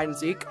Jotaro hide and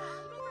seek.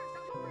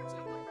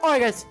 Alright,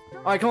 guys.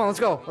 Alright, come on, let's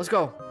go. No,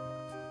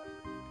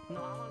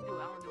 I wanna do it.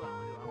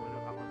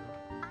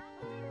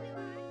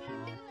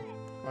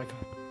 Alright, come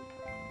on.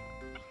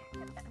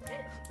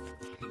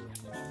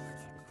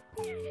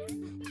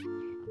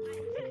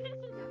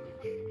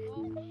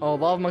 Oh,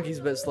 Lava Monkey's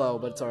a bit slow,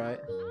 but it's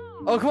alright.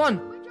 Oh, come on!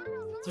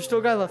 There's still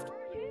a guy left.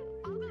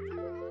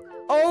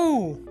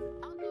 Oh!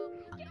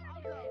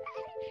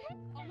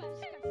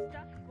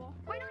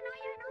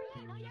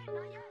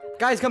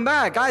 Guys, come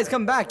back!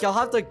 Y'all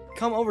have to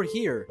come over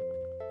here.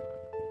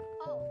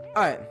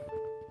 Alright.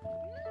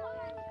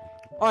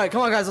 Alright,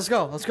 come on, guys, let's go.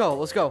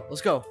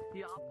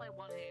 Yeah, I'll play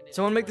one-handed.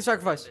 Someone make the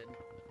sacrifice.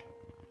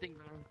 Ding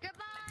dong.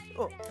 Goodbye.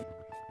 Oh.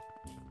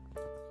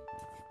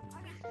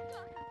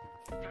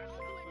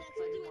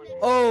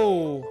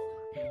 Oh.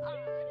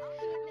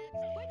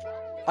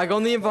 I go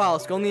in the info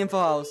house. Go in the info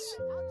house.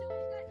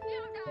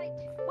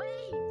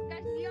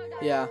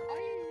 Yeah.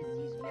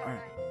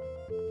 Alright.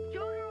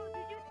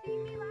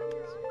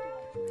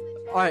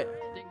 Alright.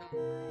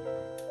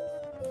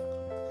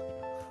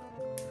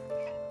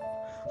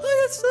 I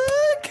got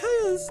stuck. I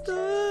got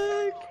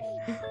stuck.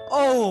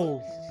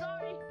 Oh.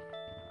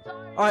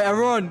 Alright,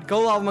 everyone, go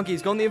lava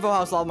monkeys. Go in the info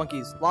house, lava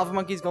monkeys. Lava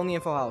monkeys, go in the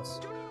info house.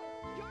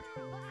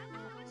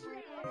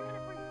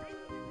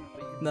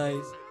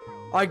 Nice.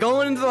 Alright,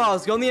 go into the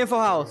house. Go in the info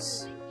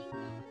house.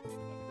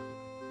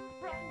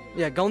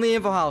 Yeah, go in the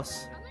info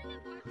house.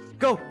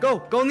 Go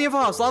in the info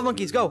house. Lava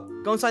monkeys, go.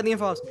 Go inside the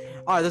info house.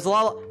 Alright, there's a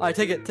lot of... Alright,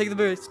 take it. Take the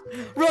boost.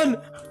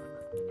 Run!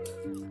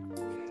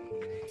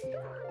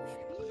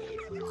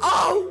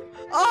 Oh!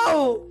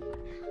 Oh!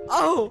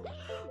 Oh!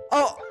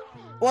 Oh!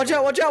 Watch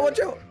out, watch out, watch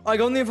out! Alright,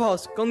 go in the info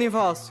house. Go in the info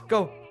house.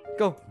 Go.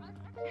 Go.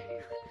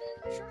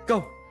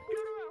 Go.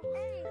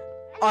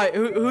 Alright,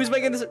 who's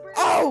making this?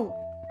 Oh!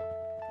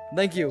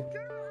 Thank you.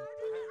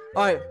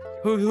 Alright,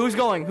 who's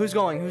going? Who's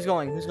going? Who's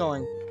going? Who's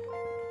going?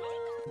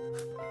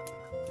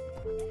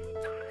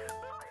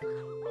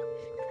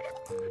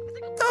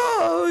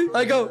 Oh!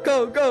 Alright, go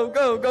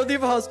in the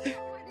info house.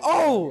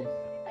 Oh!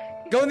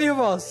 Go in the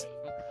info house.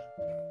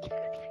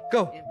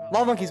 Go.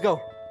 Lava monkeys, go.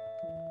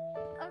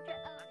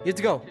 You have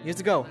to go. You have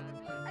to go.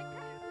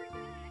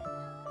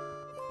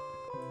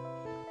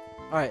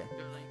 Alright.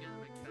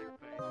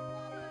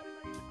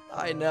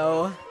 I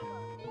know.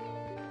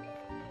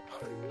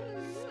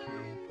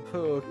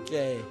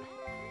 Okay.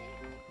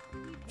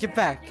 Get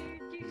back.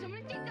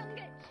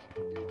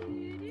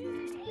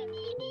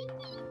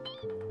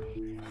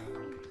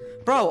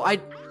 Bro,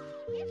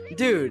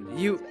 Dude,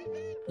 you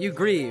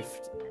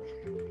grieved.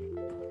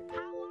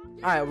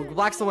 Alright,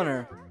 black's the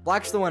winner.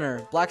 Black's the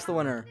winner. Black's the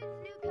winner.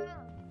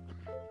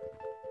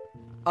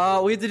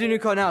 We have to do new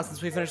code now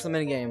since we finished the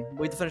minigame.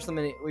 We have to finish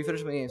we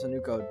finished the minigame, so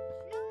new code.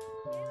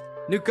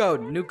 New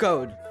code, new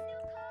code.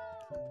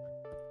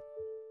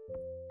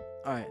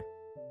 Alright.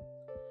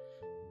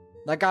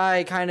 That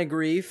guy kinda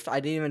griefed. I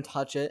didn't even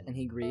touch it and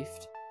he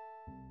griefed.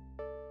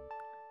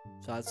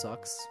 So that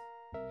sucks.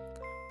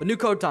 But new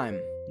code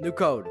time. New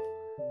code.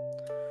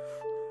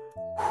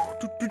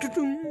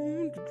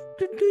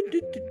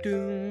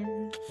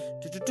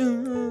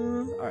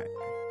 Alright.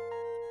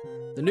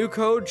 The new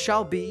code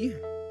shall be...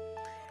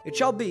 It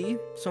shall be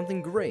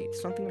something great,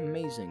 something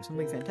amazing,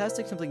 something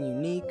fantastic, something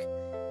unique,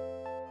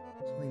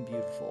 something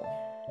beautiful.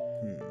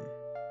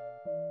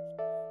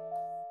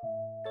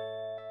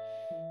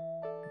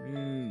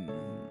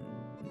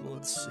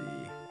 Let's see.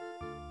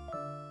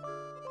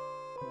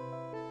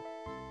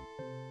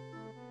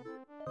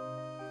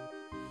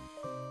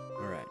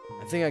 Alright,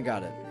 I think I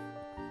got it.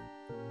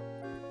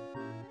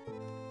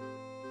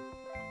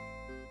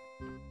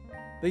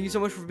 Thank you so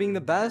much for being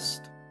the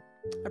best.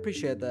 I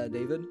appreciate that,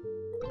 David.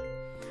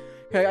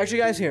 Okay, actually,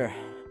 guys, here.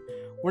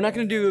 We're not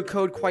gonna do a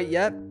code quite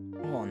yet.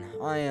 Hold on,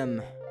 I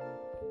am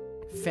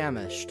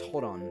famished.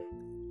 Hold on.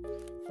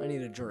 I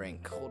need a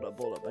drink. Hold up.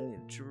 I need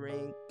a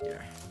drink.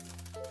 There.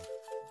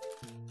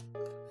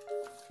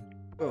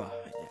 Oh,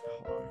 yeah,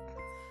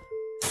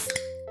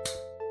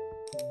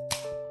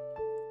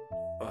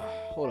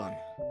 hold on.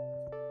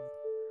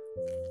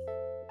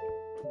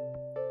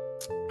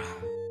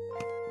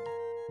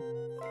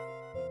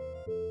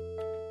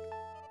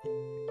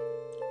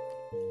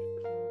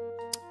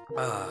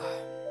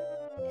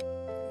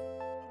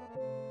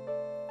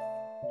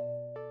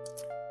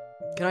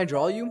 Can I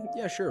draw you?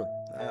 Yeah, sure.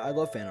 I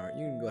love fan art.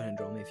 You can go ahead and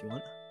draw me if you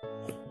want.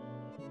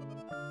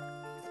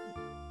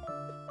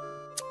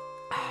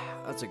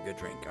 That's a good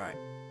drink. All right.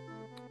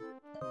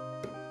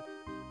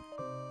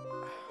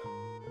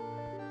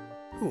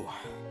 Ooh.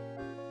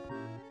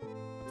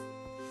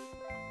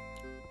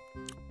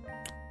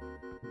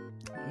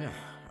 Yeah.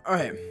 All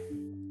right.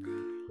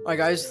 All right,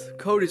 guys. The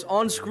code is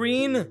on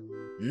screen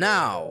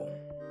now.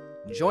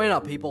 Join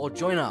up, people.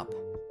 Join up.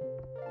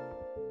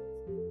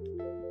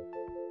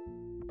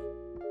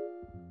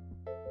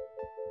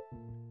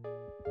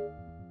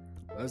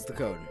 That's the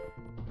code.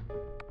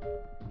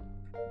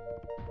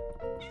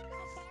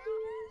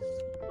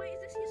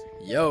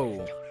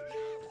 Yo.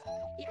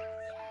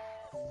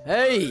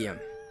 Hey.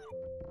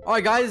 All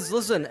right, guys.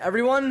 Listen,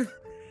 everyone.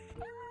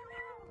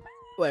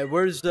 Wait,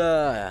 where's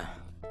the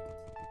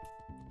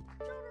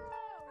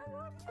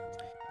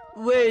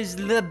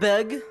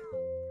bug?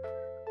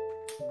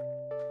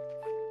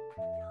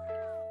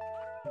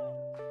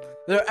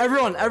 There,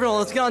 everyone,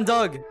 let's get on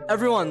Doug.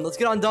 Everyone, let's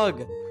get on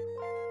Doug.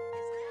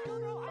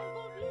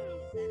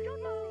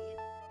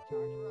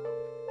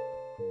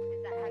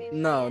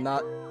 No,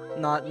 not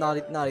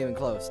even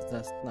close.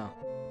 That's no.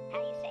 How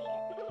do you say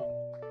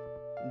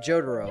it?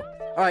 Jotaro.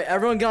 Alright,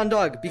 everyone get on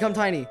Doug. Become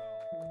tiny.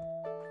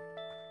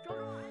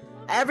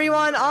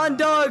 Everyone on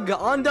Doug!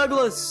 On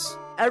Douglas!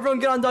 Everyone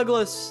get on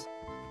Douglas!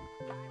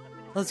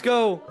 Let's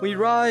go! We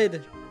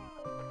ride!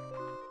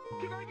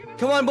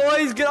 Come on,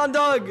 boys! Get on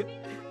Doug!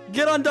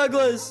 Get on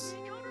Douglas!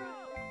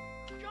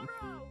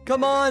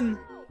 Come on!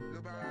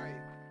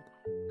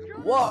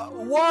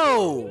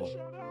 Whoa!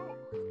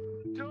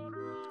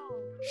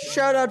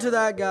 Shout out to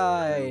that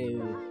guy.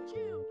 Behind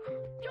you.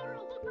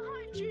 Jotaro, look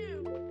behind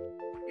you.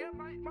 Yeah,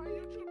 my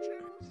YouTube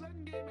channel is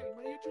Zen Gaming.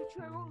 My YouTube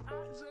channel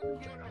is Zen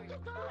Gaming.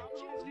 Look behind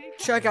you.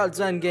 Check out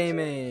Zen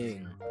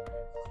Gaming.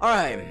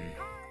 Alright. Hi, I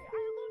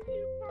love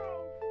you, bro.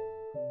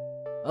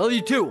 I love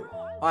you too.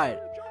 Alright.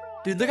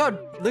 Dude,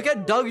 look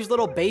at Doug's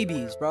little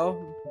babies, bro.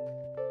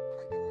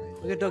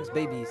 Look at Doug's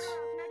babies.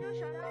 Can I do a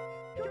shout out?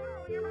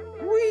 Jotaro, you're my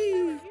favorite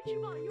Whee!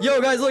 YouTuber.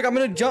 Yo, guys, look, I'm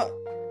gonna jump.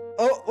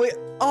 Oh, wait.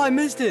 Oh, I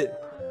missed it.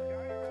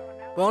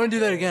 But I wanna do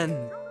that again.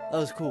 That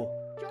was cool.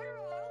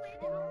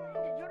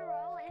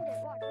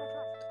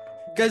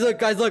 Guys,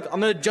 look. I'm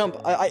gonna jump.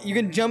 You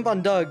can jump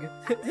on Doug.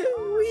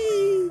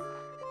 Whee!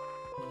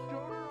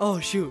 Oh,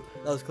 shoot.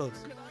 That was close.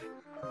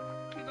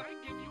 Can I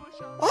give you a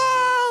shout out? Oh!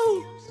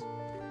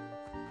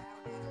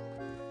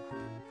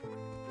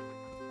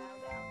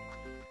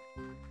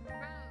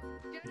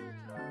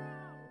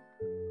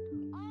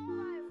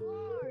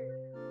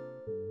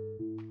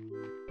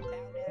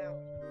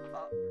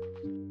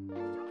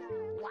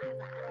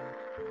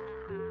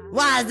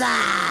 What's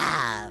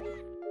up?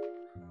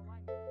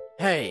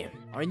 Hey,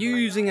 are you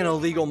using an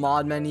illegal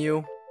mod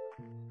menu?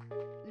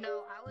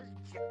 No, I was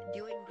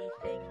doing the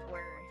thing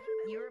where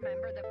you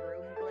remember the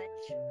broom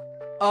glitch.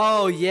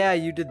 Oh, yeah,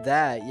 you did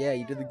that. Yeah,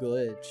 you did the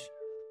glitch.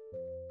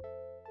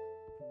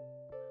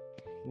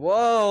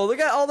 Whoa, look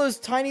at all those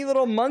tiny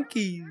little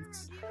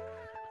monkeys.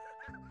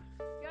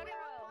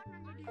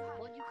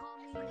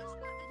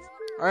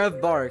 I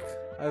have bark.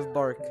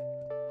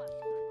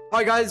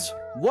 Alright, guys,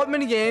 what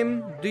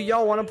minigame do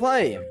y'all want to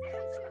play?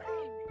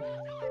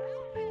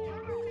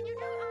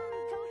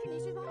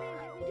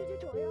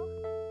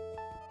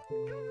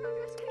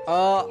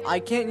 I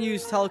can't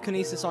use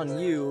telekinesis on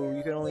you.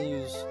 You can only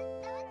use...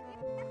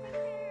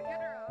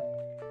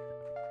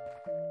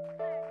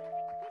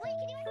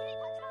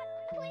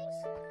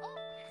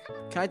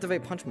 Can I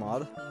activate punch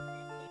mod?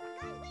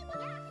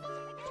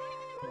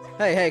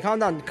 Hey, calm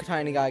down,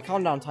 tiny guy.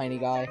 Calm down, tiny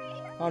guy.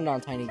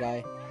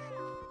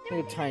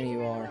 Look how tiny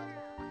you are.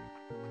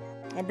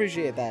 I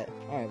appreciate that.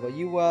 Alright,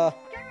 well,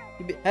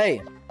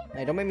 hey,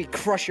 don't make me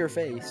crush your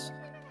face.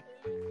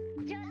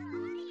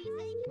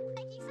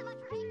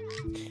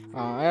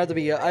 I have to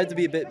be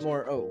a bit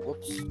more. Oh,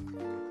 whoops.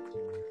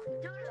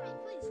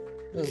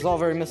 This is all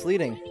very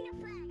misleading.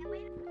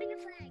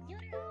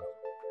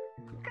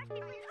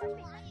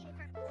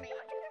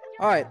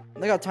 Alright,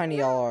 look how tiny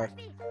y'all are.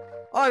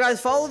 Alright,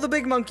 guys, follow the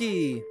big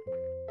monkey.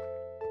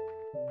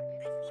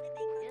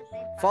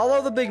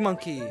 Follow the big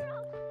monkey.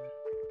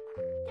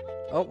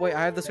 Oh, wait,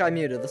 I have this guy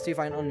muted. Let's see if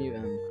I can unmute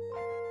him.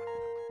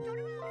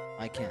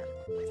 I can't.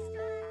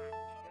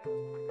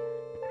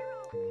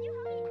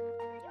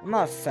 I'm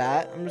not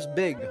fat, I'm just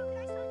big.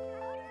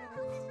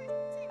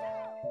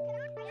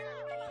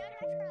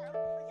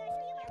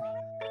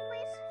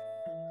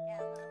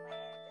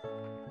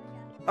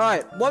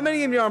 Alright, what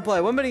minigame do you want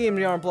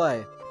to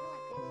play?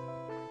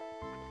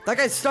 That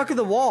guy's stuck in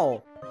the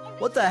wall.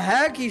 What the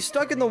heck? He's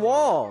stuck in the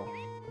wall.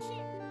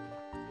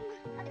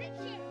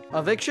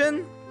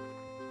 Eviction?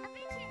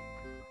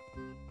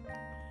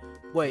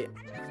 Wait.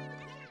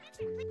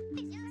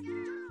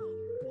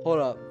 Hold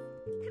up.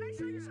 Can I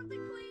show you something,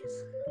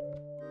 please?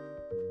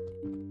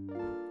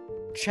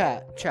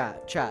 Chat.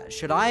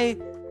 Should I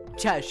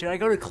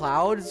go to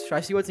clouds? Should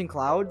I see what's in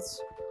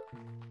clouds?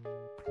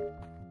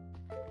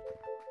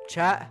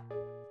 Chat,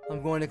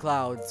 I'm going to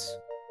clouds.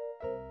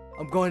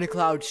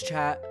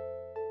 Chat.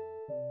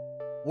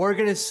 We're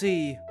gonna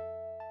see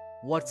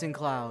what's in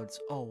clouds.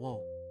 Oh,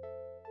 whoa.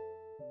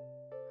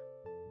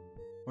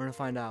 We're gonna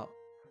find out.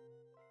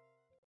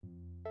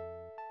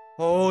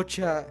 Oh,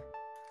 chat.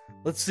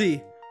 Let's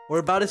see. We're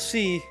about to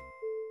see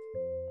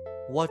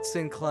what's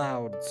in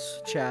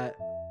clouds, chat.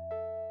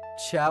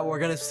 Chat, we're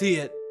gonna see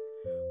it.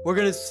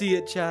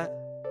 Chat.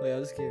 Wait,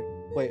 I'm scared.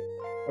 Wait,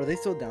 are they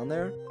still down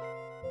there?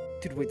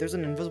 Dude, wait, there's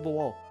an invisible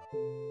wall.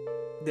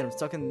 Dude, I'm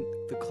stuck in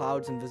the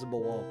clouds'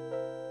 invisible wall.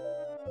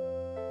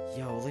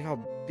 Yo, look how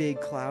big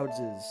clouds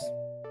is.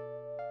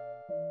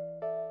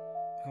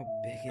 Look how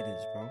big it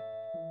is, bro.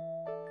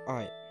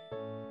 Alright,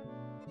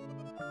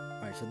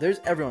 so there's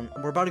everyone.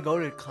 We're about to go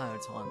to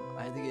clouds. Hold on.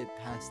 I have to get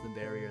past the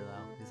barrier,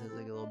 though. Because there's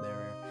like a little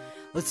barrier.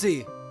 Let's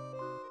see.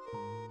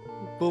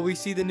 Will we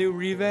see the new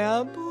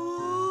revamp?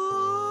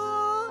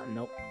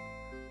 Nope.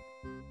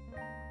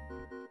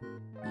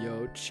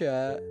 Yo,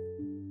 chat.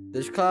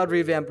 This cloud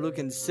revamp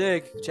looking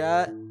sick,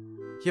 chat.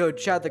 Yo,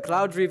 chat, the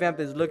cloud revamp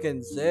is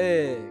looking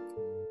sick.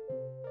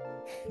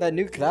 That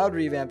new cloud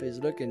revamp is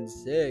looking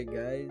sick,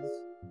 guys.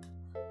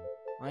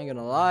 I ain't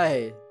gonna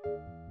lie.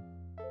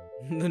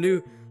 The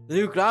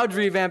new cloud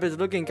revamp is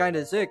looking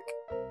kinda sick.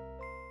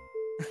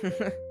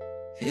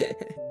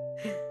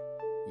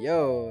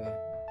 Yo.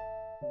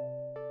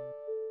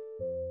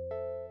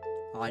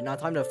 Alright, now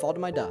time to fall to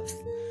my death.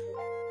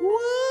 Woo!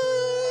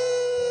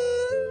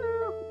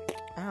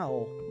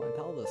 Ow, my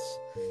pelvis.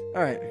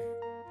 Alright.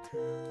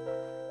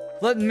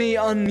 Let me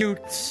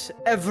unmute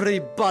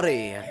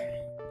everybody.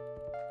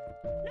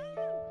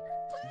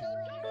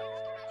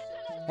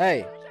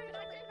 Hey,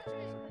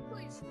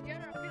 Please, get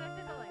up. Can I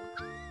say something?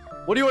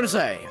 what do you want to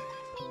say? That was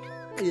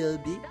me that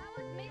said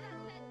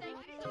thank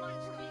you so much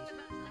for being the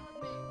best. That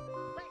was me.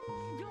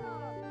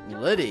 Wait,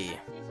 Liddy. Can I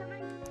say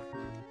something?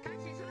 Can I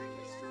say something?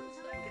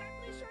 Can I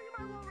please show you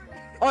my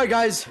lower? All right,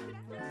 guys.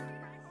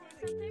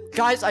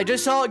 Guys, I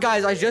just saw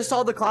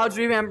the clouds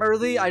revamp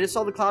early. And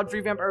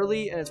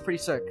it's pretty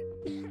sick.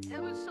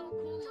 It was so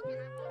cool looking. I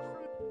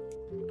watched from.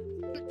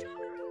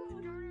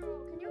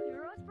 Can you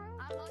hear us, bro?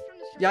 I watched from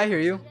the street. Yeah, I hear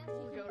you.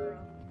 Jotaro.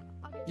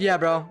 Yeah,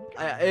 bro.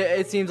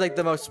 It seems like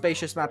the most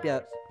spacious map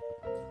yet.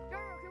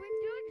 Jotaro, can we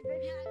do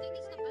it? Yeah, I think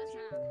it's the best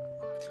map.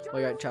 Oh,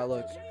 yeah, chat,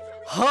 look.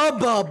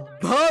 Hubba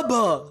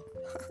bubba.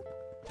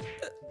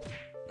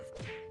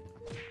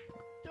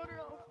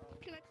 Jotaro,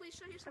 can I please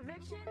show you some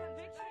eviction?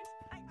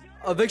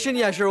 Eviction?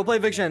 Yeah, sure. We'll play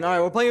eviction. All right,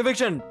 we're playing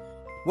eviction.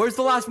 Where's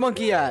the last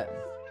monkey at?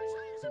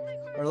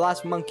 Or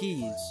last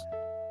monkeys?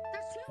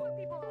 There's two more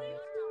people.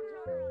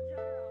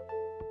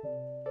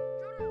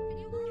 Jotaro, can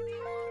you look at me?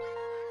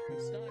 I'm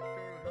stuck,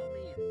 Joro, help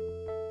me.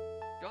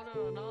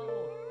 Joro, no.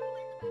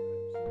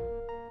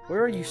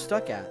 Where are you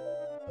stuck at?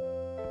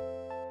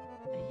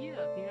 Here,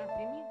 can you not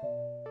see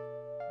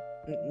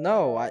me?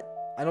 No, I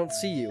don't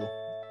see you.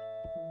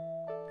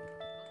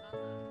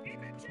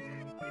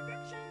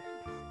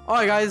 All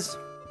right, guys.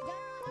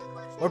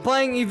 We're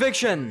playing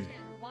eviction.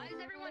 Why is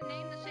everyone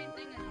named the same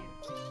thing as you?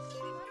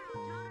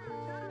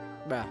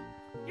 Bruh.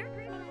 You're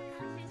green.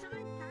 Can I say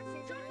something? Can I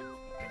say something?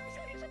 Can I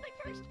show you something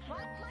first? My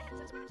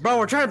headset's about to Bro,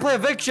 we're trying to play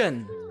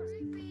eviction.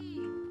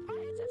 My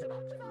headset's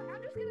about to die.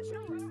 I'm just gonna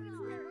show you.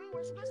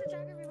 We're supposed to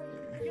tag everybody.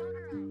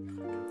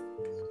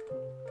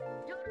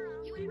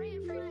 Jotaro, you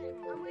ran free.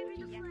 I'm waving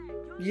your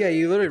flag. Yeah,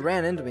 you literally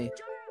ran into me.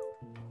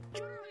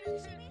 Jotaro, you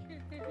see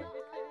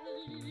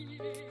me?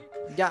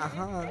 Yeah,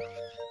 huh?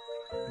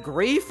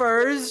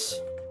 Griefers.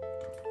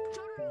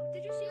 Jotaro,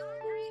 did you see our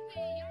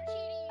griefing? You're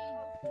cheating.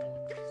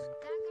 That guy,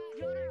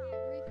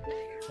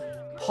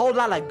 Jotaro. Whole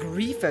lot of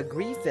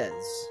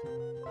griefers.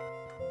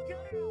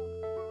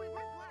 Jotaro, where's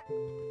black?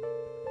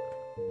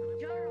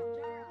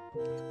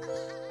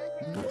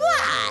 Jotaro.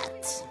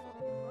 What?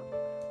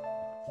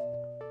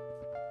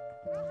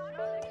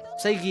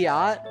 Say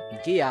Giat.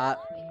 Giat.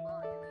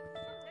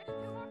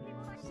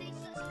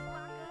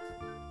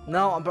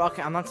 No, bro,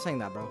 okay, I'm not saying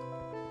that, bro.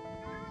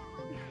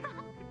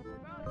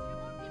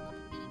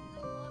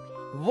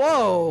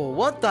 Whoa,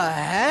 what the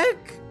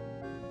heck?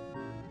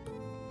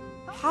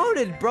 How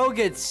did bro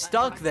get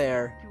stuck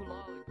there? Too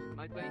loud.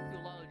 My brain's too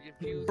loud. If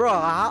you Bro,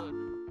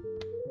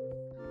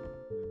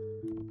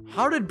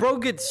 how did bro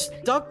get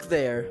stuck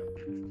there?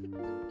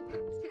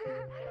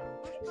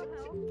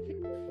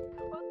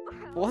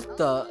 What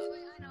the?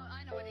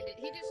 I know what he did.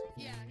 He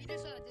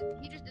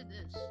just did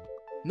this.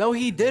 No,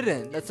 he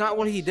didn't. That's not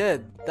what he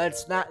did.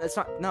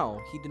 No,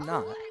 he did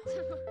not.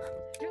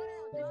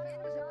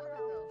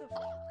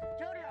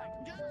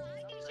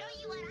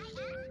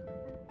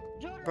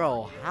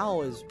 Bro,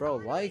 how is bro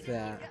like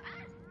that?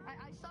 I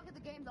suck at the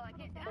game though. I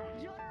can't.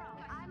 Jotaro,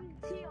 I'm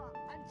teal.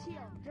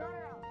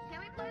 Jotaro, can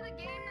we play the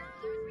game now?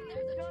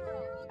 There's a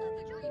 2-year-old that's a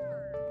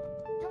griefer.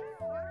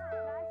 Jotaro,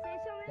 can I say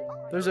something?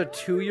 There's a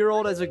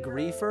 2-year-old as a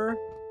griefer?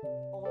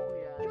 Oh,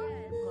 yeah.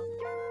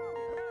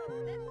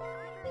 This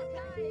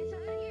guy is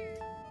over here.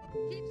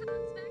 Keeps on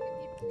smacking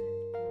people.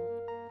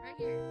 Right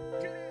here.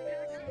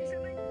 Jotaro, can I say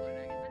something?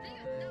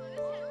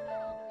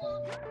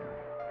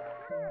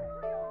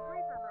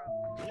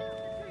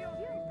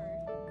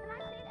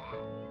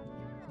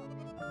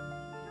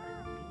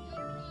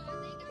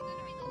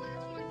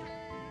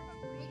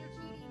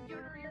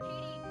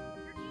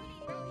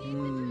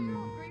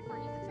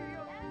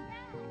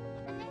 I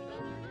think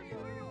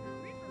no,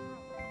 this is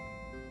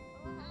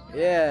Jotaro.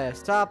 Yeah,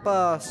 stop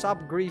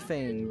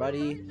griefing,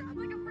 buddy.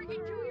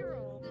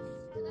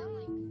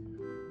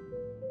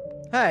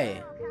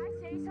 Hey.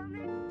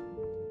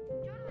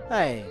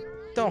 Hey,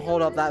 don't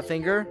hold up that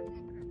finger.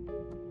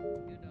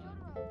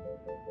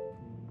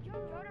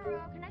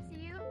 Jotaro, can I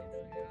see you?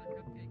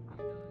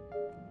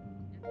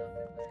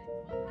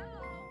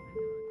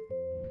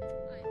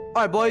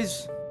 Alright,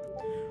 boys.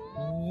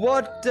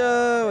 What,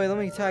 wait, let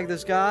me tag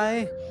this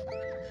guy.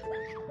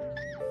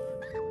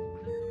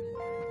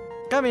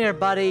 Come here,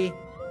 buddy.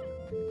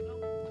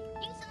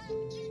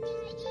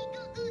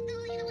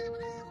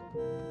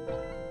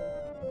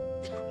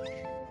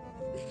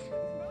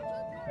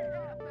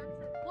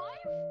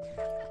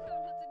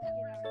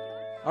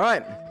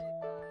 Alright.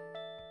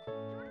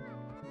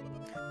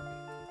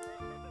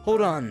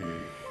 Hold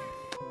on.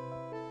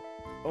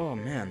 Oh,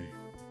 man.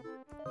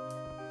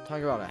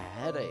 Talk about a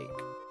headache.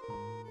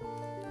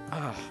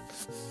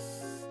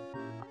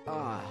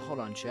 Hold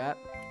on, chat.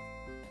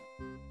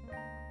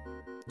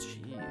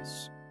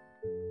 Jeez.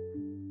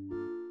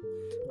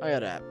 I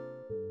got a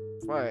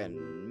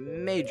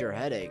fucking major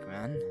headache,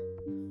 man.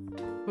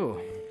 Whew.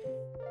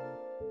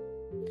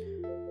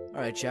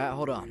 Alright, chat,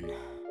 hold on.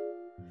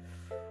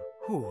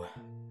 Whew.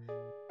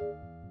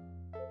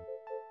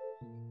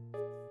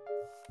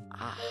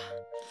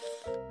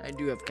 I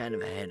do have kind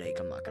of a headache,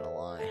 I'm not gonna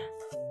lie.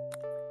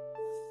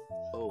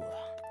 Oh.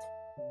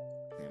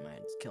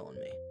 killing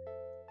me.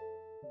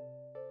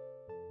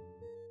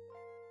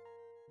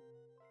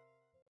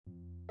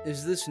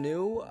 Is this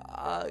new?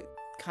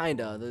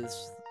 Kinda.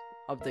 This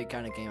update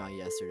kinda came out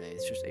yesterday.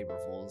 It's just April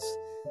Fool's.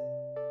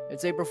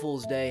 It's April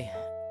Fool's Day,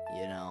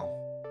 you know.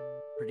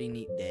 Pretty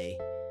neat day.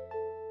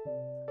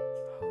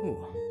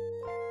 Whew.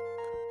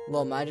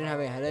 Well, imagine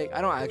having a headache.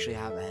 I don't actually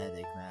have a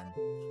headache, man.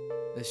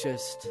 It's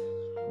just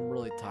I'm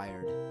really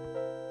tired.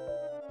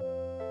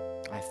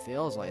 It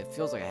feels like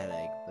a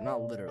headache, but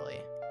not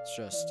literally. It's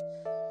just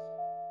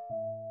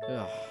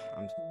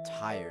I'm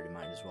tired. It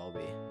might as well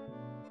be.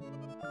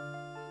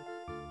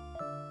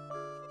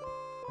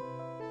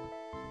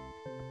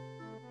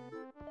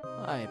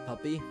 Hi,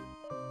 puppy.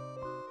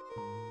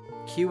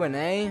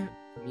 Q&A?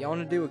 You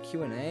want to do a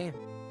Q&A?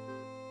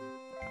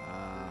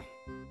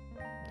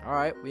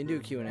 Alright, we can do a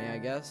Q&A, I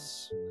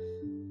guess.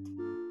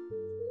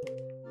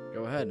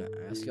 Go ahead,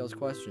 ask y'all's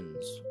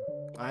questions.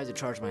 I had to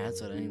charge my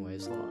headset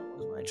anyways, so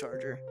where's my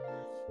charger?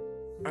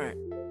 Alright.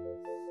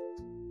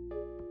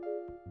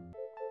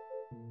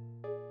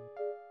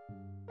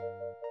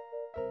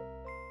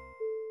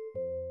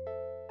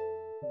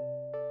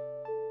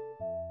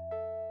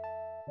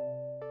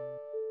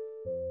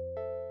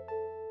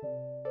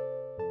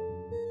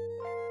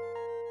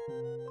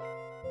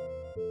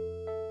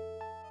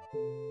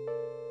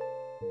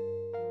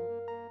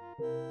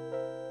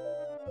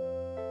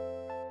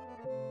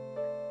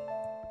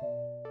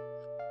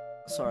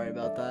 Sorry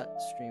about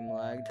that, stream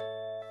lagged.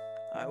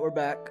 Alright, we're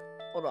back.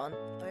 Hold on.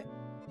 Alright.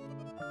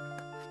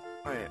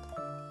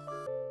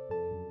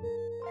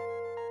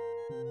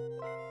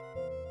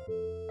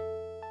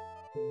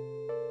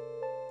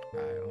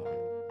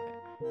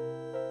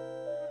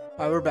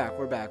 Alright,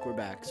 we're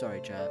back. Sorry,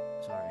 chat.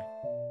 Sorry.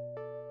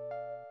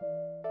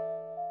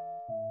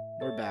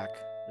 We're back.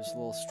 Just a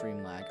little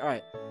stream lag.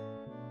 Alright.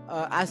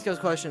 Ask us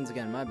questions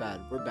again, my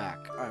bad. We're back.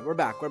 Alright, we're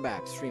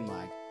back. Stream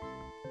lag.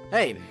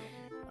 Hey!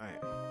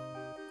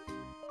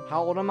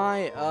 How old am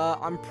I?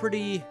 I'm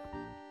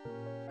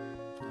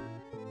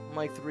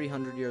like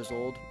 300 years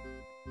old.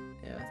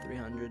 Yeah,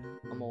 300.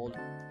 I'm old.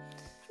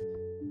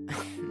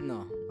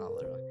 No, not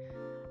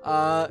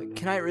literally.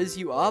 Can I riz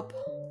you up?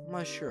 I'm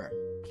not sure.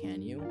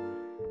 Can you?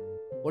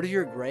 What is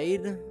your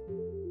grade?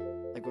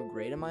 Like, what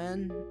grade am I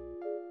in?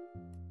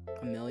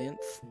 A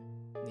millionth?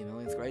 The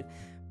millionth grade?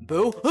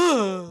 Boo!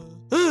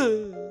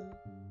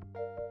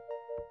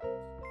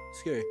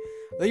 Scary.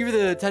 Thank you for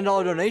the $10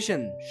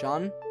 donation,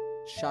 Sean.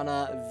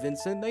 Shauna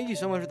Vincent, thank you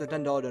so much for the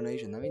 $10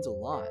 donation. That means a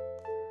lot.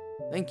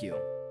 Thank you.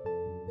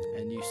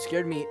 And you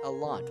scared me a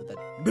lot with that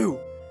boo.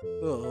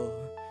 Oh,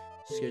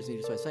 scares me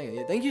just by saying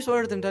it. Thank you so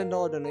much for the $10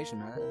 donation,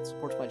 man. That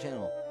supports my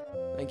channel.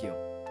 Thank you.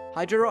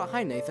 Hi, Jero.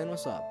 Hi, Nathan.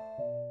 What's up?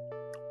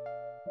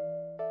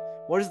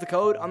 What is the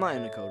code? I'm not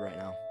in the code right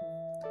now.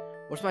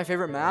 What's my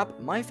favorite map?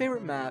 My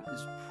favorite map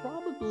is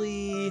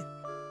probably...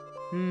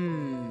 Let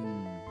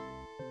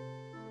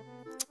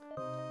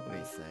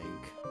me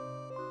think.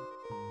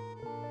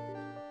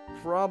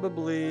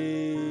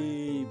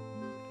 Probably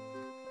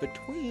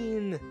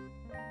between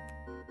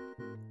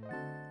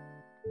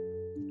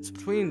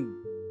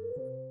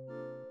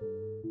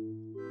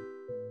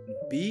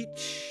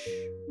beach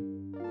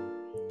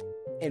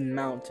and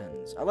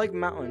mountains. I like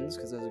mountains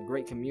because there's a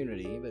great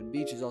community, but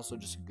beach is also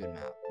just a good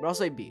map. But I'll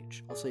say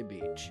beach.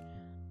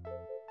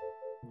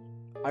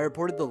 I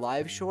reported the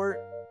live short.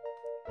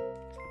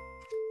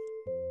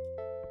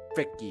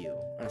 Frick you.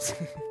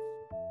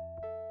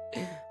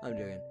 I'm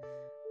joking.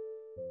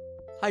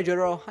 Hi,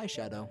 Jotaro. Hi,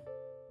 Shadow.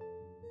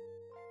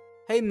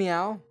 Hey,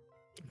 Meow.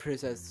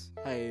 Princess,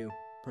 how you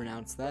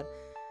pronounce that?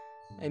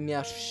 Hey,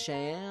 Meow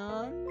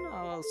Shan,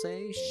 I'll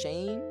say.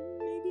 Shane,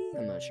 maybe?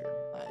 I'm not sure.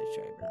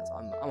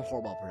 I'm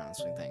horrible at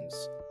pronouncing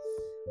things.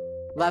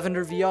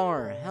 Lavender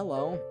VR.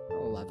 Hello.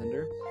 Hello,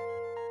 Lavender.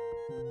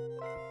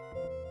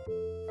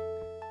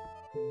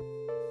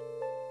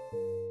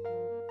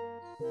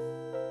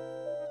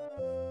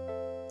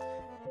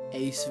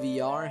 Ace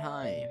VR.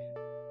 Hi.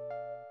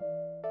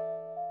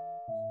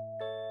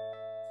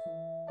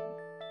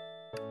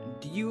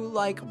 Do you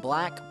like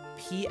black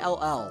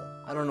PLL?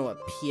 I don't know what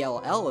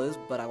PLL is,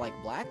 but I like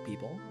black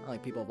people. I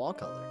like people of all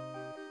color.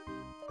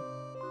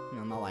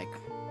 I'm not like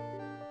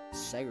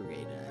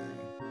segregated or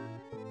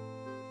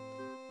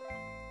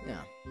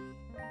anything.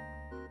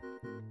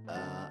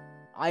 Yeah.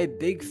 I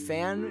big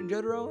fan,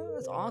 Jotaro?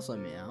 That's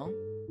awesome, Meow.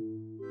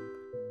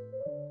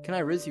 Can I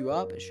riz you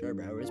up? Sure,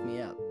 bro. Riz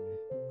me up.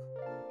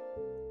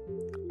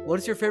 What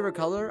is your favorite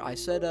color? I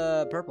said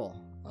purple.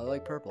 I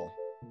like purple.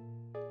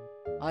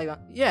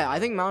 Yeah, I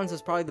think mountains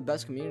is probably the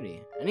best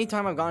community.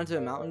 Anytime I've gone into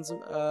a mountains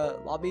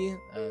lobby,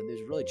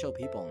 there's really chill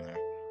people in there.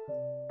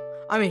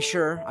 I mean,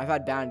 sure, I've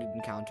had bad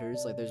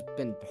encounters. Like, there's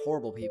been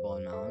horrible people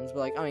in mountains, but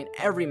like, I mean,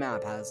 every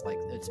map has like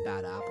its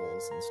bad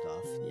apples and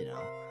stuff. You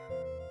know,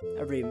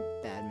 every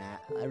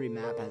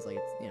map has like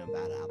its, you know,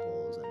 bad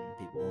apples and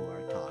people who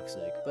are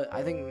toxic. But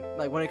I think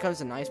like when it comes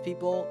to nice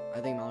people, I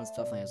think mountains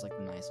definitely has like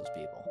the nicest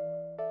people.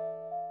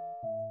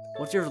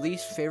 What's your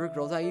least favorite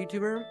Girl Tag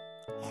YouTuber?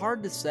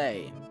 Hard to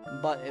say,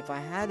 but if I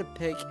had to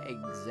pick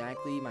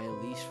exactly my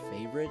least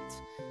favorite,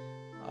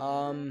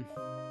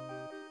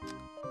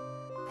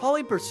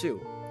 Probably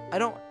Pursue. I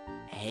don't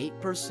hate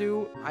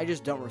Pursue. I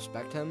just don't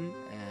respect him,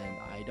 and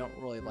I don't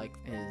really like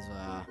his,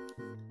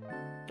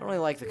 don't really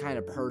like the kind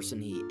of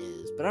person he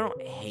is, but I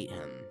don't hate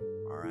him,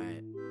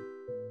 alright?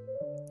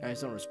 I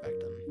just don't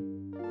respect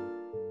him.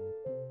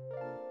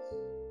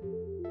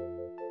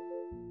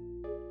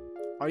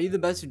 Are you the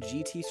best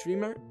GT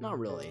streamer? Not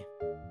really.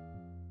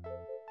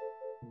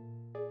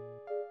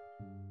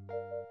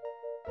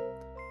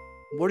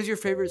 What is your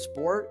favorite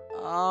sport?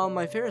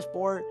 My favorite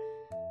sport?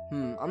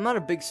 I'm not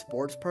a big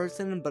sports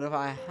person, but if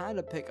I had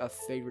to pick a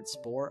favorite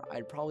sport,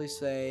 I'd probably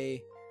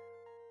say...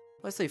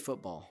 Let's say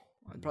football.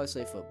 I'd probably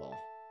say football.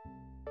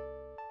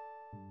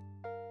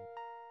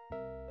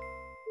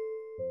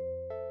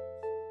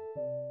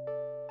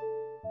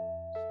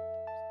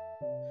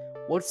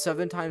 What's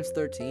 7 times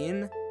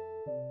 13?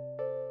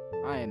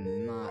 I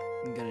am not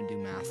gonna do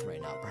math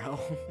right now, bro.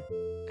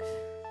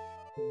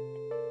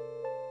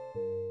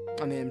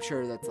 I mean, I'm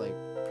sure that's, like,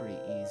 pretty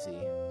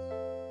easy.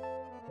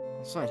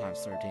 7 times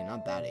 13,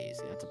 not that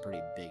easy. That's a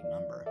pretty big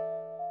number.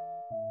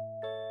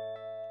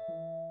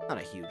 Not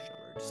a huge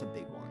number, just a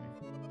big one.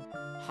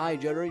 Hi,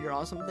 Jotaro, you're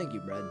awesome. Thank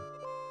you, Bread.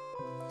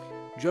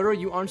 Jotaro,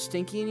 you aren't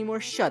stinky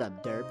anymore? Shut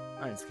up, derp.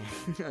 I'm just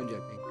kidding. I'm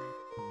joking.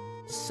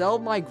 Sell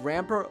my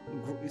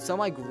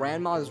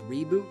grandma's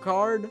reboot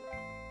card?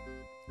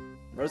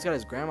 Bro's got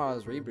his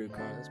grandma's reboot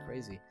card. That's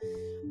crazy.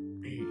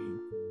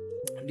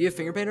 Do you have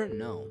finger painter?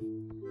 No.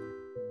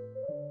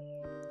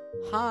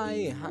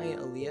 Hi,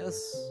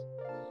 Elias.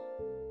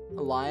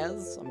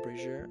 Elias, I'm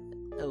pretty sure.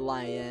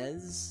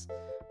 Elias.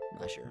 I'm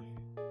not sure.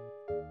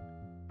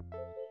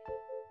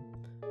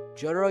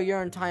 Jotaro,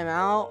 you're in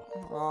timeout?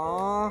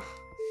 Aww.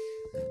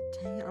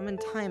 Dang it, I'm in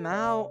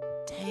timeout.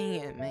 Dang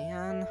it,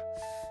 man.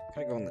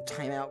 Gotta go in the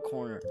timeout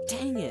corner.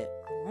 Dang it.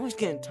 I'm always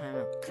getting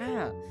timeout.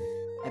 God.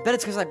 I bet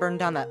it's because I burned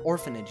down that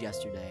orphanage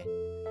yesterday.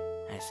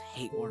 I just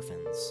hate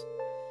orphans.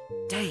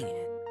 Dang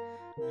it.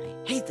 I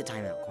hate the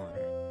timeout corner.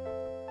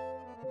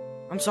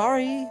 I'm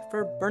sorry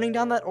for burning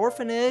down that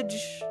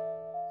orphanage.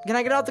 Can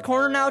I get out the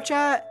corner now,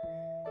 chat?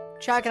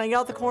 Chat, can I get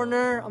out the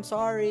corner? I'm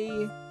sorry.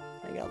 Can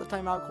I get out the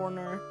timeout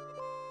corner?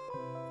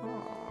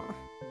 Aw.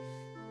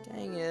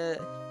 Dang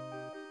it.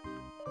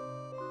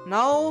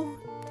 No?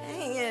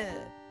 Dang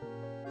it.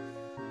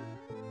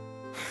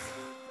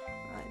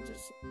 I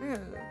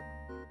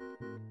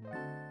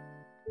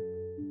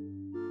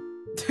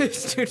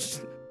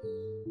just...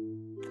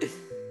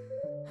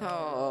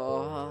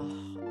 Oh,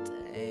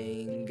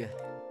 dang.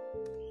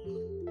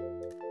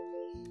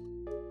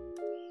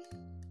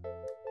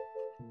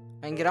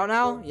 I can get out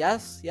now?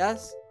 Yes?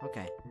 Yes?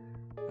 Okay.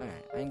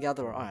 Alright, I can get out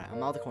the door. Alright,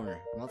 I'm out the corner.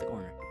 I'm out the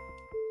corner.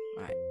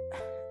 Alright.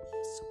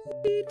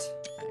 Sweet.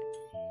 Alright.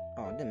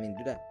 Oh, I didn't mean to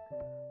do that.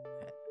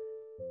 Alright.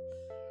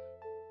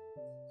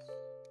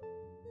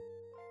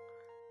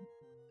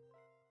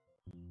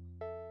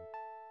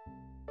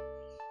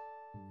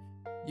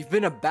 You've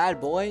been a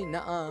bad boy?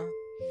 Nuh-uh.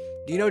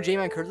 Do you know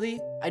J-Man Curly?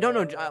 I don't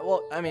know.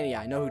 Well, I mean,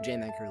 yeah, I know who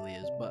J-Man Curly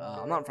is, but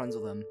I'm not friends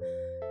with him.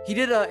 He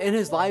did, in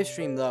his live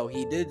stream, though,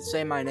 he did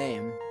say my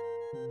name.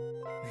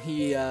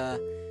 He,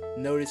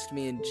 noticed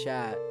me in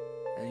chat,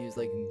 and he was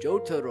like,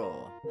 Jotaro.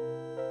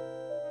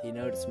 He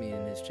noticed me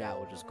in his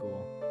chat, which is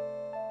cool.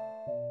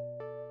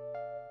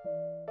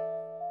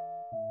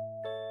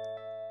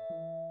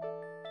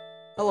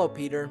 Hello,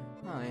 Peter.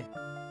 Hi.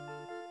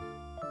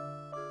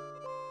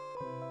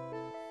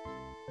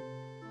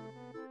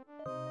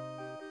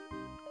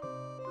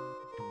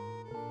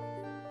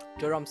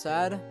 Jotaro, I'm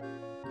sad.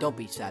 Don't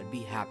be sad. Be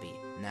happy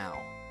now.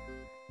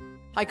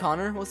 Hi,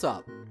 Connor. What's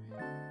up?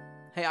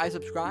 Hey, I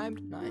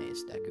subscribed.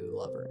 Nice, Deku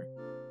lover.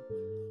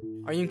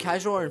 Are you in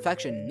casual or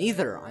infection?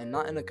 Neither. I'm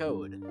not in a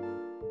code.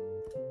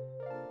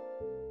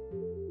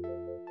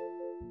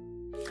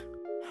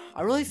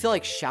 I really feel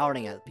like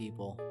shouting at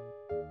people.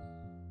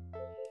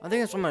 I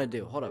think that's what I'm gonna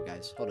do. Hold up,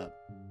 guys. Hold up.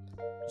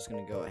 Just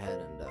gonna go ahead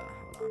and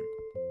hold on.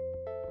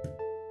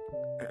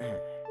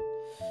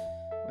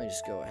 Let me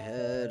just go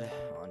ahead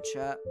on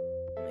chat.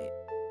 Let me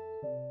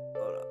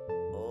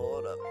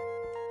hold up.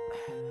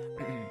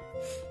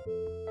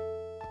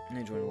 Let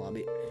me join the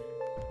lobby.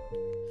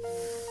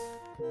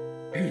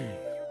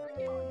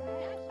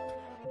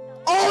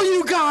 All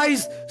you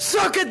guys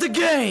suck at the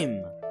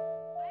game!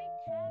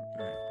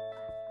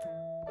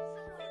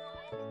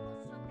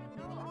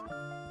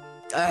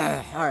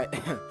 Alright.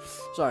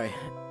 Sorry.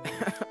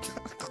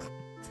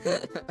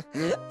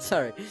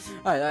 Sorry.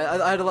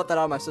 Alright, I had to let that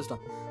out of my system.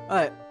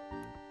 Alright.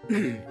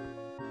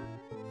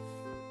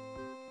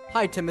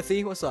 Hi,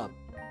 Timothy. What's up?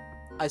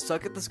 I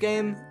suck at this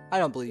game? I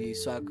don't believe you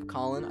suck,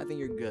 Colin. I think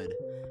you're good.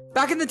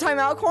 Back in the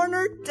timeout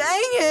corner?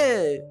 Dang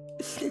it!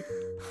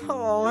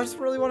 Oh, I just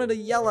really wanted to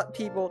yell at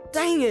people.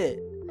 Dang it!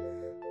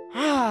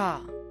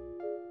 Ah!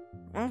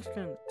 I'm just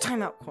gonna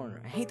timeout corner.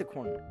 I hate the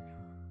corner.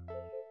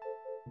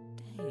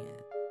 Dang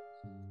it.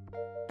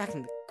 Back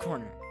in the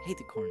corner. I hate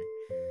the corner.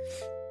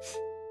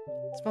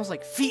 It smells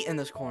like feet in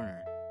this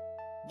corner.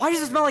 Why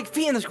does it smell like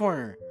feet in this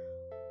corner?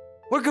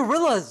 We're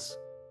gorillas!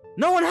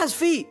 No one has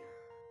feet!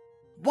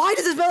 Why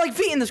does it smell like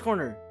feet in this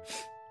corner?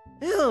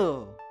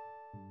 Ew.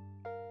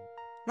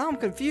 Now I'm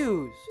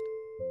confused.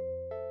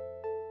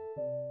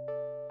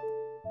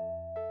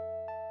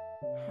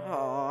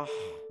 Oh,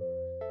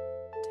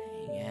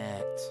 dang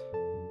it.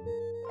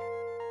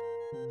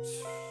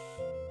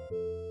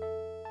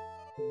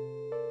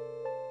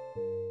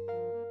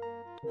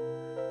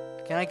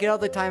 Can I get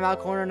out the timeout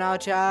corner now,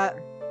 chat?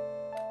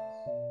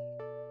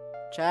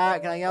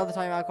 Chat, can I get out the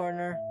timeout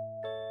corner?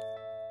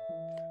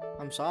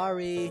 I'm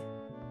sorry.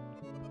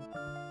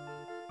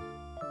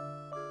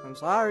 I'm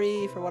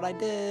sorry for what I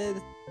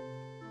did.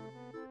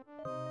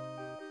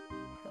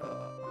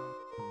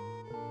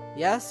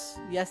 Yes,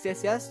 yes,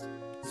 yes, yes.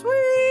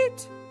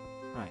 Sweet.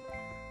 Alright.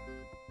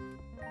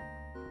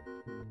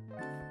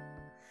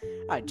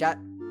 Alright, chat.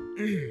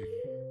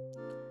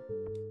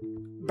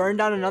 Burn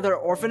down another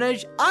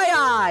orphanage? Aye,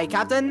 aye,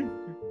 Captain.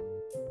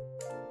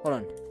 Hold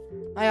on.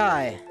 Aye,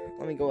 aye.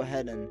 Let me go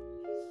ahead and...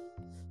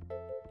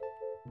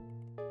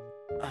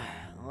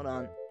 hold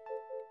on.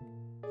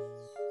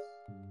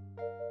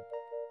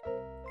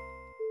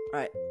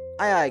 Alright.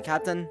 Aye, aye,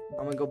 Captain.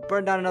 I'm gonna go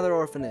burn down another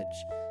orphanage.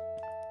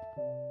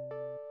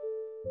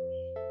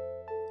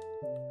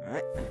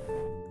 Alright.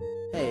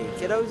 Hey,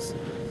 kiddos.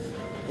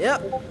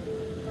 Yep.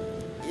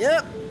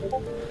 Yep.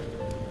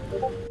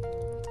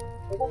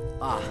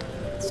 Ah,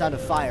 sound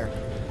of fire.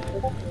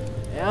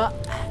 Yeah.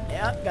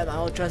 Yeah. Got the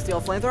whole trusty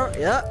old flamethrower.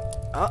 Yeah.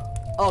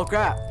 Oh,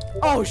 crap.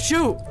 Oh,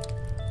 shoot.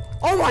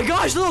 Oh, my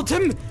gosh. Little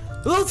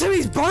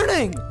Timmy's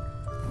burning.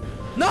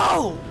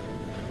 No.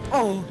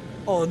 Oh.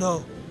 Oh,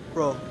 no.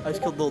 Bro, I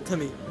just killed little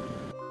Timmy.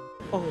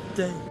 Oh,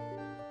 dang.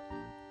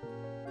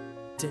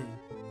 Dang.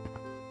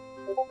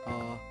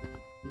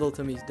 Little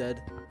Timmy's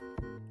dead.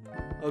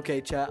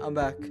 Okay, chat, I'm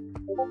back.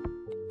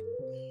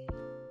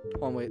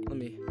 Hold on, wait, let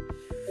me...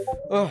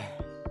 Oh.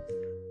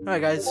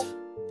 Alright, guys.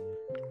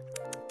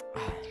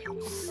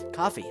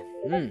 Coffee.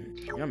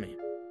 Yummy.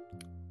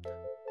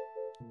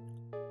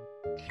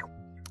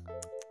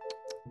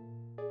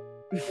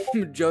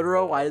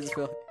 Jotaro, why does it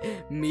feel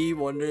me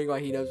wondering why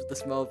he knows what the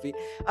smell of feet?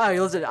 Alright,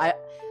 listen, I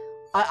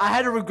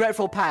had a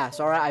regretful past,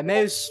 alright? I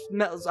may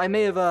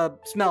have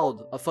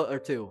smelled a foot or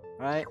two,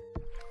 alright?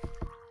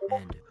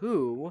 And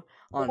who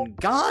on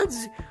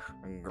God's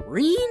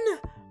green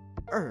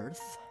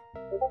earth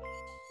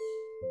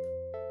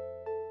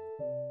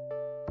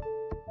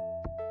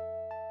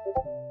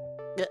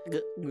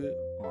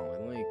oh,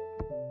 let me...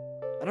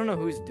 I don't know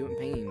who's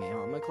pinging me.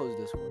 I'm gonna close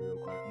Discord real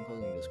quick. I'm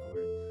closing Discord.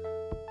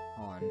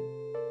 Hold on.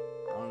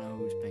 I don't know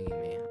who's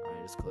pinging me.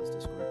 I just closed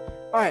Discord.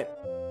 Alright.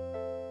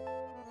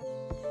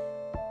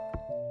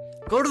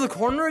 Go to the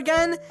corner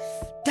again?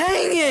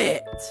 Dang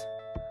it!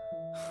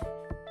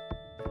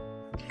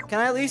 Can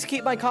I at least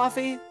keep my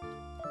coffee?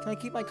 Can I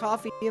keep my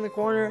coffee in the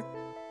corner?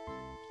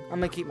 I'm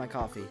gonna keep my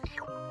coffee.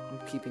 I'm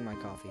keeping my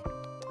coffee.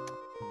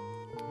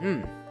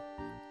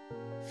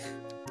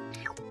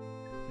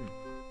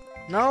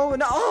 No,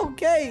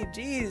 okay,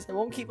 jeez, I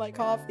won't keep my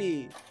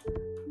coffee.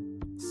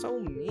 So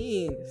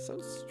mean, so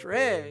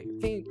strict.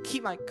 Can't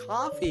keep my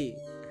coffee.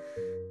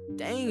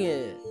 Dang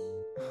it.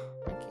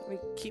 I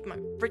can't keep my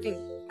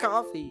freaking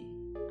coffee.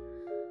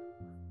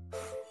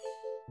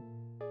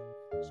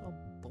 So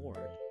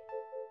bored.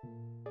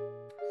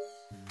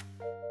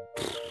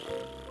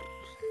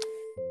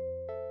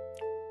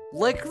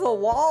 Lick the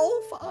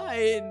wall?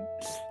 Fine.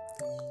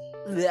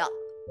 Yeah.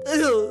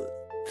 Ugh.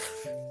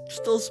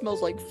 Still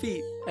smells like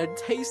feet and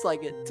tastes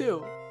like it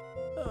too.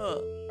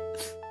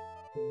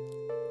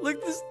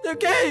 Look this.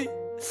 Okay.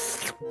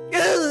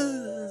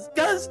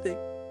 Disgusting.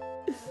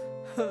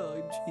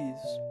 Oh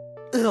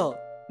jeez.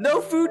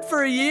 No food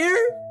for a year?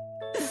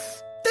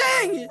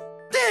 Dang it!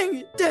 Dang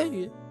it! Dang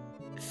it!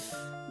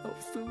 No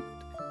food.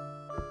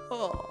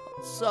 Oh,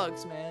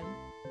 sucks, man.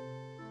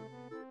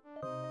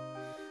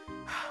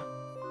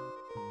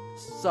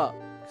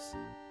 Sucks.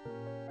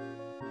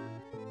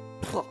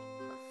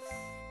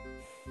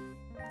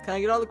 Can I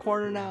get out of the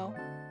corner now?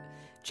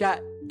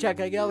 Chat, can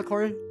I get out of the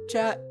corner?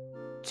 Chat,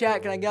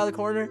 can I get out of the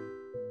corner?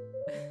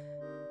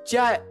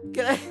 Chat,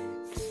 can I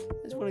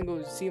just want to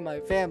go see my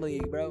family,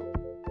 bro.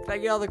 Can I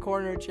get out of the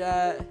corner,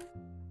 chat?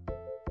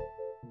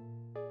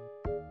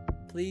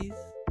 Please?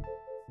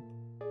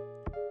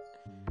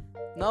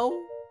 No?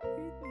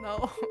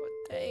 No?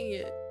 Dang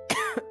it.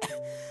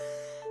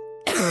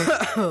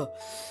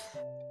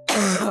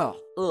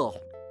 Ugh.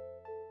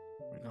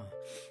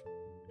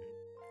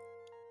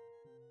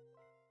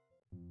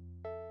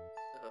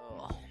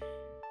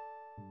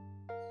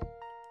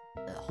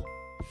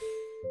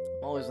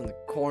 I'm always in the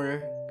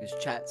corner because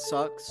chat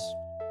sucks.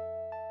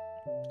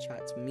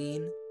 Chat's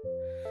mean.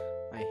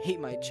 I hate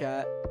my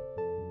chat.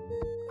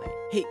 I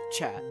hate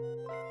chat.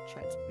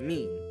 Chat's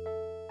mean.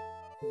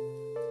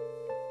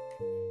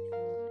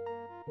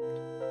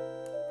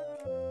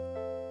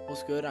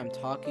 What's good? I'm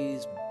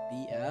Taki's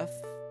BF.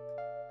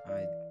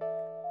 I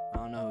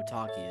don't know who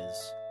Taki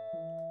is.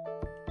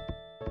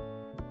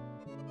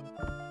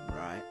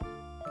 Right.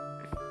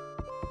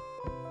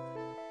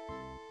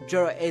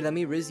 Joro, hey, let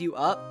me riz you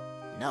up.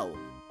 No.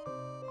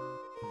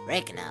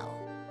 Break now.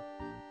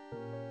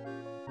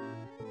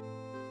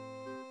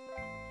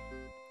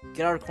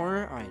 Get out of the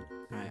corner? Alright.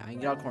 Alright, I can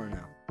get out of the corner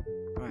now.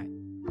 Alright.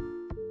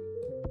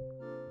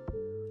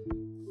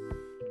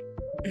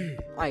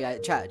 Alright, guys.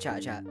 Chat.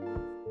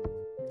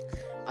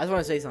 I just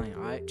want to say something,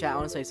 alright? Chat, I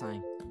want to say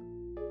something.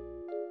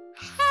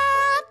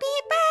 Happy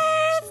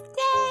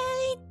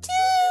birthday to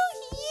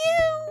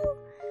you.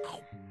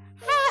 Happy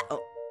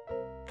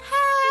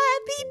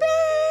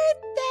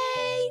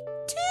birthday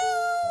to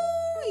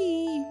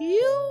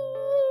you.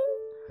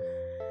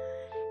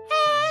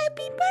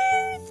 Happy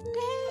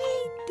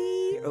birthday,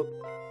 dear. Oh,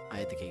 I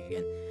hit the cake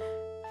again.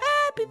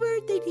 Happy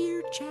birthday,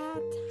 dear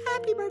chat.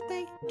 Happy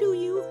birthday to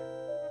you.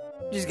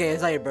 Just kidding,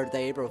 it's not your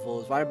birthday, April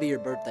Fools. Why would it be your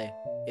birthday?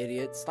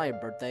 Idiots. It's not your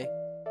birthday.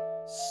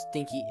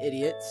 Stinky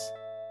idiots.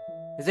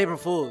 It's April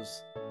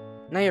Fools.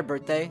 Not your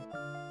birthday.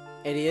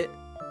 Idiot.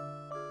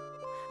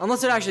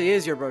 Unless it actually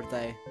is your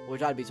birthday,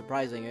 which I'd be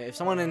surprising. If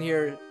someone in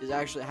here is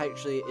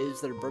actually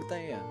is their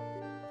birthday, yeah.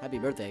 Happy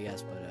birthday, I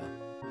guess, but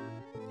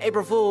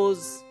April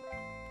Fools.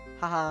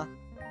 Haha.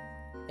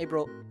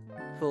 April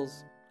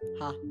Fools.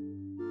 Ha.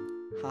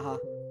 Haha.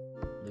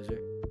 Loser.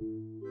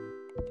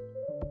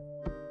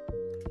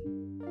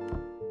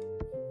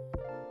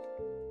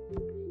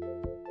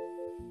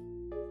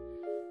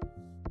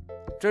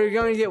 So you're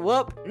going to get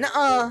whooped?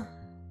 Nuh-uh.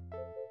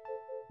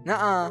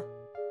 Nuh-uh.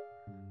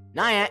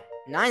 Not yet.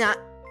 Not.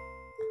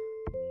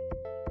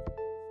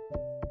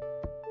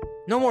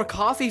 No more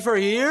coffee for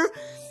a year?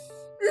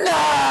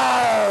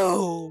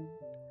 No!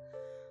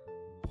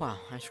 Wow,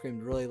 I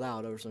screamed really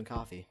loud over some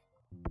coffee.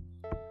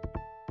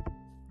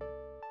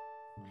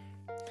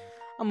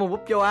 I'm gonna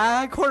whoop your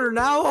eye corner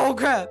now? Oh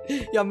crap!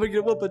 Yeah, I'm gonna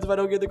get whooped if I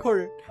don't get the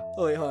corner.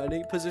 Oh wait, hold on, I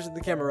need to position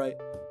the camera right.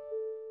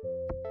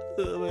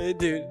 Wait,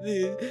 dude,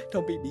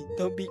 don't beat me.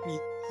 Don't beat me.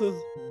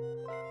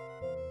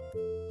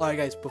 Alright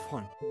guys, poof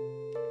on.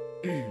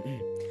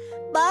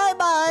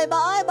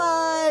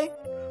 Bye.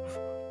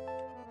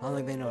 I don't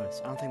think they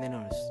noticed.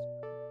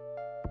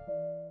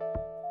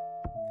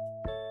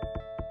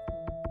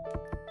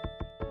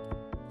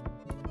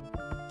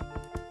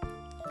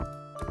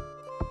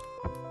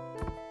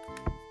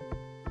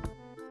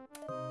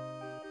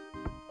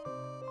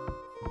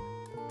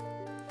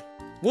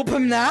 Whoop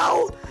him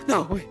now?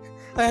 No, wait.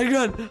 I had a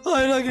gun. Oh,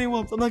 I'm not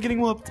getting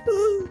whooped.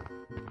 Oh,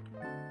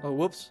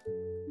 whoops.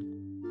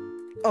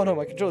 Oh no,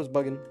 my controller's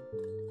bugging.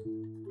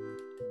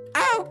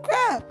 Ow,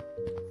 crap!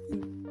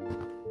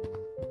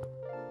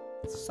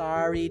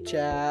 Sorry,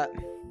 chat.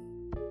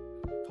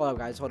 Hold up,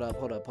 guys. Hold up.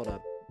 Hold up.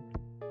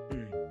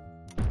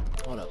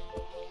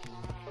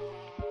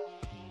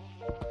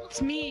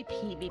 It's me,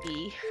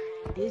 PBB.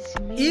 It's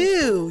me.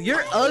 Ew,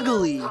 you're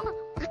ugly.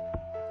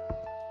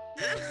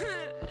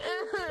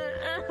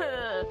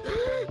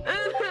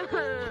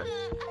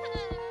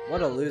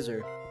 What a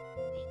loser.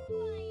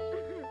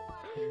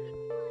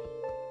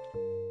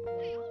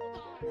 Wait, hold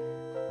on.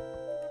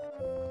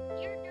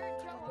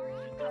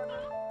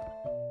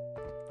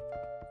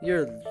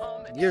 You're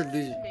nerd, You're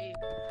losing.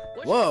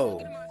 Whoa.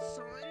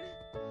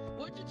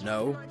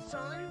 No.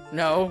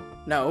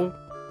 No.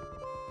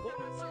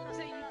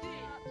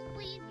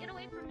 Please get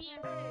away from me.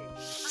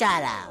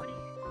 Shut up.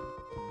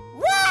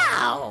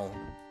 Wow.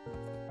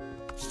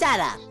 Shut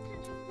up.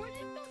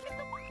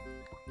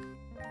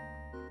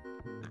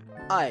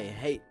 I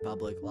hate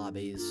public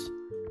lobbies.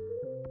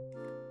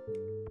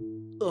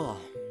 Ugh.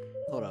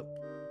 Hold up.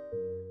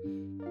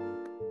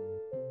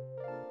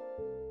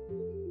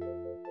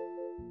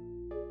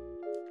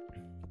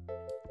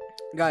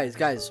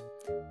 Guys,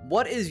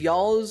 what is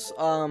y'all's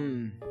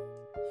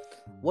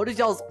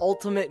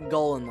ultimate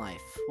goal in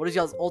life? What is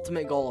y'all's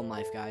ultimate goal in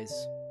life,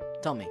 guys?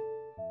 Tell me.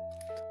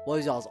 What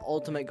is y'all's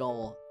ultimate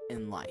goal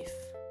in life?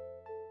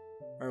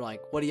 Or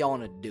like, what do y'all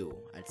want to do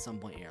at some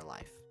point in your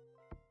life?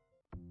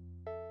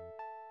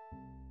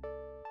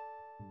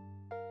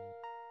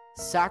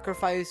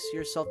 Sacrifice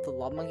yourself to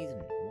love monkeys?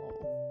 Whoa.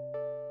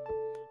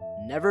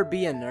 Never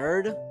be a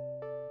nerd?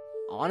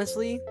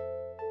 Honestly,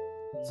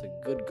 it's a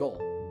good goal.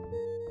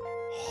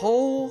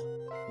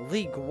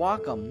 Holy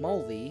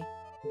guacamole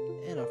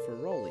and a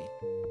Ferroli.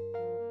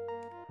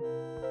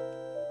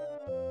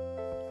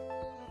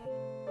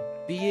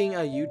 Being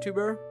a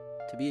YouTuber?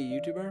 To be a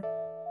YouTuber?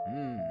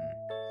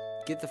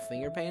 Get the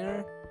finger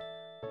painter?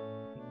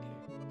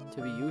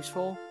 To be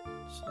useful?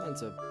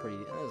 That's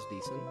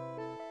decent.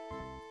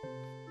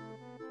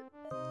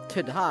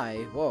 To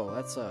die? Whoa,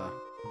 that's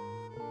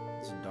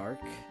dark.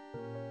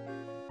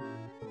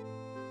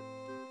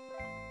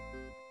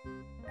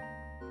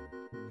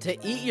 To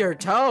eat your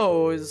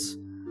toes?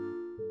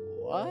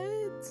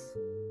 What?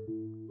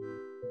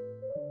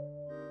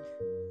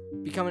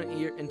 Become an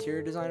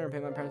interior designer and pay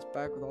my parents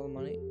back with all the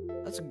money?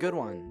 That's a good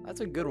one.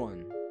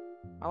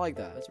 I like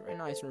that. That's very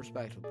nice and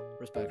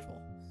respectful.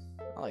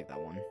 I like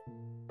that one.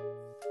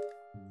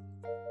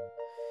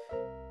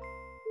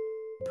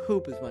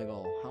 Poop is my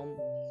goal. How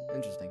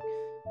interesting.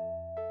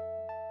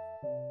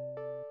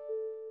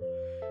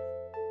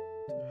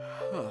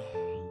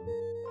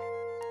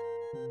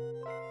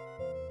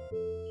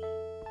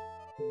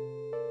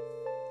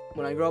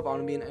 When I grow up, I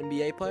want to be an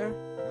NBA player.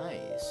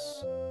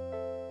 Nice.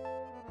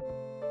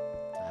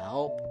 To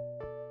help.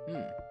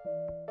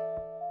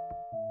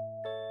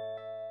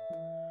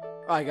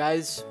 Alright,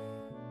 guys.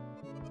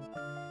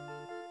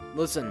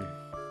 Listen.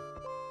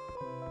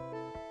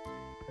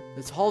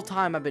 This whole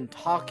time I've been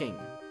talking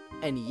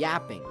and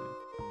yapping.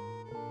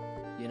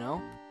 You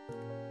know?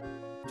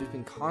 Just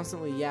been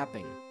constantly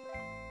yapping.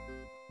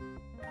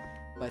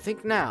 But I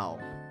think now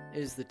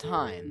is the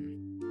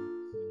time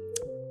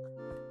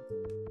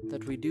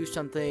that we do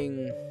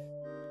something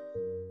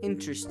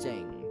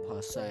interesting,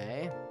 per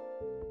se.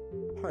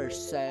 Per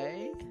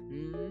se?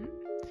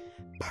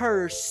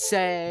 Per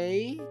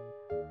se?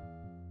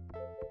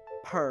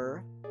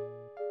 Per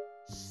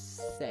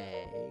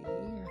se?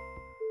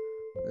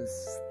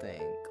 Let's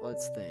think.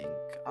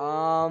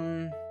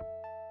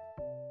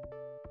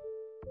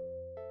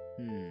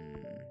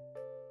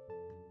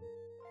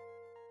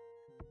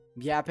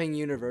 Yapping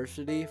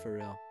University? For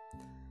real.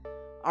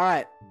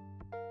 Alright.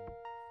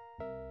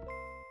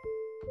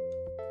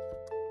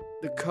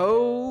 The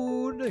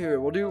code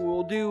here,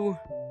 we'll do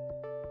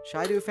should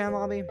I do a fan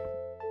lobby?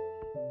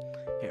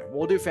 Here,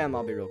 we'll do fan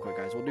lobby real quick,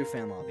 guys. We'll do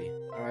fan lobby.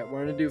 Alright,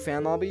 we're gonna do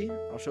fan lobby.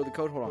 I'll show the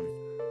code, hold on.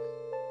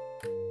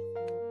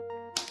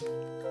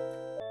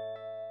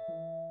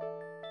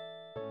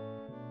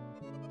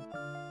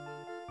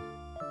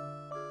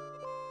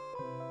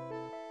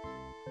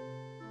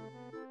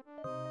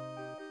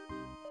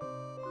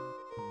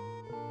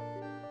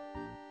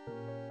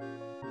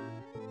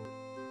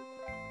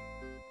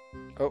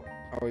 Oh,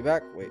 are we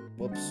back? Wait,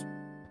 whoops.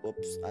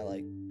 Whoops, I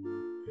like.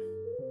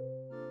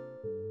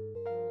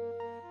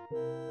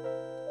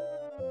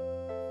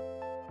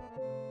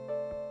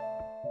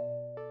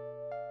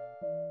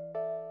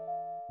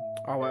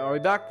 Alright, are we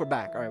back? We're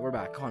back. Alright, we're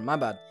back. Come on, my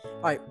bad.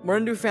 Alright, we're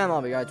gonna do fan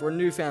lobby, guys. We're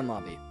gonna do fan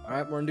lobby.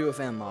 Alright, we're gonna do a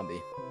fan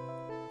lobby.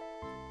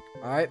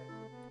 Alright,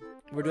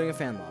 we're doing a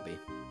fan lobby.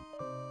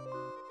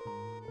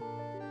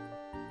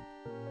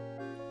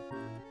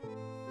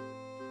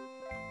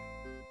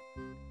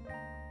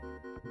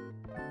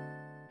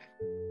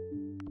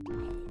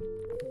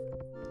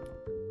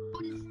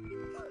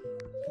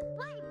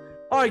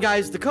 Alright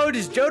guys, the code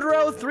is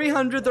Jotaro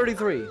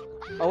 333.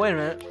 Oh wait a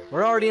minute,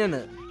 we're already in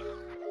it.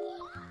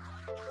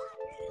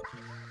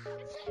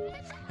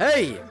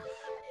 Hey!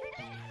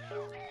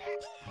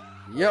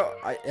 Yo,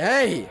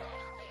 hey!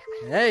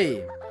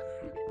 Hey!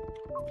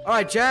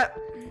 Alright chat,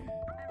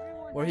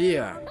 we're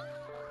here.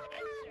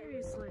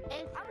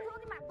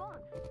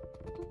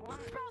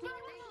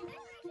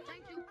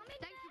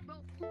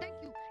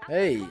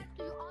 Hey!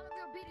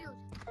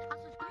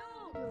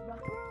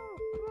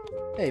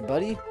 Hey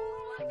buddy.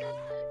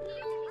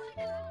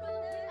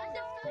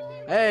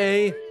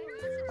 Hey!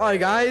 Alright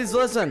guys,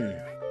 listen.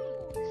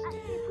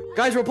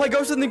 Guys, we're playing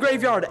Ghost in the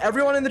Graveyard.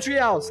 Everyone in the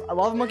treehouse. I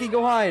love monkey,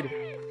 go hide.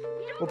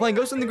 We're playing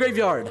Ghost in the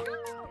Graveyard.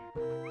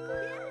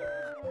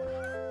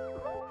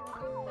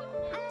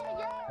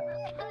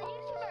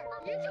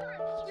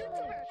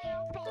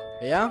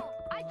 Yeah?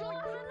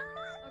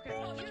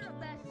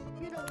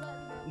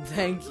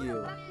 Thank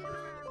you.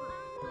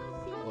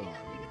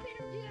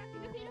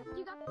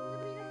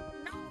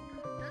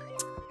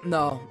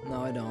 No,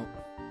 I don't.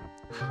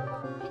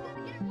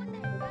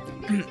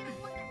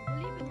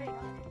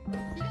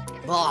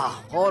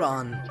 Ah, hold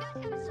on.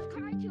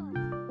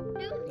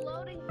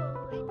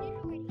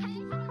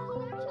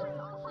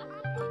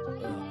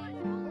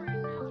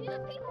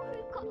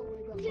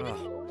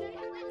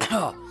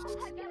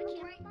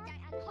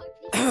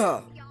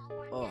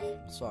 Oh,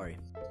 sorry.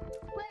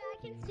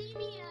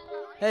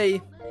 Hey.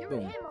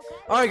 Boom.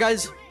 Alright,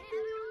 guys.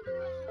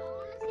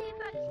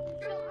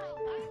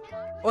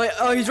 Wait,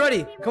 oh, he's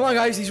ready. Come on,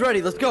 guys, he's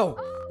ready. Let's go.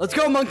 Let's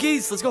go,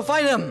 monkeys. Let's go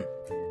find him.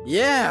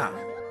 Yeah.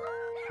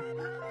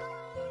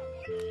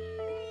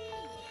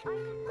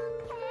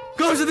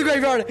 Go to the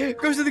graveyard.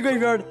 Go to the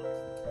graveyard.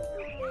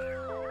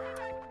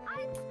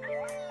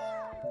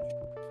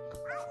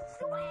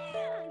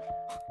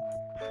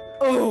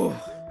 Oh.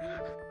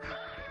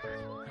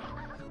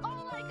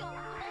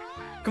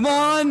 Come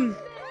on.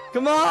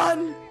 Come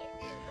on.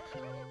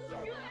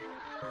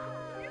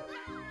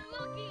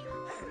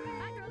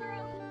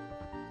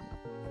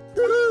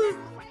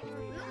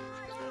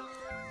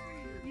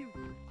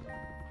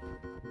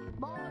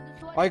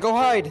 Alright, go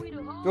hide.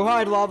 Go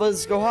hide,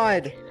 lavas. Go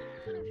hide.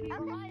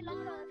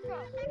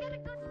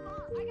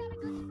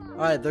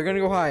 Alright, they're gonna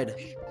go hide.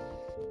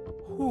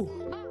 Whew.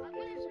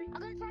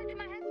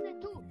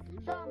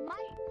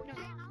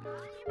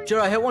 Should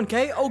I hit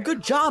 1K? Oh,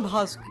 good job,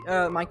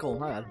 Michael.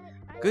 My bad.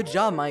 Good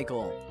job,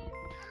 Michael.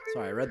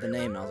 Sorry, I read the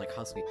name and I was like,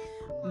 Husky.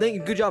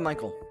 Good job,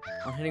 Michael.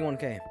 I'm hitting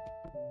 1K.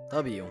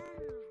 W.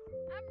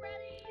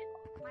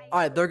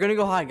 Alright, they're gonna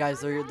go hide, guys.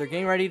 They're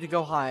getting ready to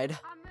go hide.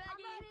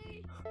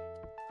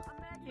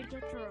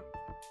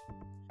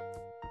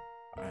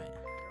 Alright.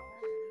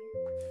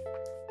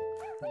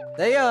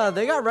 They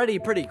got ready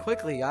pretty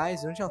quickly,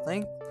 guys. Don't y'all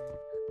think?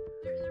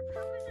 They're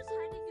probably just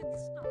hiding in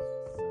stuff.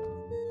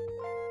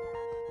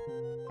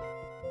 No.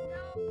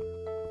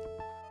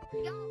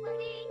 Y'all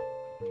ready?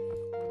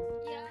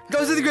 Yeah.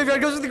 Goes to the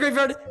graveyard. Goes to the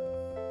graveyard.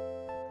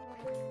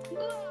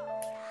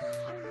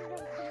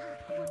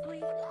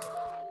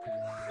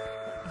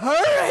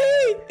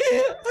 Hurry!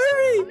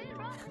 Hurry!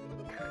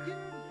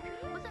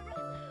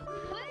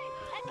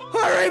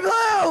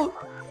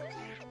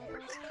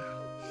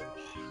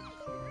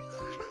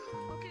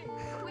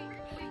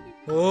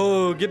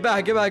 Oh, get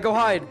back, go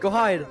hide,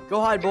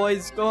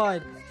 boys, go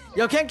hide.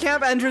 Y'all can't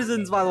camp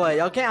entrances, by the way.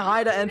 Y'all can't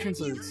hide at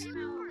entrances.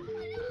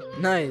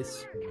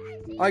 Nice.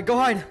 Alright, go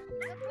hide.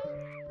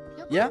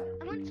 Yeah?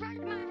 I'm gonna charge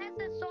my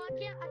headset so I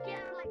can't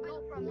like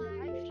go from my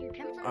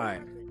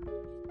Alright.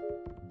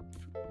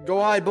 Go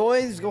hide,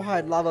 boys. Go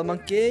hide, lava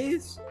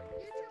monkeys.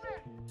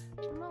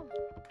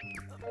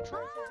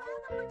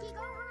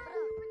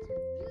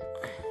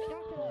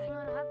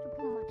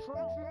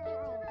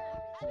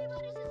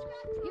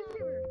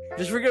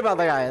 Just forget about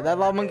that guy. That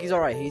lava monkey's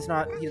alright. He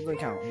doesn't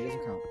count. He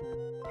doesn't count.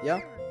 Yeah?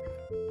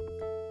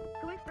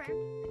 Can we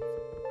friend?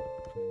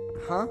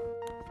 Huh?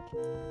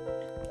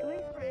 Can we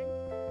friend?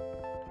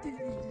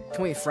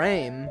 Can we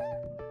frame?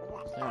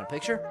 You want a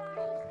picture?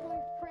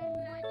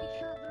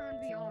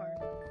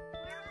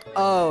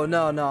 Oh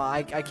no,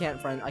 I can't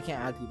friend. I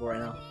can't add people right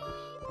now.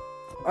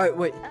 Alright,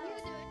 wait.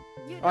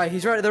 Alright,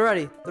 he's ready.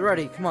 They're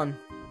ready. Come on.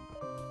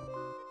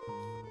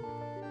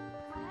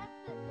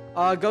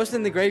 Ghost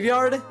in the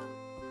graveyard.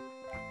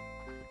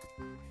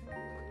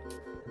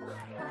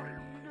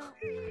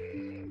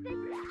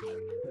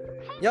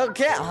 Y'all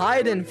can't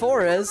hide in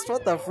forest.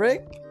 What the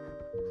frick?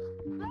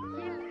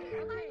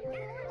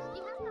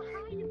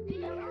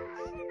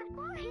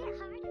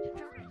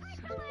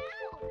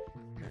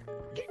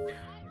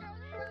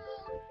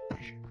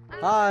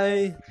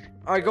 Hi.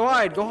 Alright, go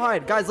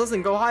hide. Guys,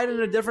 listen, go hide in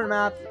a different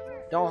map.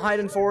 Don't hide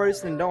in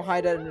forest and don't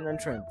hide at an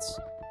entrance.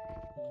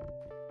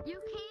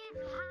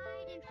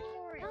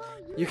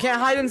 You can't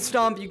hide in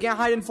stump, you can't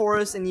hide in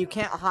forest, and you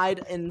can't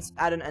hide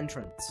at an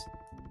entrance.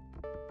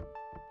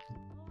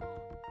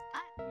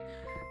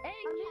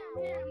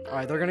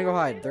 Alright, they're gonna go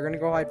hide. They're gonna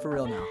go hide for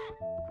real now.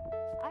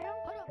 I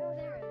don't put up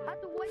there. I have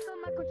to wake up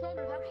my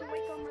controller. I have to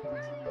wake up my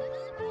controller.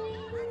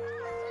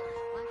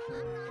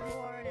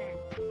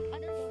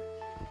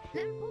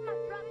 Let me put my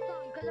straps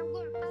on because I'm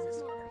going fast.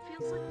 It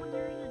feels like when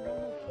you're in a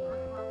normal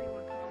phone while they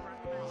work on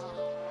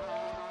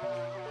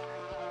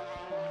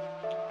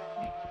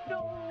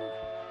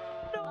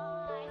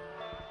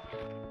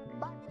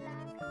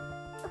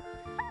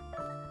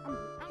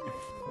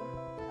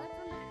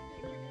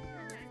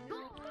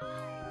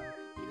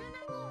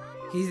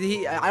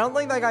I don't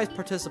think that guy's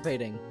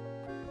participating.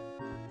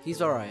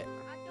 He's alright.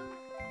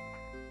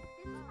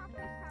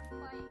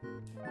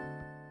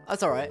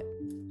 That's alright.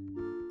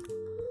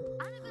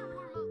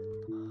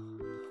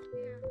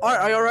 Alright,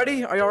 are y'all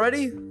ready? Are y'all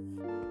ready?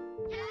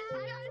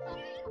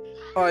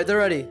 Alright, they're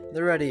ready.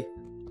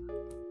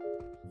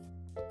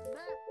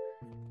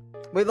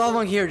 Wait, lava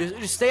monkey here.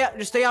 Just stay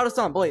out of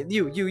stump. Wait,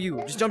 you.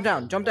 Just jump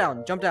down. Don't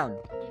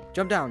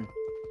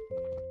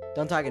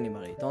tag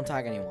anybody. Don't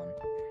tag anyone.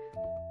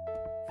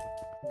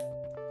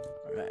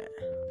 Alright.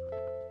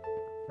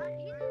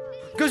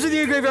 Go to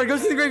the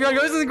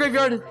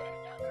graveyard.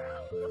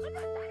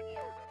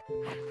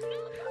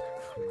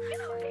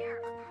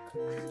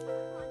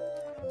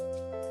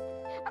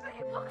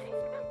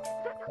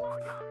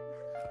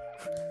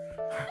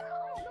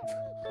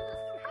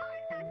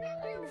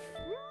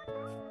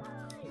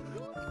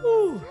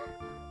 Ooh.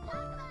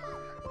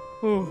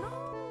 Ooh.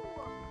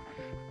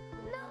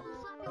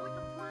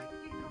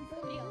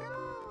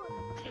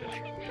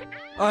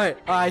 Alright,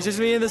 it's just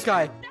me and this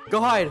guy. Go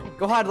hide,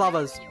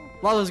 lavas.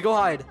 Lavas, go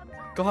hide.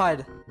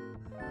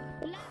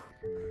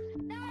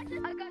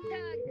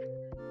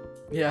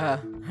 Yeah,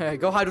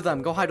 go hide with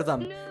them.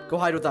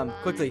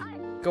 Quickly.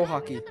 Go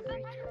hockey.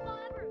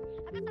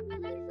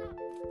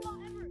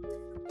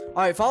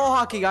 Alright, follow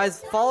hockey,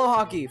 guys. Follow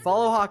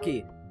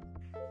hockey.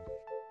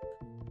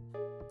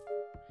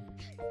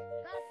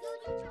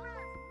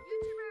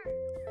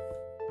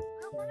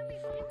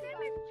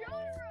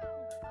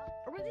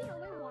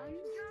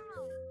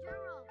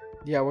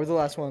 Yeah, we're the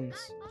last ones.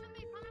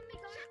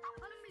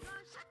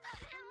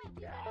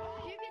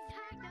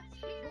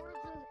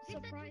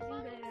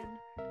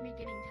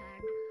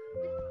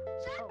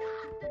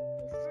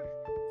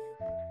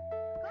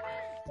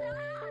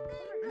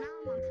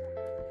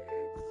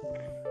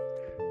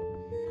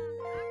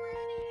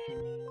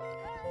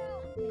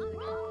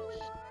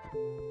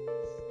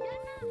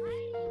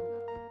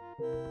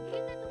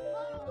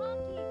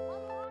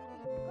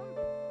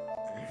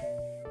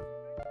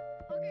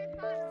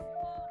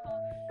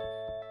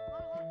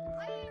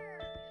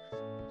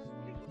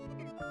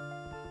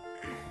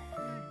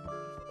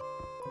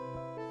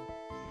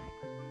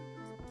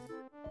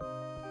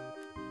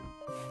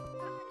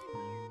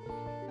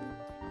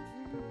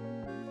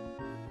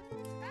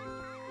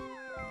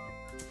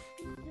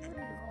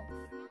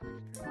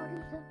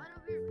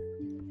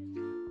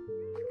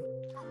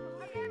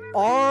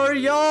 Are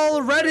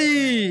y'all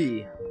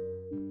ready?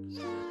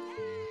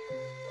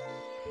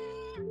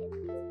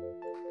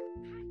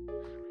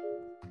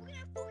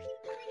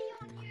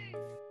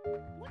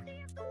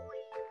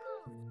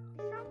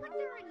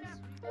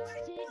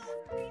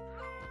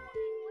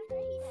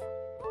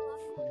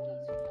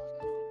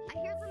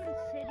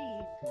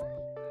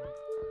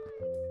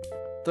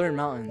 They're in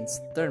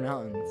mountains.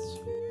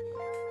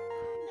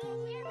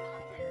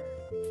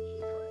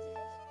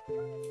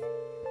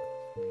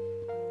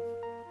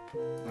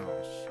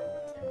 Oh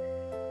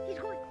shit.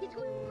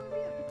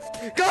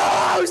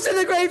 Ghost in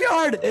the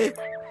graveyard!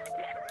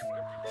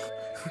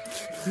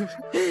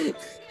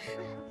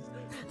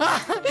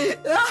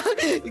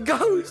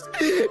 Ghost!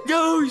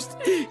 Ghost!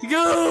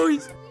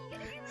 Ghost!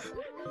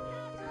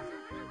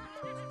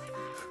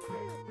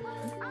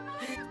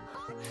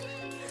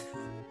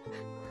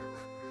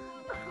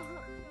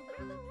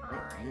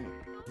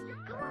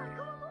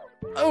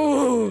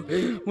 Oh,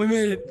 we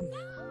made it.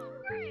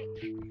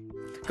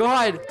 Go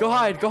hide,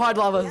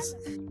 lavas.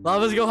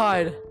 Lavas, go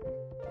hide.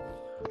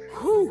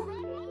 Whew.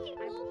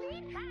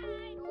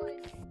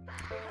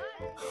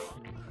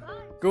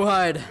 Go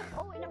hide.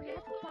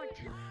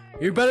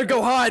 You better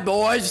go hide,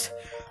 boys.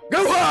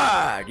 Go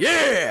hide,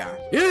 yeah,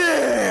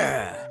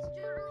 yeah.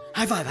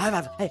 High five,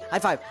 hey, high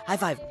five.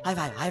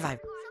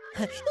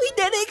 We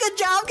did it, good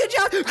job.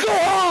 Go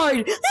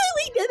hide.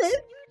 We did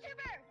it.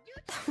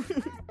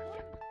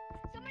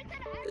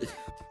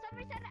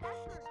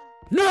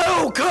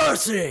 No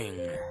cursing!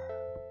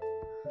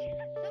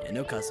 Yeah,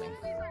 no cussing.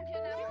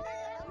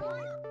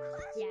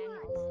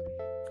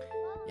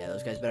 Yeah,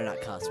 those guys better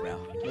not cuss, bro.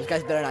 They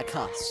better not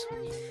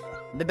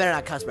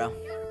cuss, bro.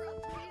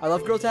 I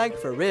love girl tag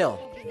for real.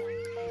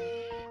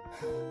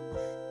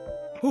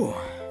 Whew.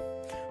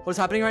 What's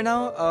happening right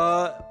now?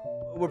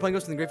 We're playing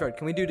Ghost in the Graveyard.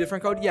 Can we do a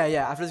different code? Yeah.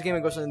 After this game,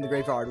 it goes in the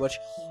Graveyard, which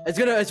it's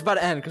about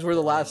to end because we're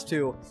the last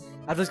two.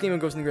 After this game, it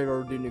goes in the Graveyard.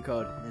 We'll do a new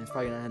code, and it's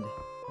probably gonna end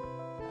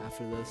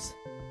after this.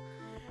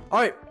 All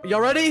right,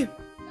 y'all ready?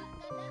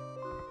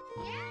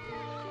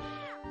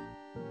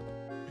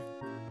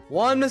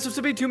 1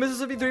 Mississippi, 2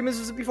 Mississippi, 3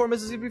 Mississippi, 4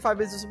 Mississippi, 5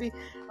 Mississippi.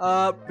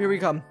 Here we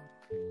come.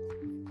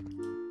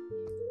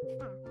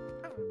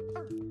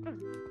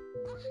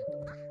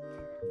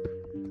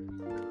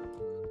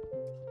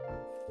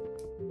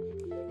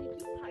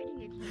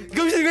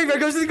 Go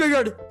to the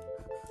graveyard,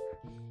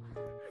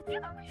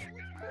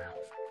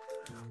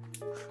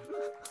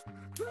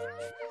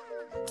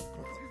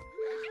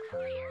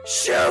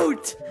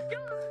 Shoot!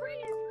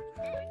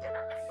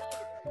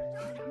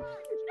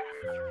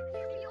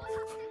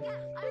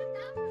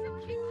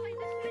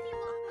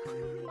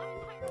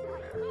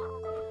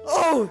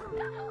 Oh!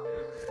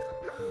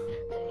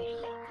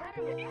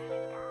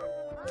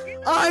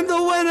 I'm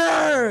the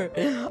winner!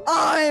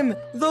 I'm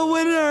the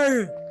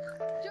winner!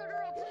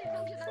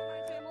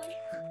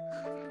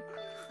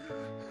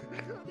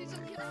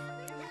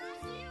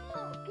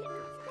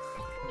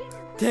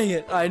 Dang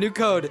it. Alright, new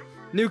code.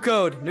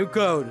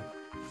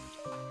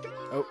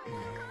 Oh.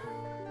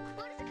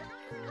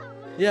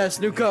 Yes,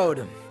 new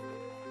code.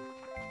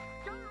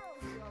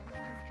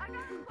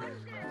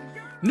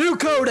 New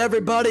code,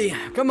 everybody!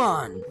 Come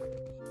on!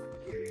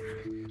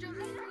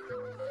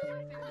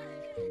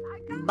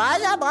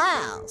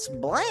 Blast!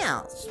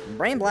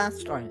 Brain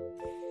blast! Alright.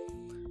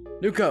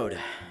 New code.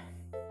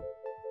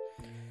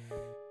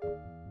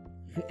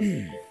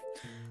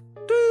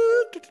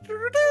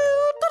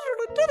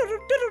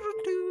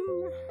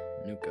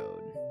 New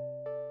code.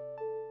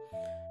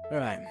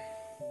 Alright.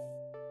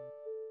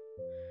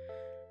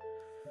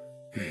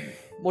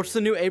 What's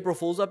the new April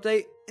Fool's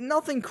update?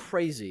 Nothing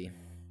crazy.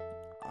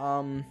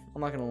 I'm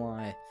not gonna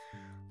lie.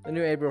 The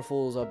new April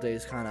Fool's update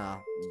is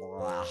kinda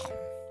blah.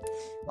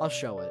 I'll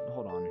show it.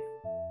 Hold on.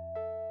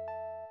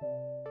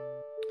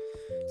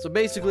 So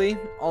basically,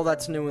 all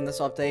that's new in this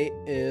update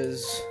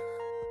is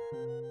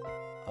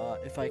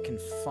if I can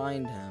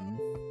find him.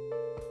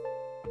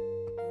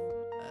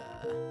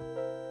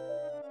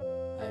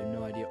 I have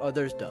no idea. Oh,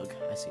 there's Doug.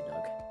 I see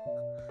Doug.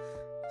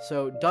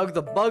 So Doug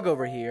the bug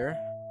over here.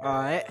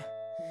 Alright.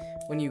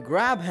 When you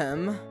grab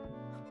him,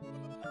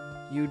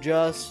 you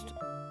just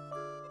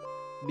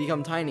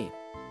become tiny.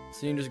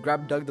 So you can just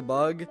grab Doug the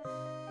bug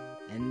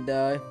and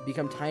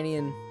become tiny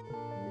and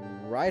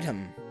ride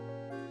him.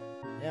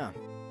 Yeah,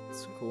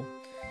 that's cool.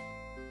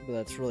 But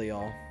that's really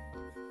all.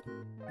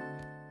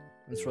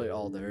 That's really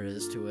all there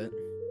is to it.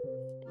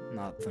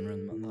 Nothing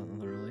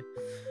really.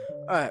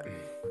 Alright.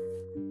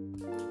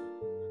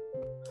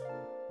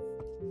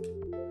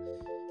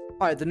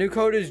 Alright, the new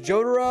code is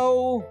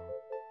Jotaro.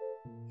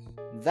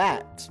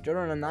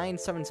 Jotaro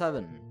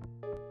 977.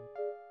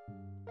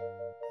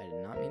 I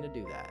did not mean to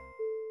do that.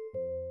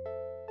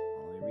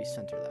 I'll only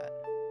recenter that.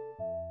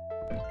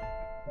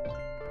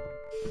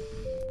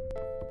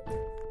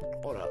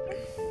 Hold up.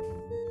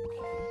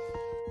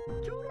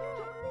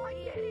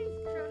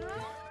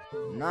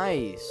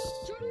 Nice.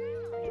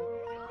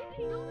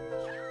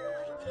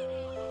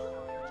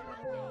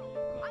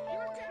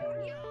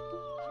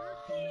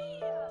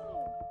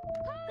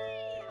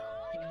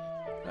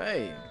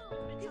 Hey.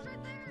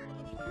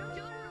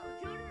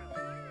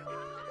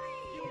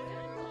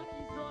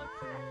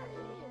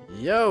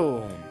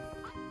 Yo.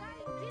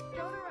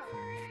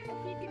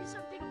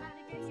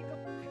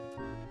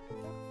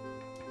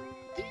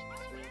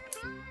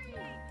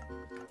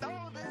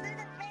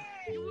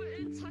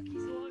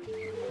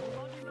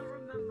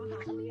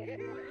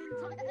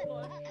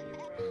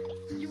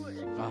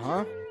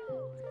 Uh-huh.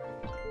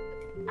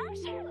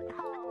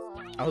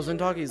 I was in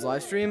Taki's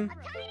live stream.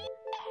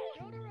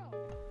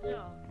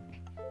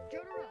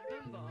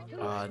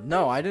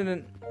 No, I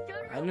didn't.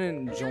 I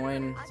didn't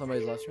join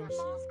somebody's live stream.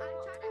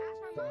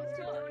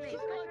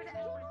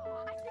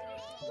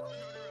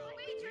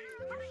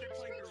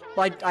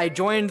 Like, I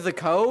joined the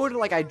code?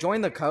 Like, I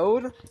joined the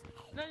code?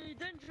 No, you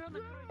didn't join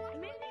the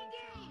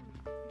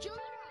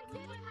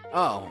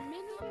Oh.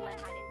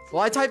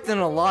 Well, I typed in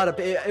a lot of...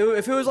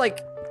 If it was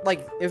like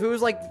if it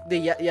was like the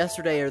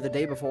yesterday or the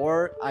day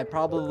before, I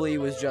probably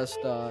was just,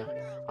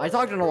 I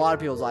talked in a lot of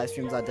people's live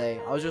streams that day.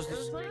 I was just...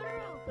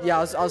 Yeah,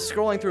 I was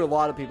scrolling through a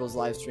lot of people's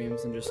live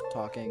streams and just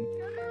talking.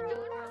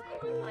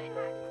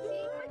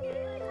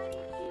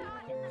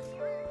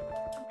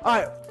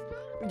 Alright.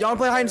 Y'all wanna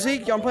play hide and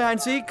seek? Y'all wanna play hide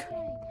and seek?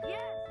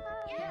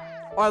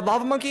 Alright,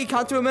 Lava Monkey,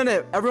 count to a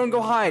minute. Everyone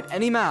go hide.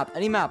 Any map.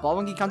 Lava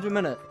Monkey, count to a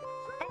minute.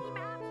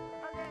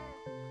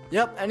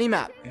 Yep, any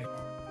map.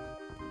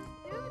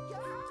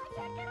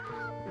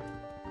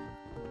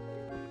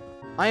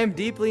 I am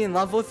deeply in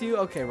love with you?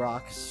 Okay,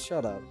 Rocks,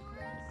 shut up.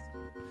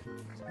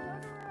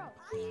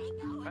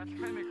 That's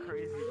kind of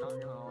crazy, not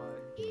gonna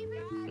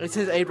lie. It's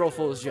his April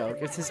Fool's joke.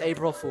 It's his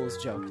April Fool's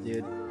joke,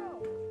 dude.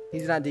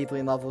 He's not deeply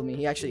in love with me.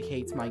 He actually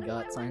hates my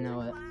guts, I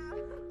know it.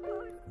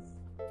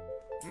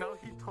 No,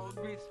 he told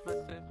me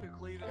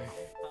specifically that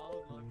he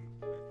fell in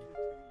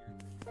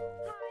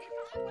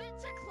love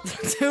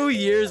with you 2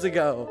 years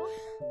ago.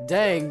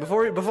 Dang,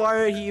 before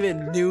he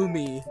even knew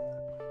me.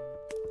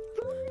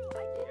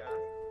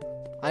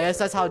 I guess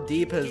that's how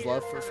deep his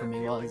love for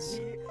me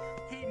was.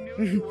 He knew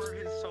you were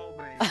his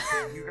soulmate.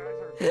 You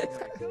guys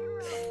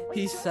are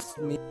He said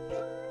me.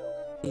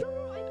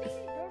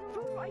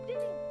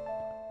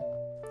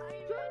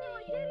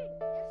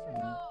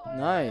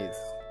 Nice.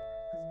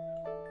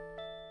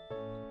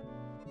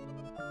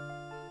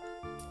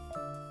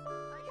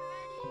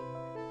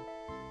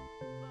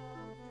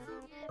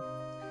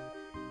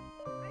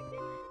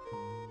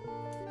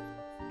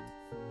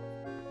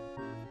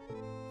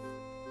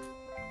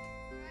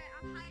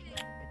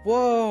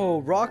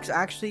 Whoa, Rocks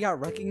actually got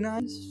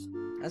recognized?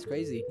 That's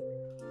crazy.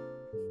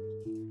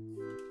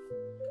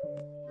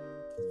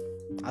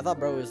 I thought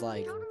bro was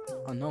like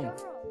unknown.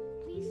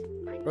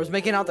 Bro's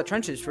making out the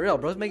trenches for real.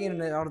 Bro's making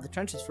it out of the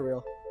trenches for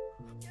real.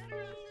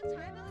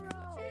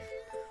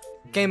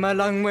 Came a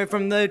long way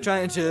from the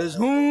trenches.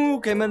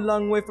 Who came a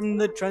long way from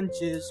the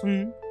trenches?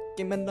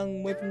 Came a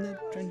long way from the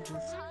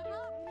trenches.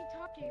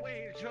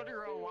 Wait,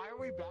 Jotaro, why are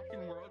we back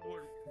in World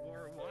War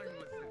I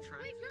with the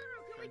trenches?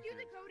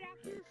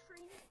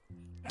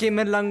 Came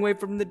a long way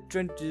from the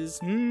trenches.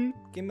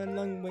 Came a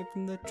long way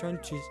from the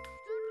trenches.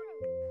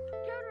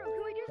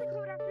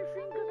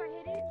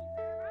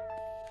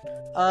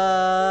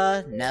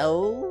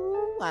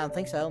 No. I don't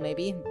think so.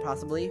 Maybe.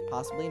 Possibly,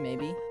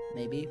 maybe.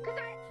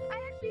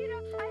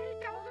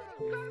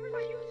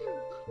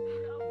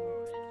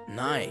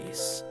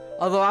 Nice.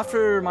 Although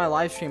after my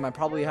live stream, I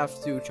probably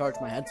have to charge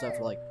my headset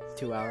for like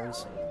 2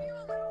 hours.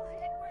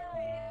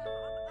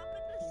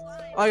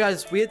 Alright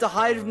guys, we have to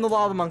hide from the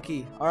lava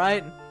monkey,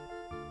 alright?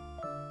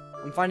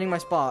 I'm finding my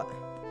spot.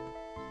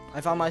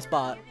 I found my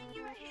spot.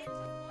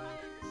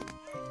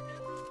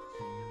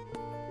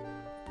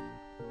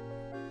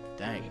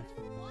 Dang.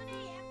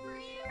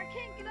 I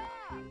can't get up.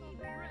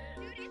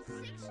 Dude, it's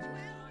 6:12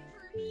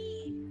 for me.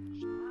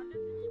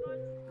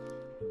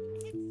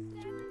 It's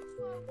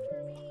 7:12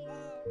 for me.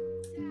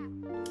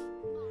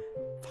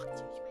 Fuck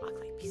you, you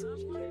ugly piece of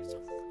shit. You're so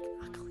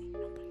ugly.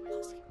 Nobody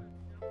loves you.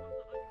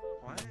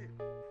 What?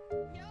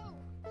 Yo,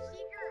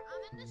 Seeker,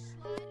 I'm in the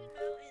slide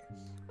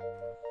mountains.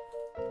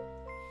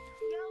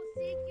 Yo,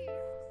 Seeker,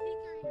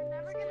 you're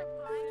never gonna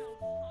find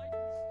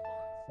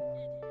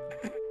me.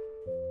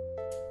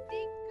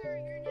 Seeker,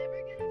 you're never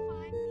gonna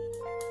find me.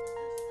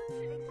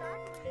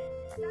 Exactly.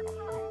 That's the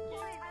whole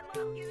point. I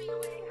love giving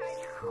away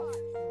hiding spots.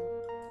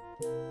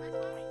 My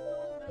spot is so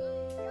good.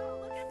 Yo,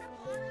 look at the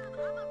bottom.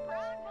 I'm a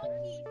brown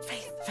monkey.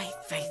 Faith.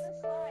 The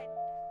slide.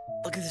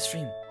 Look at the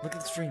stream. Look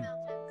at the stream.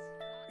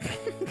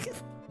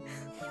 Mountains.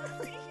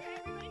 Pretty sure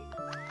everybody's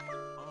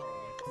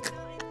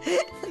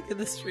Look at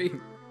the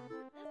stream.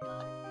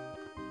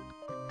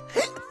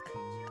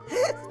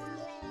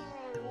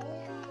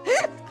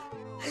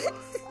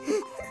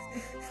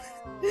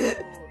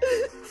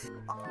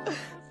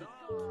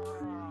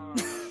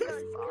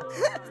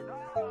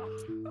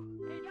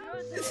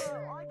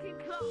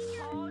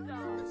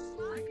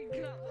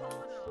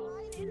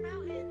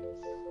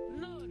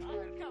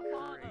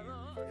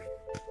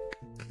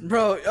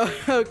 Bro,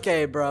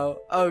 okay,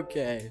 bro.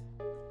 Okay.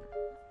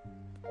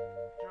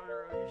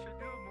 Jotaro, you should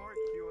do more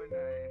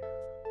Q&A.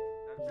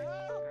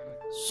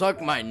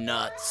 Suck my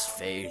nuts,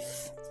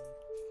 Faith.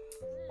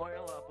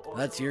 Oil up, oil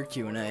That's your up,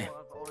 Q&A.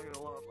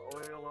 Oil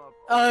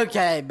up.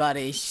 Okay,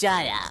 buddy,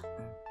 shut up.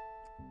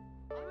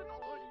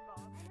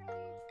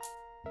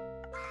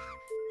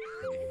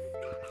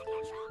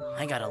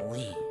 I gotta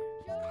leave.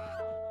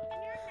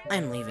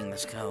 I'm leaving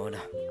this code.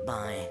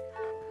 Bye.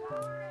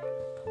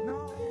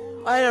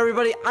 Alright,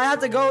 everybody, I have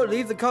to go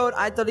leave the code.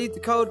 I have to leave the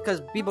code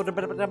because people.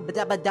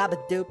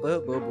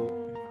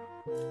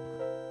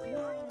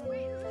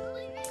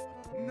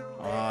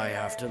 I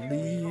have to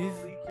leave.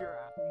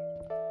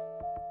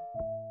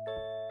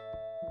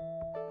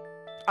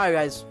 Alright,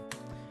 guys.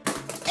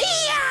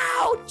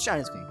 Ouch!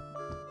 China's king.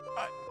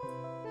 Alright.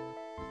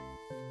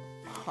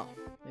 Huh.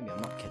 Maybe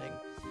I'm not kidding.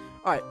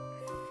 Alright.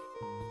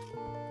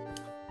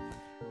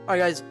 Alright,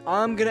 guys.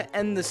 I'm gonna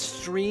end the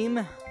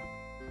stream.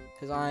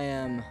 Because I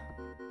am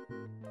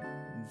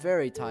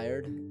very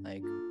tired.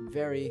 Like,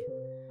 very,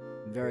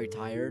 very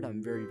tired.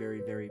 I'm very,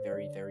 very, very,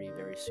 very, very,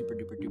 very super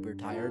duper duper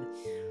tired.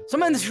 So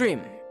I'm ending the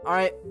stream.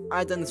 Alright. I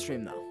have to end the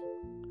stream, though.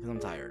 Because I'm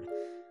tired.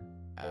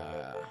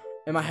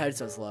 And my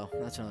headset's low.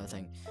 That's another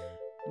thing.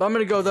 But I'm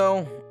gonna go,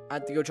 though. I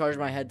have to go charge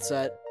my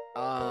headset.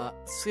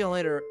 See you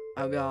later.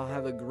 I hope y'all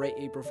have a great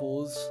April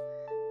Fools.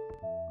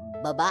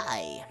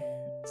 Bye-bye.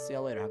 See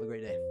y'all later. Have a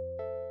great day.